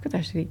 pourquoi t'as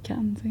acheté des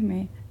cannes, tu sais,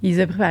 mais... Il les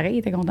a préparés, il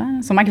était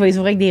content. Sûrement qu'il va les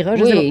ouvrir avec des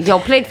roches. Oui, ils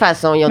ont plein de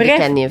façons, ils ont bref, des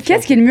canifs.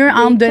 Qu'est-ce qui est le mieux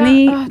à me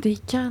donner? Des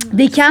cannes.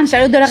 Des cannes, je suis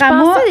allée au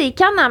Dollarama. Je pensais des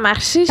cannes à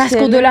marché. Parce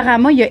qu'au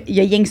Dollarama, il y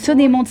a rien que ça,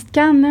 des monts de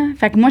cannes. Là.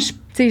 Fait que moi,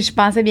 je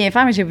pensais bien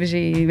faire, mais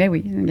ben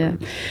oui.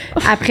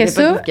 Après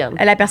ça,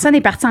 la personne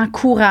est partie en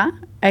courant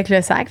avec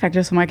le sac. Fait que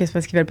là, sûrement que c'est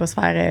parce qu'ils veulent pas se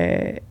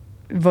faire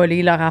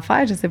voler leur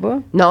affaire, je sais pas.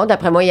 Non,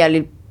 d'après moi, il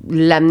allait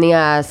l'amener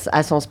à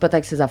son spot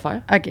avec ses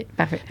affaires. OK,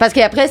 parfait. Parce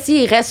qu'après,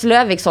 s'il reste là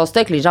avec son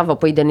stock, les gens vont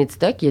pas lui donner de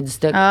stock. Il y a du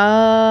stock.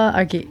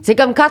 Ah, OK. C'est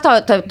comme quand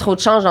t'as trop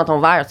de change dans ton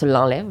verre, tu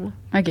l'enlèves.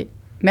 Là. OK.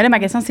 Mais là, ma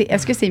question, c'est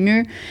est-ce que c'est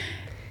mieux...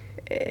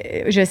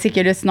 je sais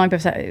que là, sinon, ils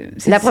peuvent...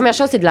 La première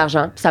chose, c'est de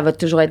l'argent. Ça va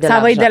toujours être de l'argent.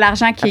 Ça va être de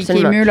l'argent qui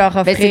est mieux leur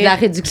offrir. Mais c'est de la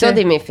réduction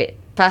des méfaits.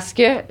 Parce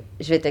que,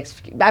 je vais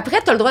t'expliquer. Après,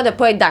 t'as le droit de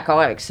pas être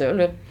d'accord avec ça.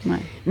 Là. Ouais.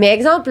 Mais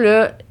exemple,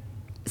 là,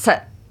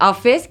 ça... En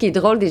fait, ce qui est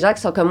drôle des gens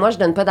qui sont comme moi, je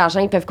donne pas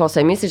d'argent, ils peuvent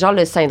consommer, c'est genre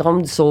le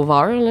syndrome du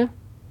sauveur, là.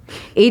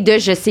 Et de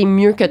je sais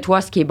mieux que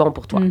toi ce qui est bon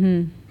pour toi.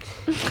 Mm-hmm.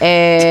 Tu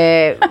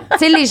sais,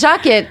 les gens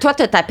que toi,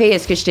 t'as ta paye,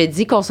 est-ce que je te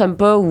dis consomme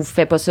pas ou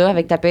fais pas ça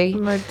avec ta paye?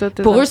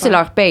 Pour eux, c'est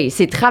leur paye.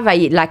 C'est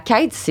travailler. La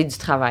quête, c'est du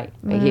travail.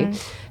 Okay?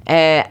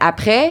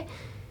 Après,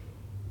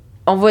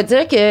 on va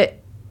dire que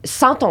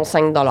sans ton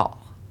 5 $,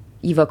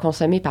 il va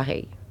consommer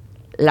pareil.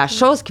 La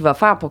chose qu'il va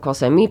faire pour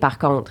consommer, par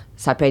contre,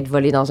 ça peut être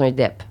voler dans un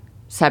DEP.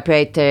 Ça peut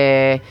être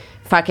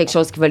faire quelque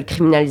chose qui va le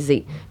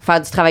criminaliser. Faire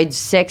du travail du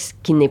sexe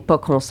qui n'est pas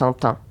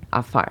consentant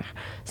à faire.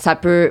 Ça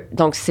peut...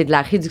 Donc, c'est de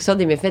la réduction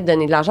des méfaits de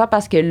donner de l'argent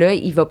parce que là,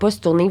 il ne va pas se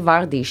tourner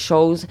vers des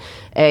choses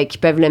qui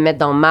peuvent le mettre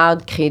dans le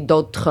marde, créer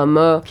d'autres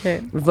traumas,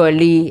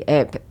 voler,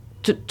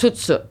 tout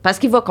ça. Parce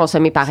qu'il va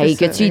consommer pareil,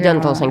 que tu lui donnes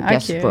ton 5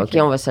 piastres ou pas, OK,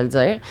 on va se le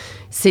dire.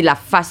 C'est la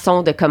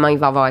façon de comment il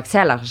va avoir accès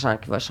à l'argent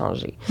qui va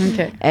changer.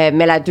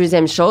 Mais la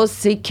deuxième chose,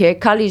 c'est que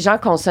quand les gens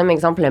consomment,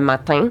 exemple, le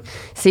matin,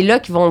 c'est là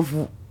qu'ils vont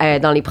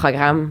dans les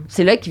programmes.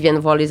 C'est là qu'ils viennent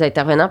voir les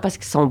intervenants parce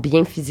qu'ils sont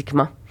bien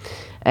physiquement.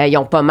 Ils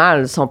ont pas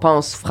mal, ils sont pas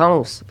en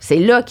souffrance. C'est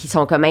là qu'ils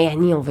sont comme, hey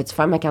Annie, on va-tu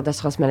faire ma carte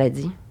d'assurance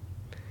maladie?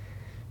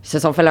 Ils se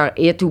sont fait leur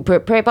hit ou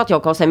peu importe, ils ont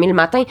consommé le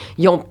matin.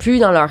 Ils ont plus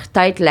dans leur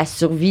tête la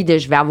survie de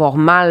je vais avoir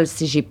mal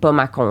si j'ai pas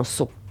ma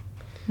conso.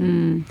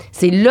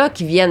 C'est là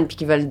qu'ils viennent puis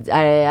qu'ils veulent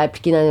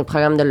appliquer dans le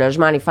programme de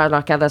logement, aller faire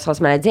leur carte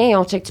d'assurance maladie. Hey,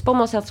 on check-tu pas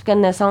mon certificat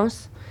de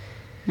naissance?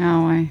 Ah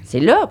ouais. C'est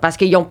là parce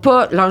qu'ils ont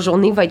pas, leur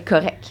journée va être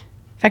correcte.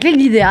 Fait que là,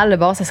 l'idéal, le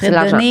bord, ça serait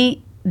de donner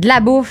de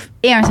la bouffe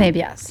et un 5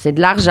 $. C'est de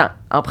l'argent,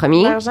 en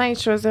premier. L'argent, il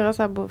choisira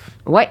sa bouffe.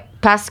 Oui,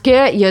 parce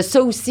qu'il y a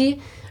ça aussi.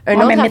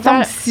 Mais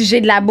mettons, si j'ai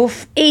de la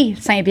bouffe et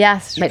 5 $,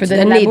 je peux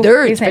donner les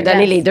deux. Tu peux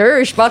donner les deux.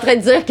 Je suis pas en train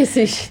de dire que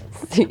c'est...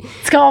 Tu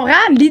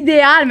comprends?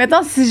 L'idéal,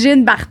 mettons, si j'ai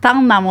une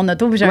bartende dans mon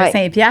auto et j'ai un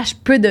 5 $, je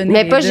peux donner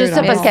mais les pas deux, juste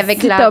ça, parce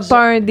qu'avec l'argent... Si t'as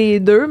pas un des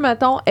deux,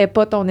 mettons, et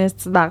pas ton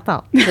esti de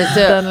bartende. C'est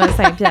ça. Donne le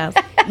 5 $.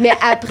 Mais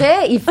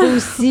après, il faut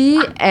aussi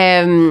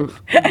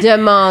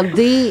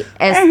demander...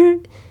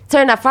 Tu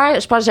sais, une affaire,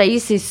 je pense que j'ai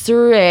c'est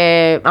sûr...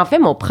 en fait,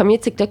 mon premier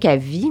TikTok à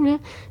vie, là,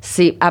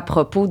 c'est à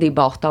propos des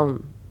bartendes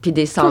puis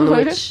des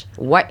sandwichs.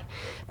 Ouais.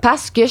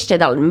 Parce que j'étais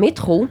dans le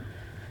métro,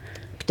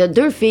 puis t'as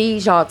deux filles,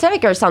 genre, tu sais,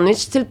 avec un sandwich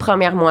style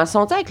première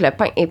moisson, tu sais, avec le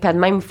pain épais de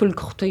même full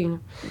croûté, là,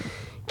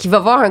 qui va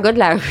voir un gars de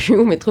la rue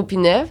au métro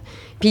Pineuve,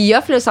 puis il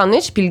offre le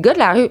sandwich, puis le gars de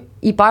la rue,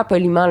 hyper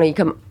poliment, là, il est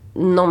comme «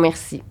 Non,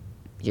 merci ».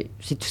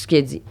 C'est tout ce qu'il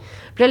a dit.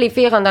 Puis là, les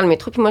filles rentrent dans le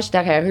métro, puis moi, je suis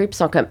derrière eux, puis ils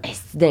sont comme «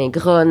 Est-ce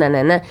d'ingrat,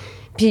 nanana ».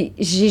 Puis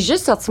j'ai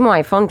juste sorti mon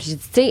iPhone, puis j'ai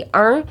dit, tu sais,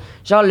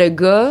 genre le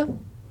gars,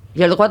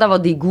 il a le droit d'avoir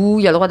des goûts,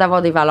 il a le droit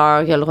d'avoir des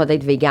valeurs, il a le droit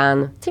d'être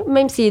vegan. Tu sais,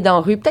 même s'il est dans la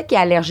rue, peut-être qu'il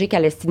est allergique à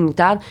l'estime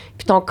moutarde.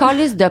 Puis ton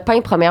calice de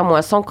pain première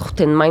moisson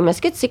croûté de même.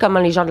 Est-ce que tu sais comment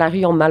les gens de la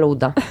rue ont mal aux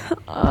dents?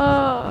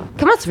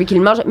 Comment tu veux qu'il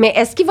le mange? Mais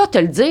est-ce qu'il va te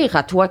le dire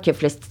à toi que le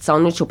petit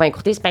sandwich au pain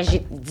croûté, c'est parce que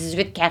j'ai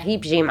 18 caries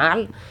puis j'ai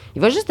mal?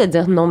 Il va juste te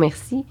dire non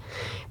merci.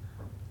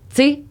 Tu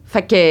sais,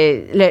 fait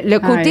que le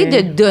côté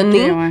de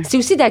donner, c'est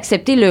aussi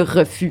d'accepter le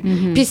refus.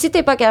 Puis si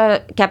t'es pas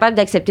capable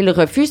d'accepter le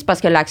refus, c'est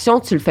parce que l'action,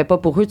 tu le fais pas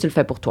pour eux, tu le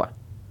fais pour toi.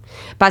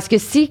 Parce que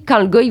quand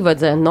le gars, il va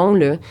dire non,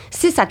 là,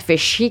 si ça te fait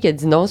chier qu'il a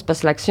dit non, c'est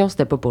parce que l'action,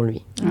 c'était pas pour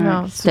lui.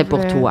 Non, c'était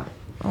pour toi.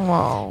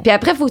 Wow. Puis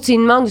après, il faut que tu lui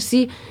demandes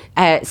aussi,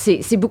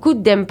 c'est beaucoup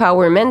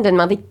d'empowerment de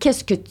demander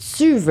qu'est-ce que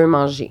tu veux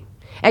manger.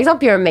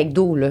 Exemple, il y a un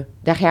McDo, là,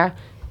 derrière.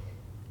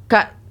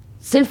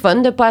 C'est le fun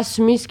de pas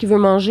assumer ce qu'il veut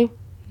manger.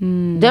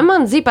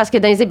 Demande-y, parce que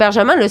dans les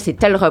hébergements, là, c'est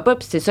tel repas,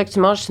 puis c'est ça que tu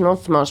manges, sinon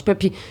tu manges pas.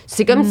 Puis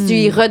c'est comme si tu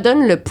lui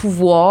redonnes le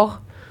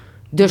pouvoir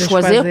de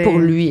choisir pour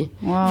lui.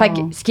 Wow. Fait que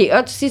ce qui est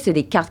hot aussi, c'est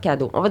des cartes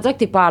cadeaux. On va dire que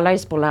t'es pas à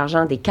l'aise pour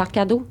l'argent, des cartes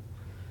cadeaux.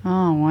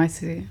 Ah, ouais,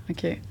 c'est...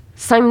 OK.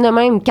 Simple de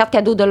même, cartes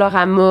cadeaux de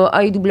l'Orama,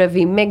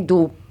 AEW,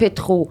 McDo,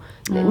 Petro,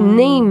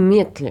 name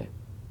it, là.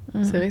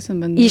 C'est vrai que c'est une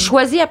bonne idée. Il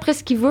choisit après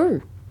ce qu'il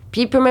veut.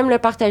 Puis il peut même le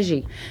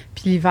partager.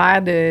 Puis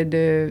l'hiver,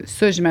 de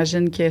ça,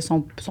 j'imagine qu'ils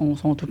sont tout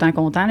le temps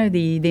contents, là,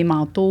 des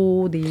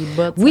manteaux, des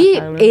bottes. Oui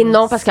et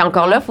non, parce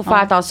qu'encore là, il faut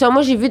faire attention.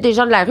 Moi, j'ai vu des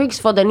gens de la rue qui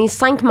se font donner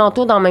 5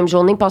 manteaux dans la même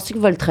journée. Penses-tu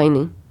qu'ils veulent le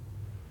traîner?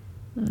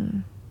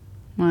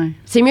 Ouais.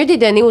 C'est mieux de les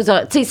donner aux... Tu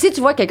sais, si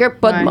tu vois quelqu'un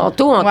pas de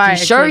manteau en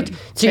T-shirt,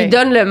 tu lui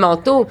donnes le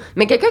manteau.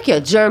 Mais quelqu'un qui a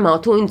déjà un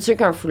manteau, une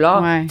tuque, un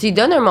foulard, tu lui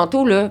donnes un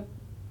manteau, là,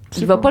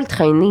 il va pas le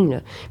traîner, là.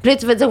 Puis là,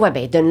 tu vas dire, ouais,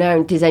 ben donne-le à un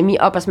de tes amis.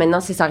 Ah, parce que maintenant,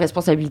 c'est sa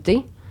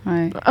responsabilité.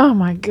 Ouais. Oh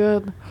my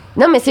God.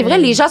 Non, mais c'est vrai,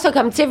 les gens sont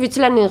comme, tiens, veux-tu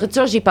la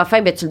nourriture? J'ai pas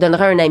faim, ben tu le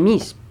donneras à un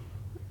ami.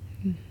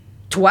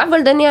 Toi, va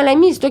le donner à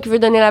l'ami, c'est toi qui veux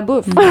donner la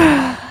bouffe.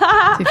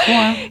 C'est fou,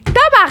 hein?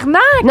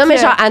 Tabarnak! Non, mais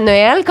genre, à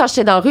Noël, quand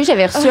j'étais dans la rue,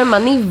 j'avais reçu un moment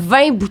donné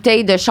 20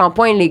 bouteilles de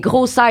shampoing, les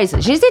gros 16.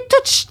 Je les ai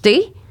toutes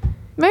jetées.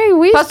 Mais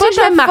oui, Parce que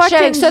je vais marcher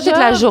avec ça toute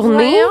la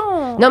journée.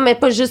 Voyons. Non, mais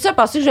pas juste ça,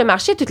 parce que je vais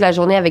marcher toute la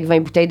journée avec 20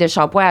 bouteilles de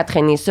shampoing à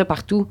traîner ça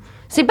partout.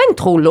 C'est ben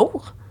trop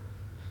lourd.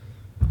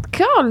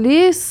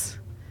 Calisse.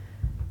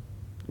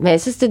 Mais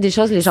ça, c'était des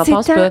choses que les gens C'est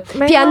pensent pas.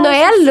 mais Puis à non,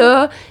 Noël, c'est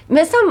là,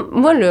 mais ça,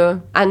 moi, là,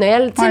 à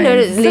Noël, tu sais, Ouais,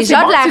 là, ça, les c'est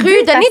gens bon, de la tu rue, le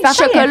dis, donner parce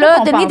du que parfois, chocolat, il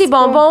y a donner qu'on des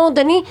pense bonbons,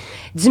 donner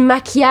du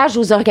maquillage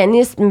aux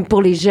organismes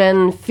pour les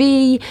jeunes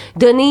filles,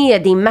 donner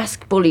des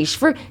masques pour les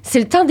cheveux. C'est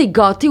le temps des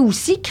gâtés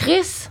aussi,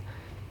 Chris.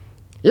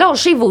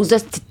 Lâchez vos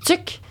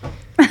hostitucs.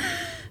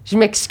 Je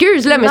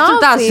m'excuse, là, mais Non, c'est tout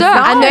le temps c'est ça.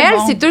 À bon, Noël,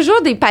 bon. c'est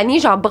toujours des paniers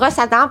genre brosse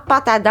à dents,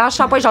 pâte à dents,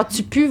 shampoing, genre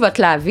tu pues, va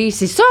te laver.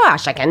 C'est ça, à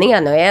chaque année,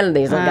 à Noël,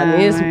 des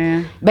organismes. Ouais.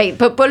 Ben,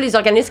 pas les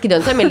organismes qui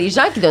donnent ça, mais les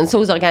gens qui donnent ça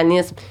aux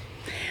organismes.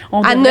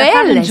 On À devrait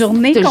faire Noël, une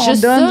journée c'est qu'on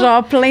juste donne ça.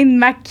 genre plein de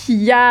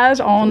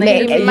maquillage. On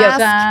Mais est il y a-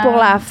 Masque pour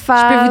la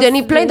face. Je peux vous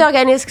donner plein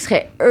d'organismes qui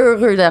seraient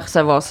heureux de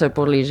recevoir ça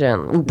pour les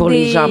jeunes ou pour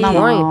les Des- gens. Non,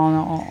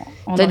 point.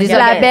 on T'as des De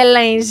la belle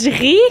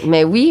lingerie.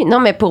 Mais oui, non,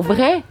 mais pour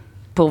vrai.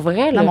 Pour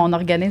vrai, là. Non, mais on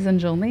organise une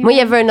journée. Moi, il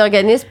y avait un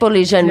organisme pour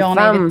les jeunes Puis là, on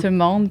femmes. invite tout le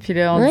monde, puis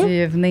là, on Ouais.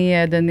 dit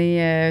venez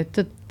donner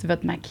tout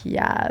votre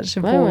maquillage,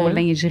 vos ouais.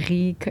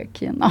 lingeries,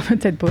 coquines. Non,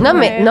 peut-être pas. Non,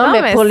 mais, Ouais, non, non,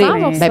 mais mais pour les.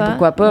 100%. Ben,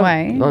 pourquoi pas?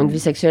 Ouais. Ils ont une vie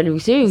sexuelle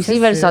aussi. Aussi, C'est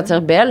ils veulent se sûr.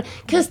 sentir belles.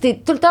 Chris, t'es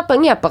tout le temps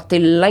pogné à porter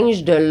le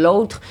linge de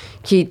l'autre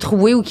qui est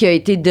troué ou qui a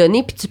été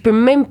donné, puis tu peux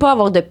même pas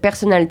avoir de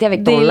personnalité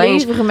avec ton Des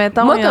linge. livres,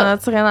 mettons, Moi, il y en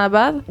a-tu rien à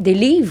battre? Des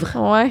livres?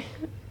 Ouais.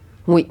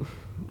 Oui.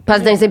 Parce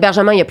que dans les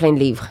hébergements, il y a plein de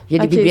livres. Il y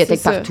a des Ok, bibliothèques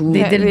c'est ça. partout.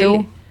 Des Ouais,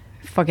 dildos.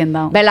 Fucking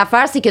down. Ben,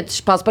 l'affaire, c'est que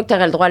je pense pas que tu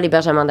aurais le droit à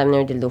l'hébergement d'amener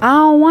un dildo.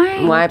 Ah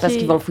ouais? Ouais, ok. parce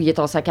qu'ils vont fouiller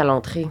ton sac à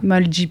l'entrée.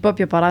 Mais le J-pop,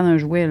 il a pas l'air d'un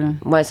jouet, là.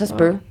 Ouais, ça se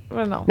peut.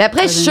 Ouais, non. Mais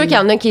après, je suis sûre qu'il y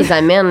en a qui les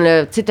amènent.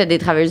 Là. Tu sais, t'as des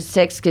travailleurs du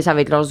sexe que ça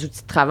va être leurs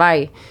outils de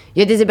travail. Il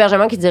y a des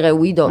hébergements qui diraient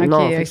oui, donc Ok,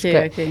 non. ok, Fait que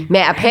c'est ok.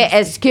 Mais après,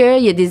 est-ce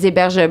qu'il y a des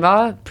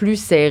hébergements plus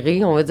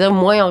serrés, on va dire,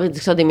 moins en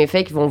réduction des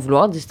méfaits, qui vont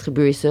vouloir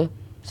distribuer ça?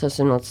 Ça,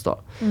 c'est une autre histoire.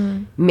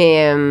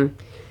 Mais...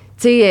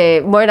 tu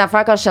sais, moi, une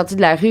affaire, quand je suis sortie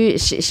de la rue,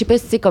 je sais pas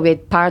si tu sais combien de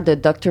paires de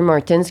Dr.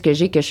 Martens que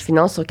j'ai, que je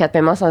finance sur 4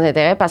 paiements sans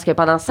intérêt, parce que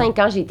pendant 5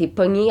 ans, j'ai été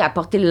pognée à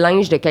porter le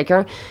linge de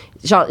quelqu'un.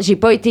 Genre, j'ai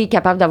pas été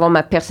capable d'avoir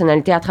ma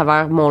personnalité à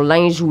travers mon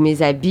linge ou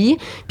mes habits.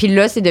 Puis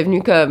là, c'est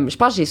devenu comme... Je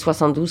pense que j'ai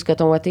 72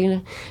 coton wattés, là.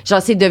 Genre,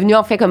 c'est devenu,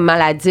 en fait, comme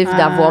maladif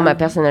d'avoir ma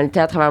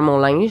personnalité à travers mon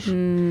linge.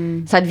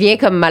 Ça devient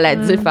comme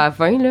maladif à la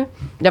fin, là.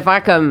 De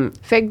faire comme...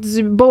 Fait que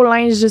du beau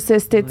linge juste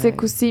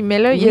esthétique aussi. Mais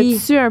là, Oui. y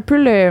a-tu un peu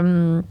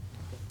le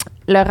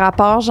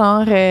rapport,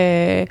 genre... tu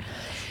sais,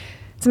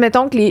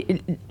 mettons que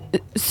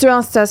ceux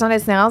en situation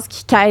d'itinérance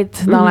qui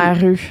quêtent dans la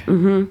rue,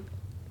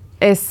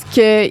 est-ce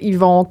qu'ils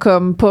vont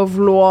comme pas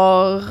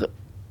vouloir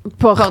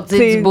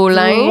porter du beau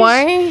linge?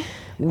 Ouais.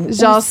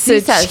 Genre, Aussi,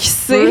 se ça se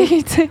fixer,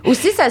 tu sais.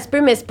 Aussi, ça se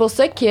peut, mais c'est pour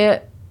ça que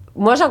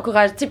moi,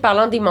 j'encourage, tu sais,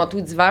 parlant des manteaux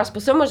d'hiver, c'est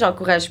pour ça que moi,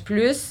 j'encourage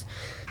plus,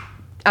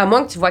 à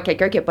moins que tu vois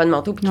quelqu'un qui n'a pas de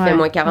manteau puis qui fait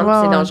moins 40 puis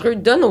c'est dangereux,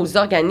 donne aux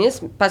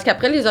organismes, parce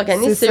qu'après, les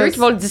organismes, c'est ça. eux qui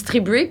vont le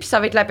distribuer, puis ça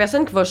va être la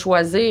personne qui va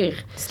choisir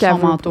Ce qu'elle Son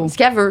veut. manteau. ce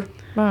qu'elle veut.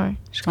 Ouais.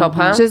 Je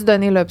comprends. Juste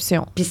donner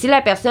l'option. Puis si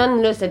la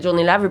personne, là, cette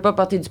journée-là, veut pas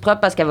porter du propre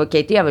parce qu'elle va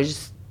quitter, elle va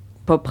juste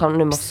pas prendre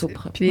le morceau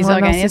propre. Puis les Ouais,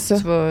 organismes,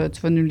 non,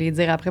 tu vas nous les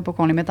dire après pour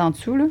qu'on les mette en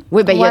dessous, là?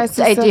 Oui, ben il Ouais,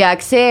 c'est ça. y a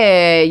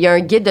accès, il y a un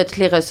guide de toutes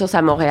les ressources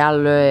à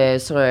Montréal là,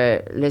 sur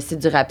le site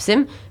du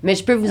RAPSIM, mais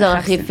je peux vous en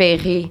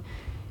référer,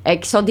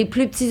 qui sont des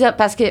plus petits...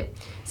 Parce que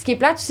ce qui est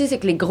plate, tu sais, c'est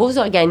que les gros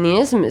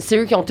organismes, c'est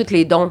eux qui ont tous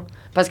les dons.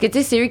 Parce que, tu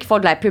sais, c'est eux qui font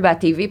de la pub à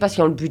TV parce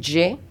qu'ils ont le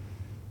budget,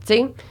 tu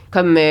sais,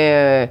 comme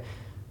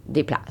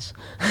des places.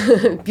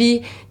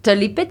 Puis, t'as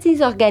les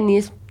petits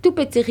organismes, tout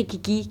petits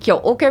rikiki, qui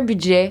ont aucun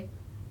budget.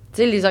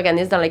 Tu sais, les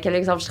organismes dans lesquels,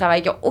 exemple, je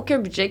travaille, qui n'ont aucun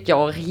budget, qui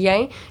n'ont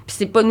rien. Puis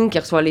c'est pas nous qui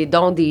reçoivons les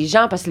dons des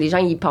gens parce que les gens,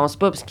 ils pensent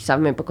pas parce qu'ils savent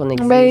même pas qu'on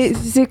existe. Ben,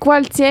 c'est quoi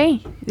le tien?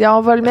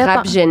 On va le mettre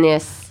Rap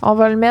jeunesse. On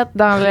va le mettre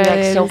dans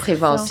Réaction,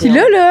 prévention. Puis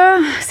là,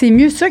 c'est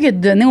mieux ça que de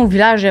donner au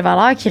village des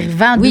valeurs qui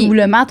revend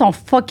doublement ton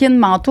fucking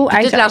manteau.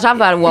 Puis tout l'argent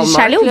va à Walmart. Je suis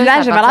allée au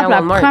village des valeurs pour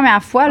la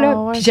première fois, là,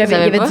 ouais, puis il y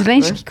avait du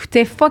linge qui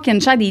coûtait fucking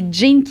cher, des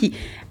jeans qui...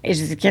 Et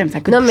je dis,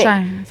 ça coûte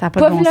cher. Ça n'a pas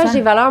de bon village sens.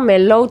 des valeurs, mais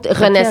l'autre,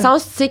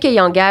 Renaissance, tu sais qu'ils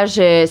engagent...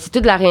 c'est tout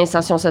de la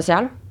réinsertion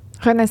sociale.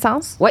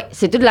 Renaissance? Oui,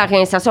 c'est tout de la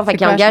réinsertion. Fait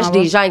qu'ils quoi, engagent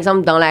des gens,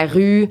 exemple, dans la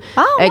rue,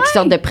 qui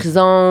sortent de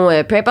prison.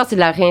 Peu importe, c'est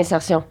de la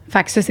réinsertion.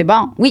 Fait que ça, c'est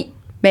bon. Oui.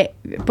 Mais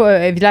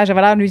pas village de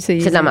valeur, lui, c'est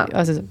de la merde.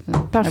 Ah, c'est ça.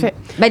 Parfait.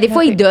 Ben, des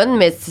fois, ils donnent,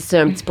 mais c'est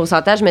un petit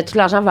pourcentage, mais tout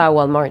l'argent va à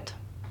Walmart.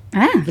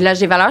 Ah! Village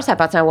des valeurs, ça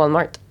appartient à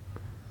Walmart.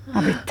 Ah,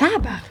 mais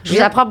tabac! Je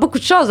vous apprends beaucoup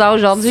de choses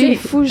aujourd'hui.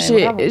 C'est fou.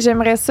 bravo.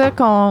 J'aimerais ça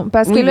qu'on...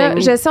 Parce que là,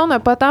 je sais, on n'a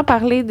pas tant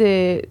parlé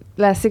de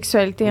la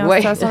sexualité en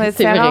situation de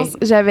c'est vrai. différence.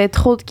 J'avais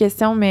trop de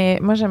questions, mais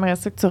moi, j'aimerais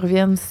ça que tu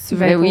reviennes si tu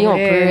veux. Ben oui, on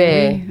peut...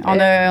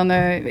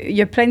 oui. Il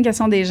y a plein de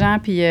questions des gens,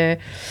 puis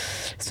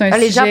c'est un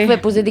sujet... Les gens pouvaient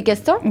poser des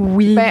questions?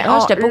 Oui. Ben,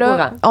 j'étais pas au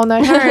courant. On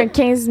aurait un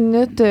 15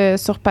 minutes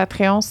sur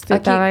Patreon, si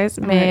t'es à l'aise,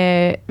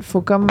 mais il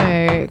faut comme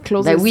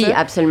closer Ben oui, ça.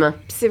 absolument.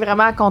 Puis c'est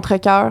vraiment à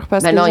contre-cœur,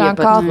 parce Ben que non, j'ai y a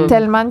pas de encore trouble.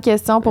 tellement de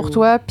questions pour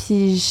toi,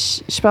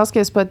 puis je pense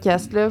que ce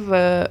podcast-là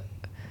va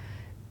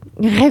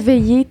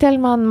réveiller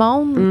tellement de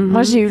monde.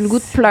 Moi, j'ai eu le goût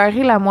de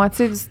pleurer la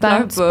moitié du temps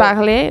Pleure que tu pas.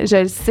 parlais, je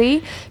le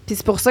sais, puis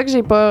c'est pour ça que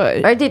j'ai pas...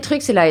 Un des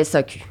trucs, c'est la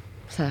SAQ.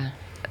 Ça...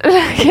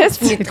 Qu'est-ce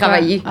que Fini de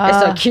travailler.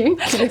 Ah. SAQ.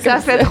 Ça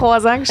fait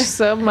 3 ans que je suis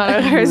sobre,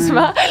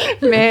 malheureusement.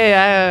 Mais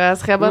elle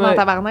serait bonne en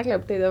tabarnak, la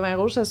bouteille de vin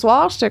rouge ce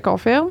soir, je te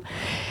confirme.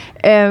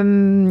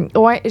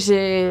 Ouais,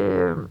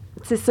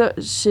 c'est ça.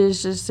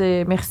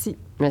 Merci.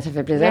 Mais ça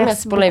fait plaisir.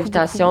 Merci pour beaucoup,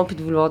 l'invitation puis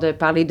de vouloir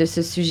parler de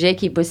ce sujet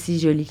qui est pas si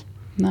joli.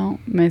 Non,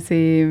 mais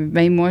c'est...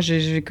 Ben moi,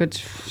 écoute,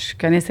 je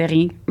connaissais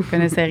rien. Je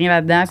connaissais rien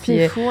là-dedans. Puis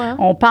C'est fou, hein?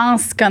 on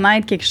pense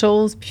connaître quelque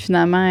chose, puis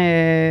finalement...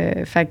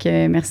 fait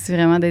que merci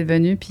vraiment d'être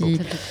venu. Puis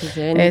Ça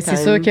fait plaisir, c'est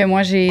sûr que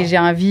moi, j'ai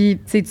envie...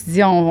 Tu sais, tu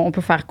dis, on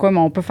peut faire quoi? Mais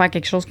on peut faire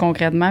quelque chose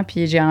concrètement.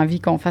 Puis j'ai envie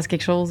qu'on fasse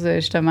quelque chose,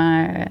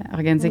 justement,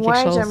 organiser quelque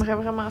chose. Ouais, j'aimerais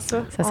vraiment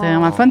ça. Ça serait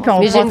vraiment fun. Puis on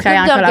Mais va j'ai une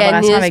travailler en couple collaboration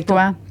d'organismes avec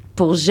toi.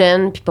 Pour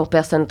jeunes puis pour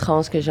personnes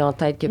trans que j'ai en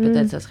tête que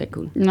peut-être ça serait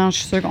cool. Non, je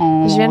suis sûre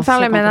qu'on... Je viens de faire on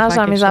le sait qu'on peut ménage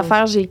faire dans mes quelque chose.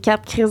 affaires. J'ai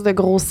 4 crises de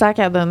gros sacs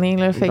à donner,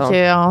 là. Fait Bon.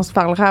 qu'on se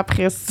parlera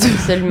après. Si tu veux.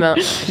 Absolument.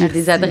 J'ai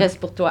des adresses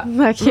pour toi.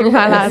 OK,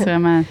 malade.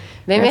 Vraiment.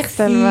 Ben,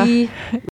 Merci merci.